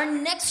right, our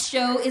next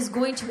show is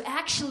going to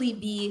actually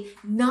be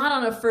not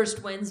on a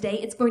first Wednesday.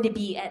 It's going to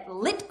be at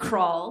Lit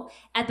Crawl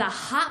at the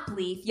Hop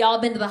Leaf. Y'all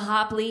been to the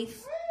Hop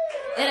Leaf?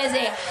 It is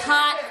a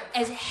hot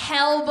as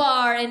hell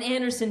bar in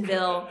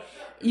Andersonville.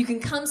 You can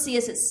come see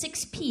us at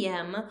 6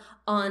 p.m.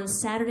 on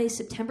Saturday,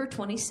 September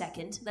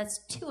 22nd. That's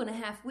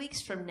 2.5 weeks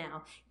from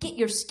now. Get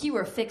your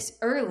skewer fix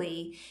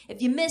early.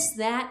 If you missed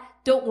that,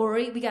 don't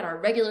worry. We got our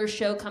regular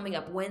show coming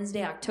up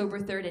Wednesday, October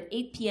 3rd at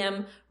 8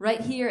 p.m.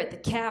 right here at the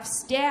Calf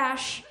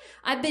Stash.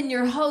 I've been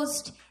your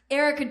host,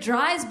 Erica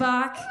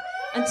Dreisbach.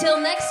 Until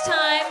next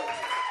time,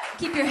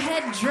 keep your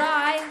head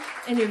dry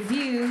and your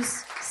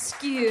views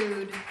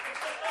skewed.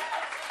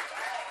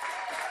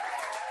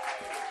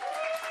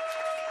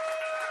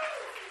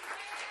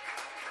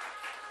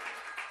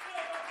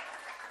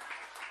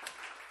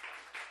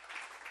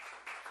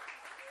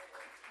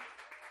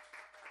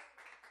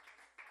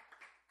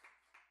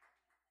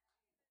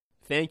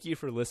 Thank you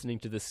for listening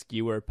to the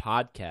Skewer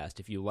podcast.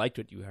 If you liked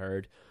what you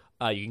heard,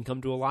 you can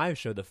come to a live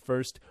show the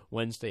first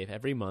Wednesday of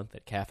every month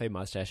at Cafe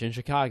Mustache in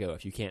Chicago.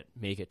 If you can't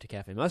make it to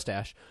Cafe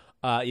Mustache,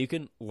 you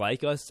can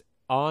like us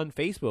on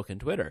Facebook and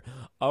Twitter,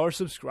 or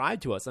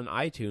subscribe to us on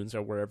iTunes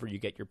or wherever you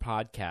get your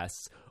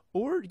podcasts,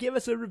 or give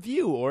us a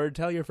review, or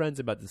tell your friends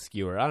about the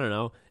Skewer. I don't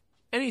know.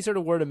 Any sort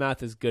of word of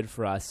mouth is good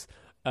for us.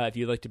 If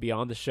you'd like to be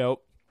on the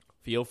show,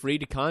 feel free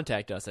to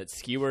contact us at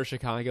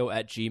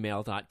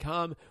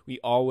skewerchicago@gmail.com. We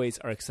always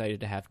are excited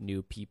to have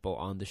new people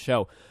on the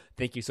show.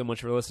 Thank you so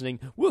much for listening.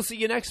 We'll see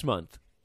you next month.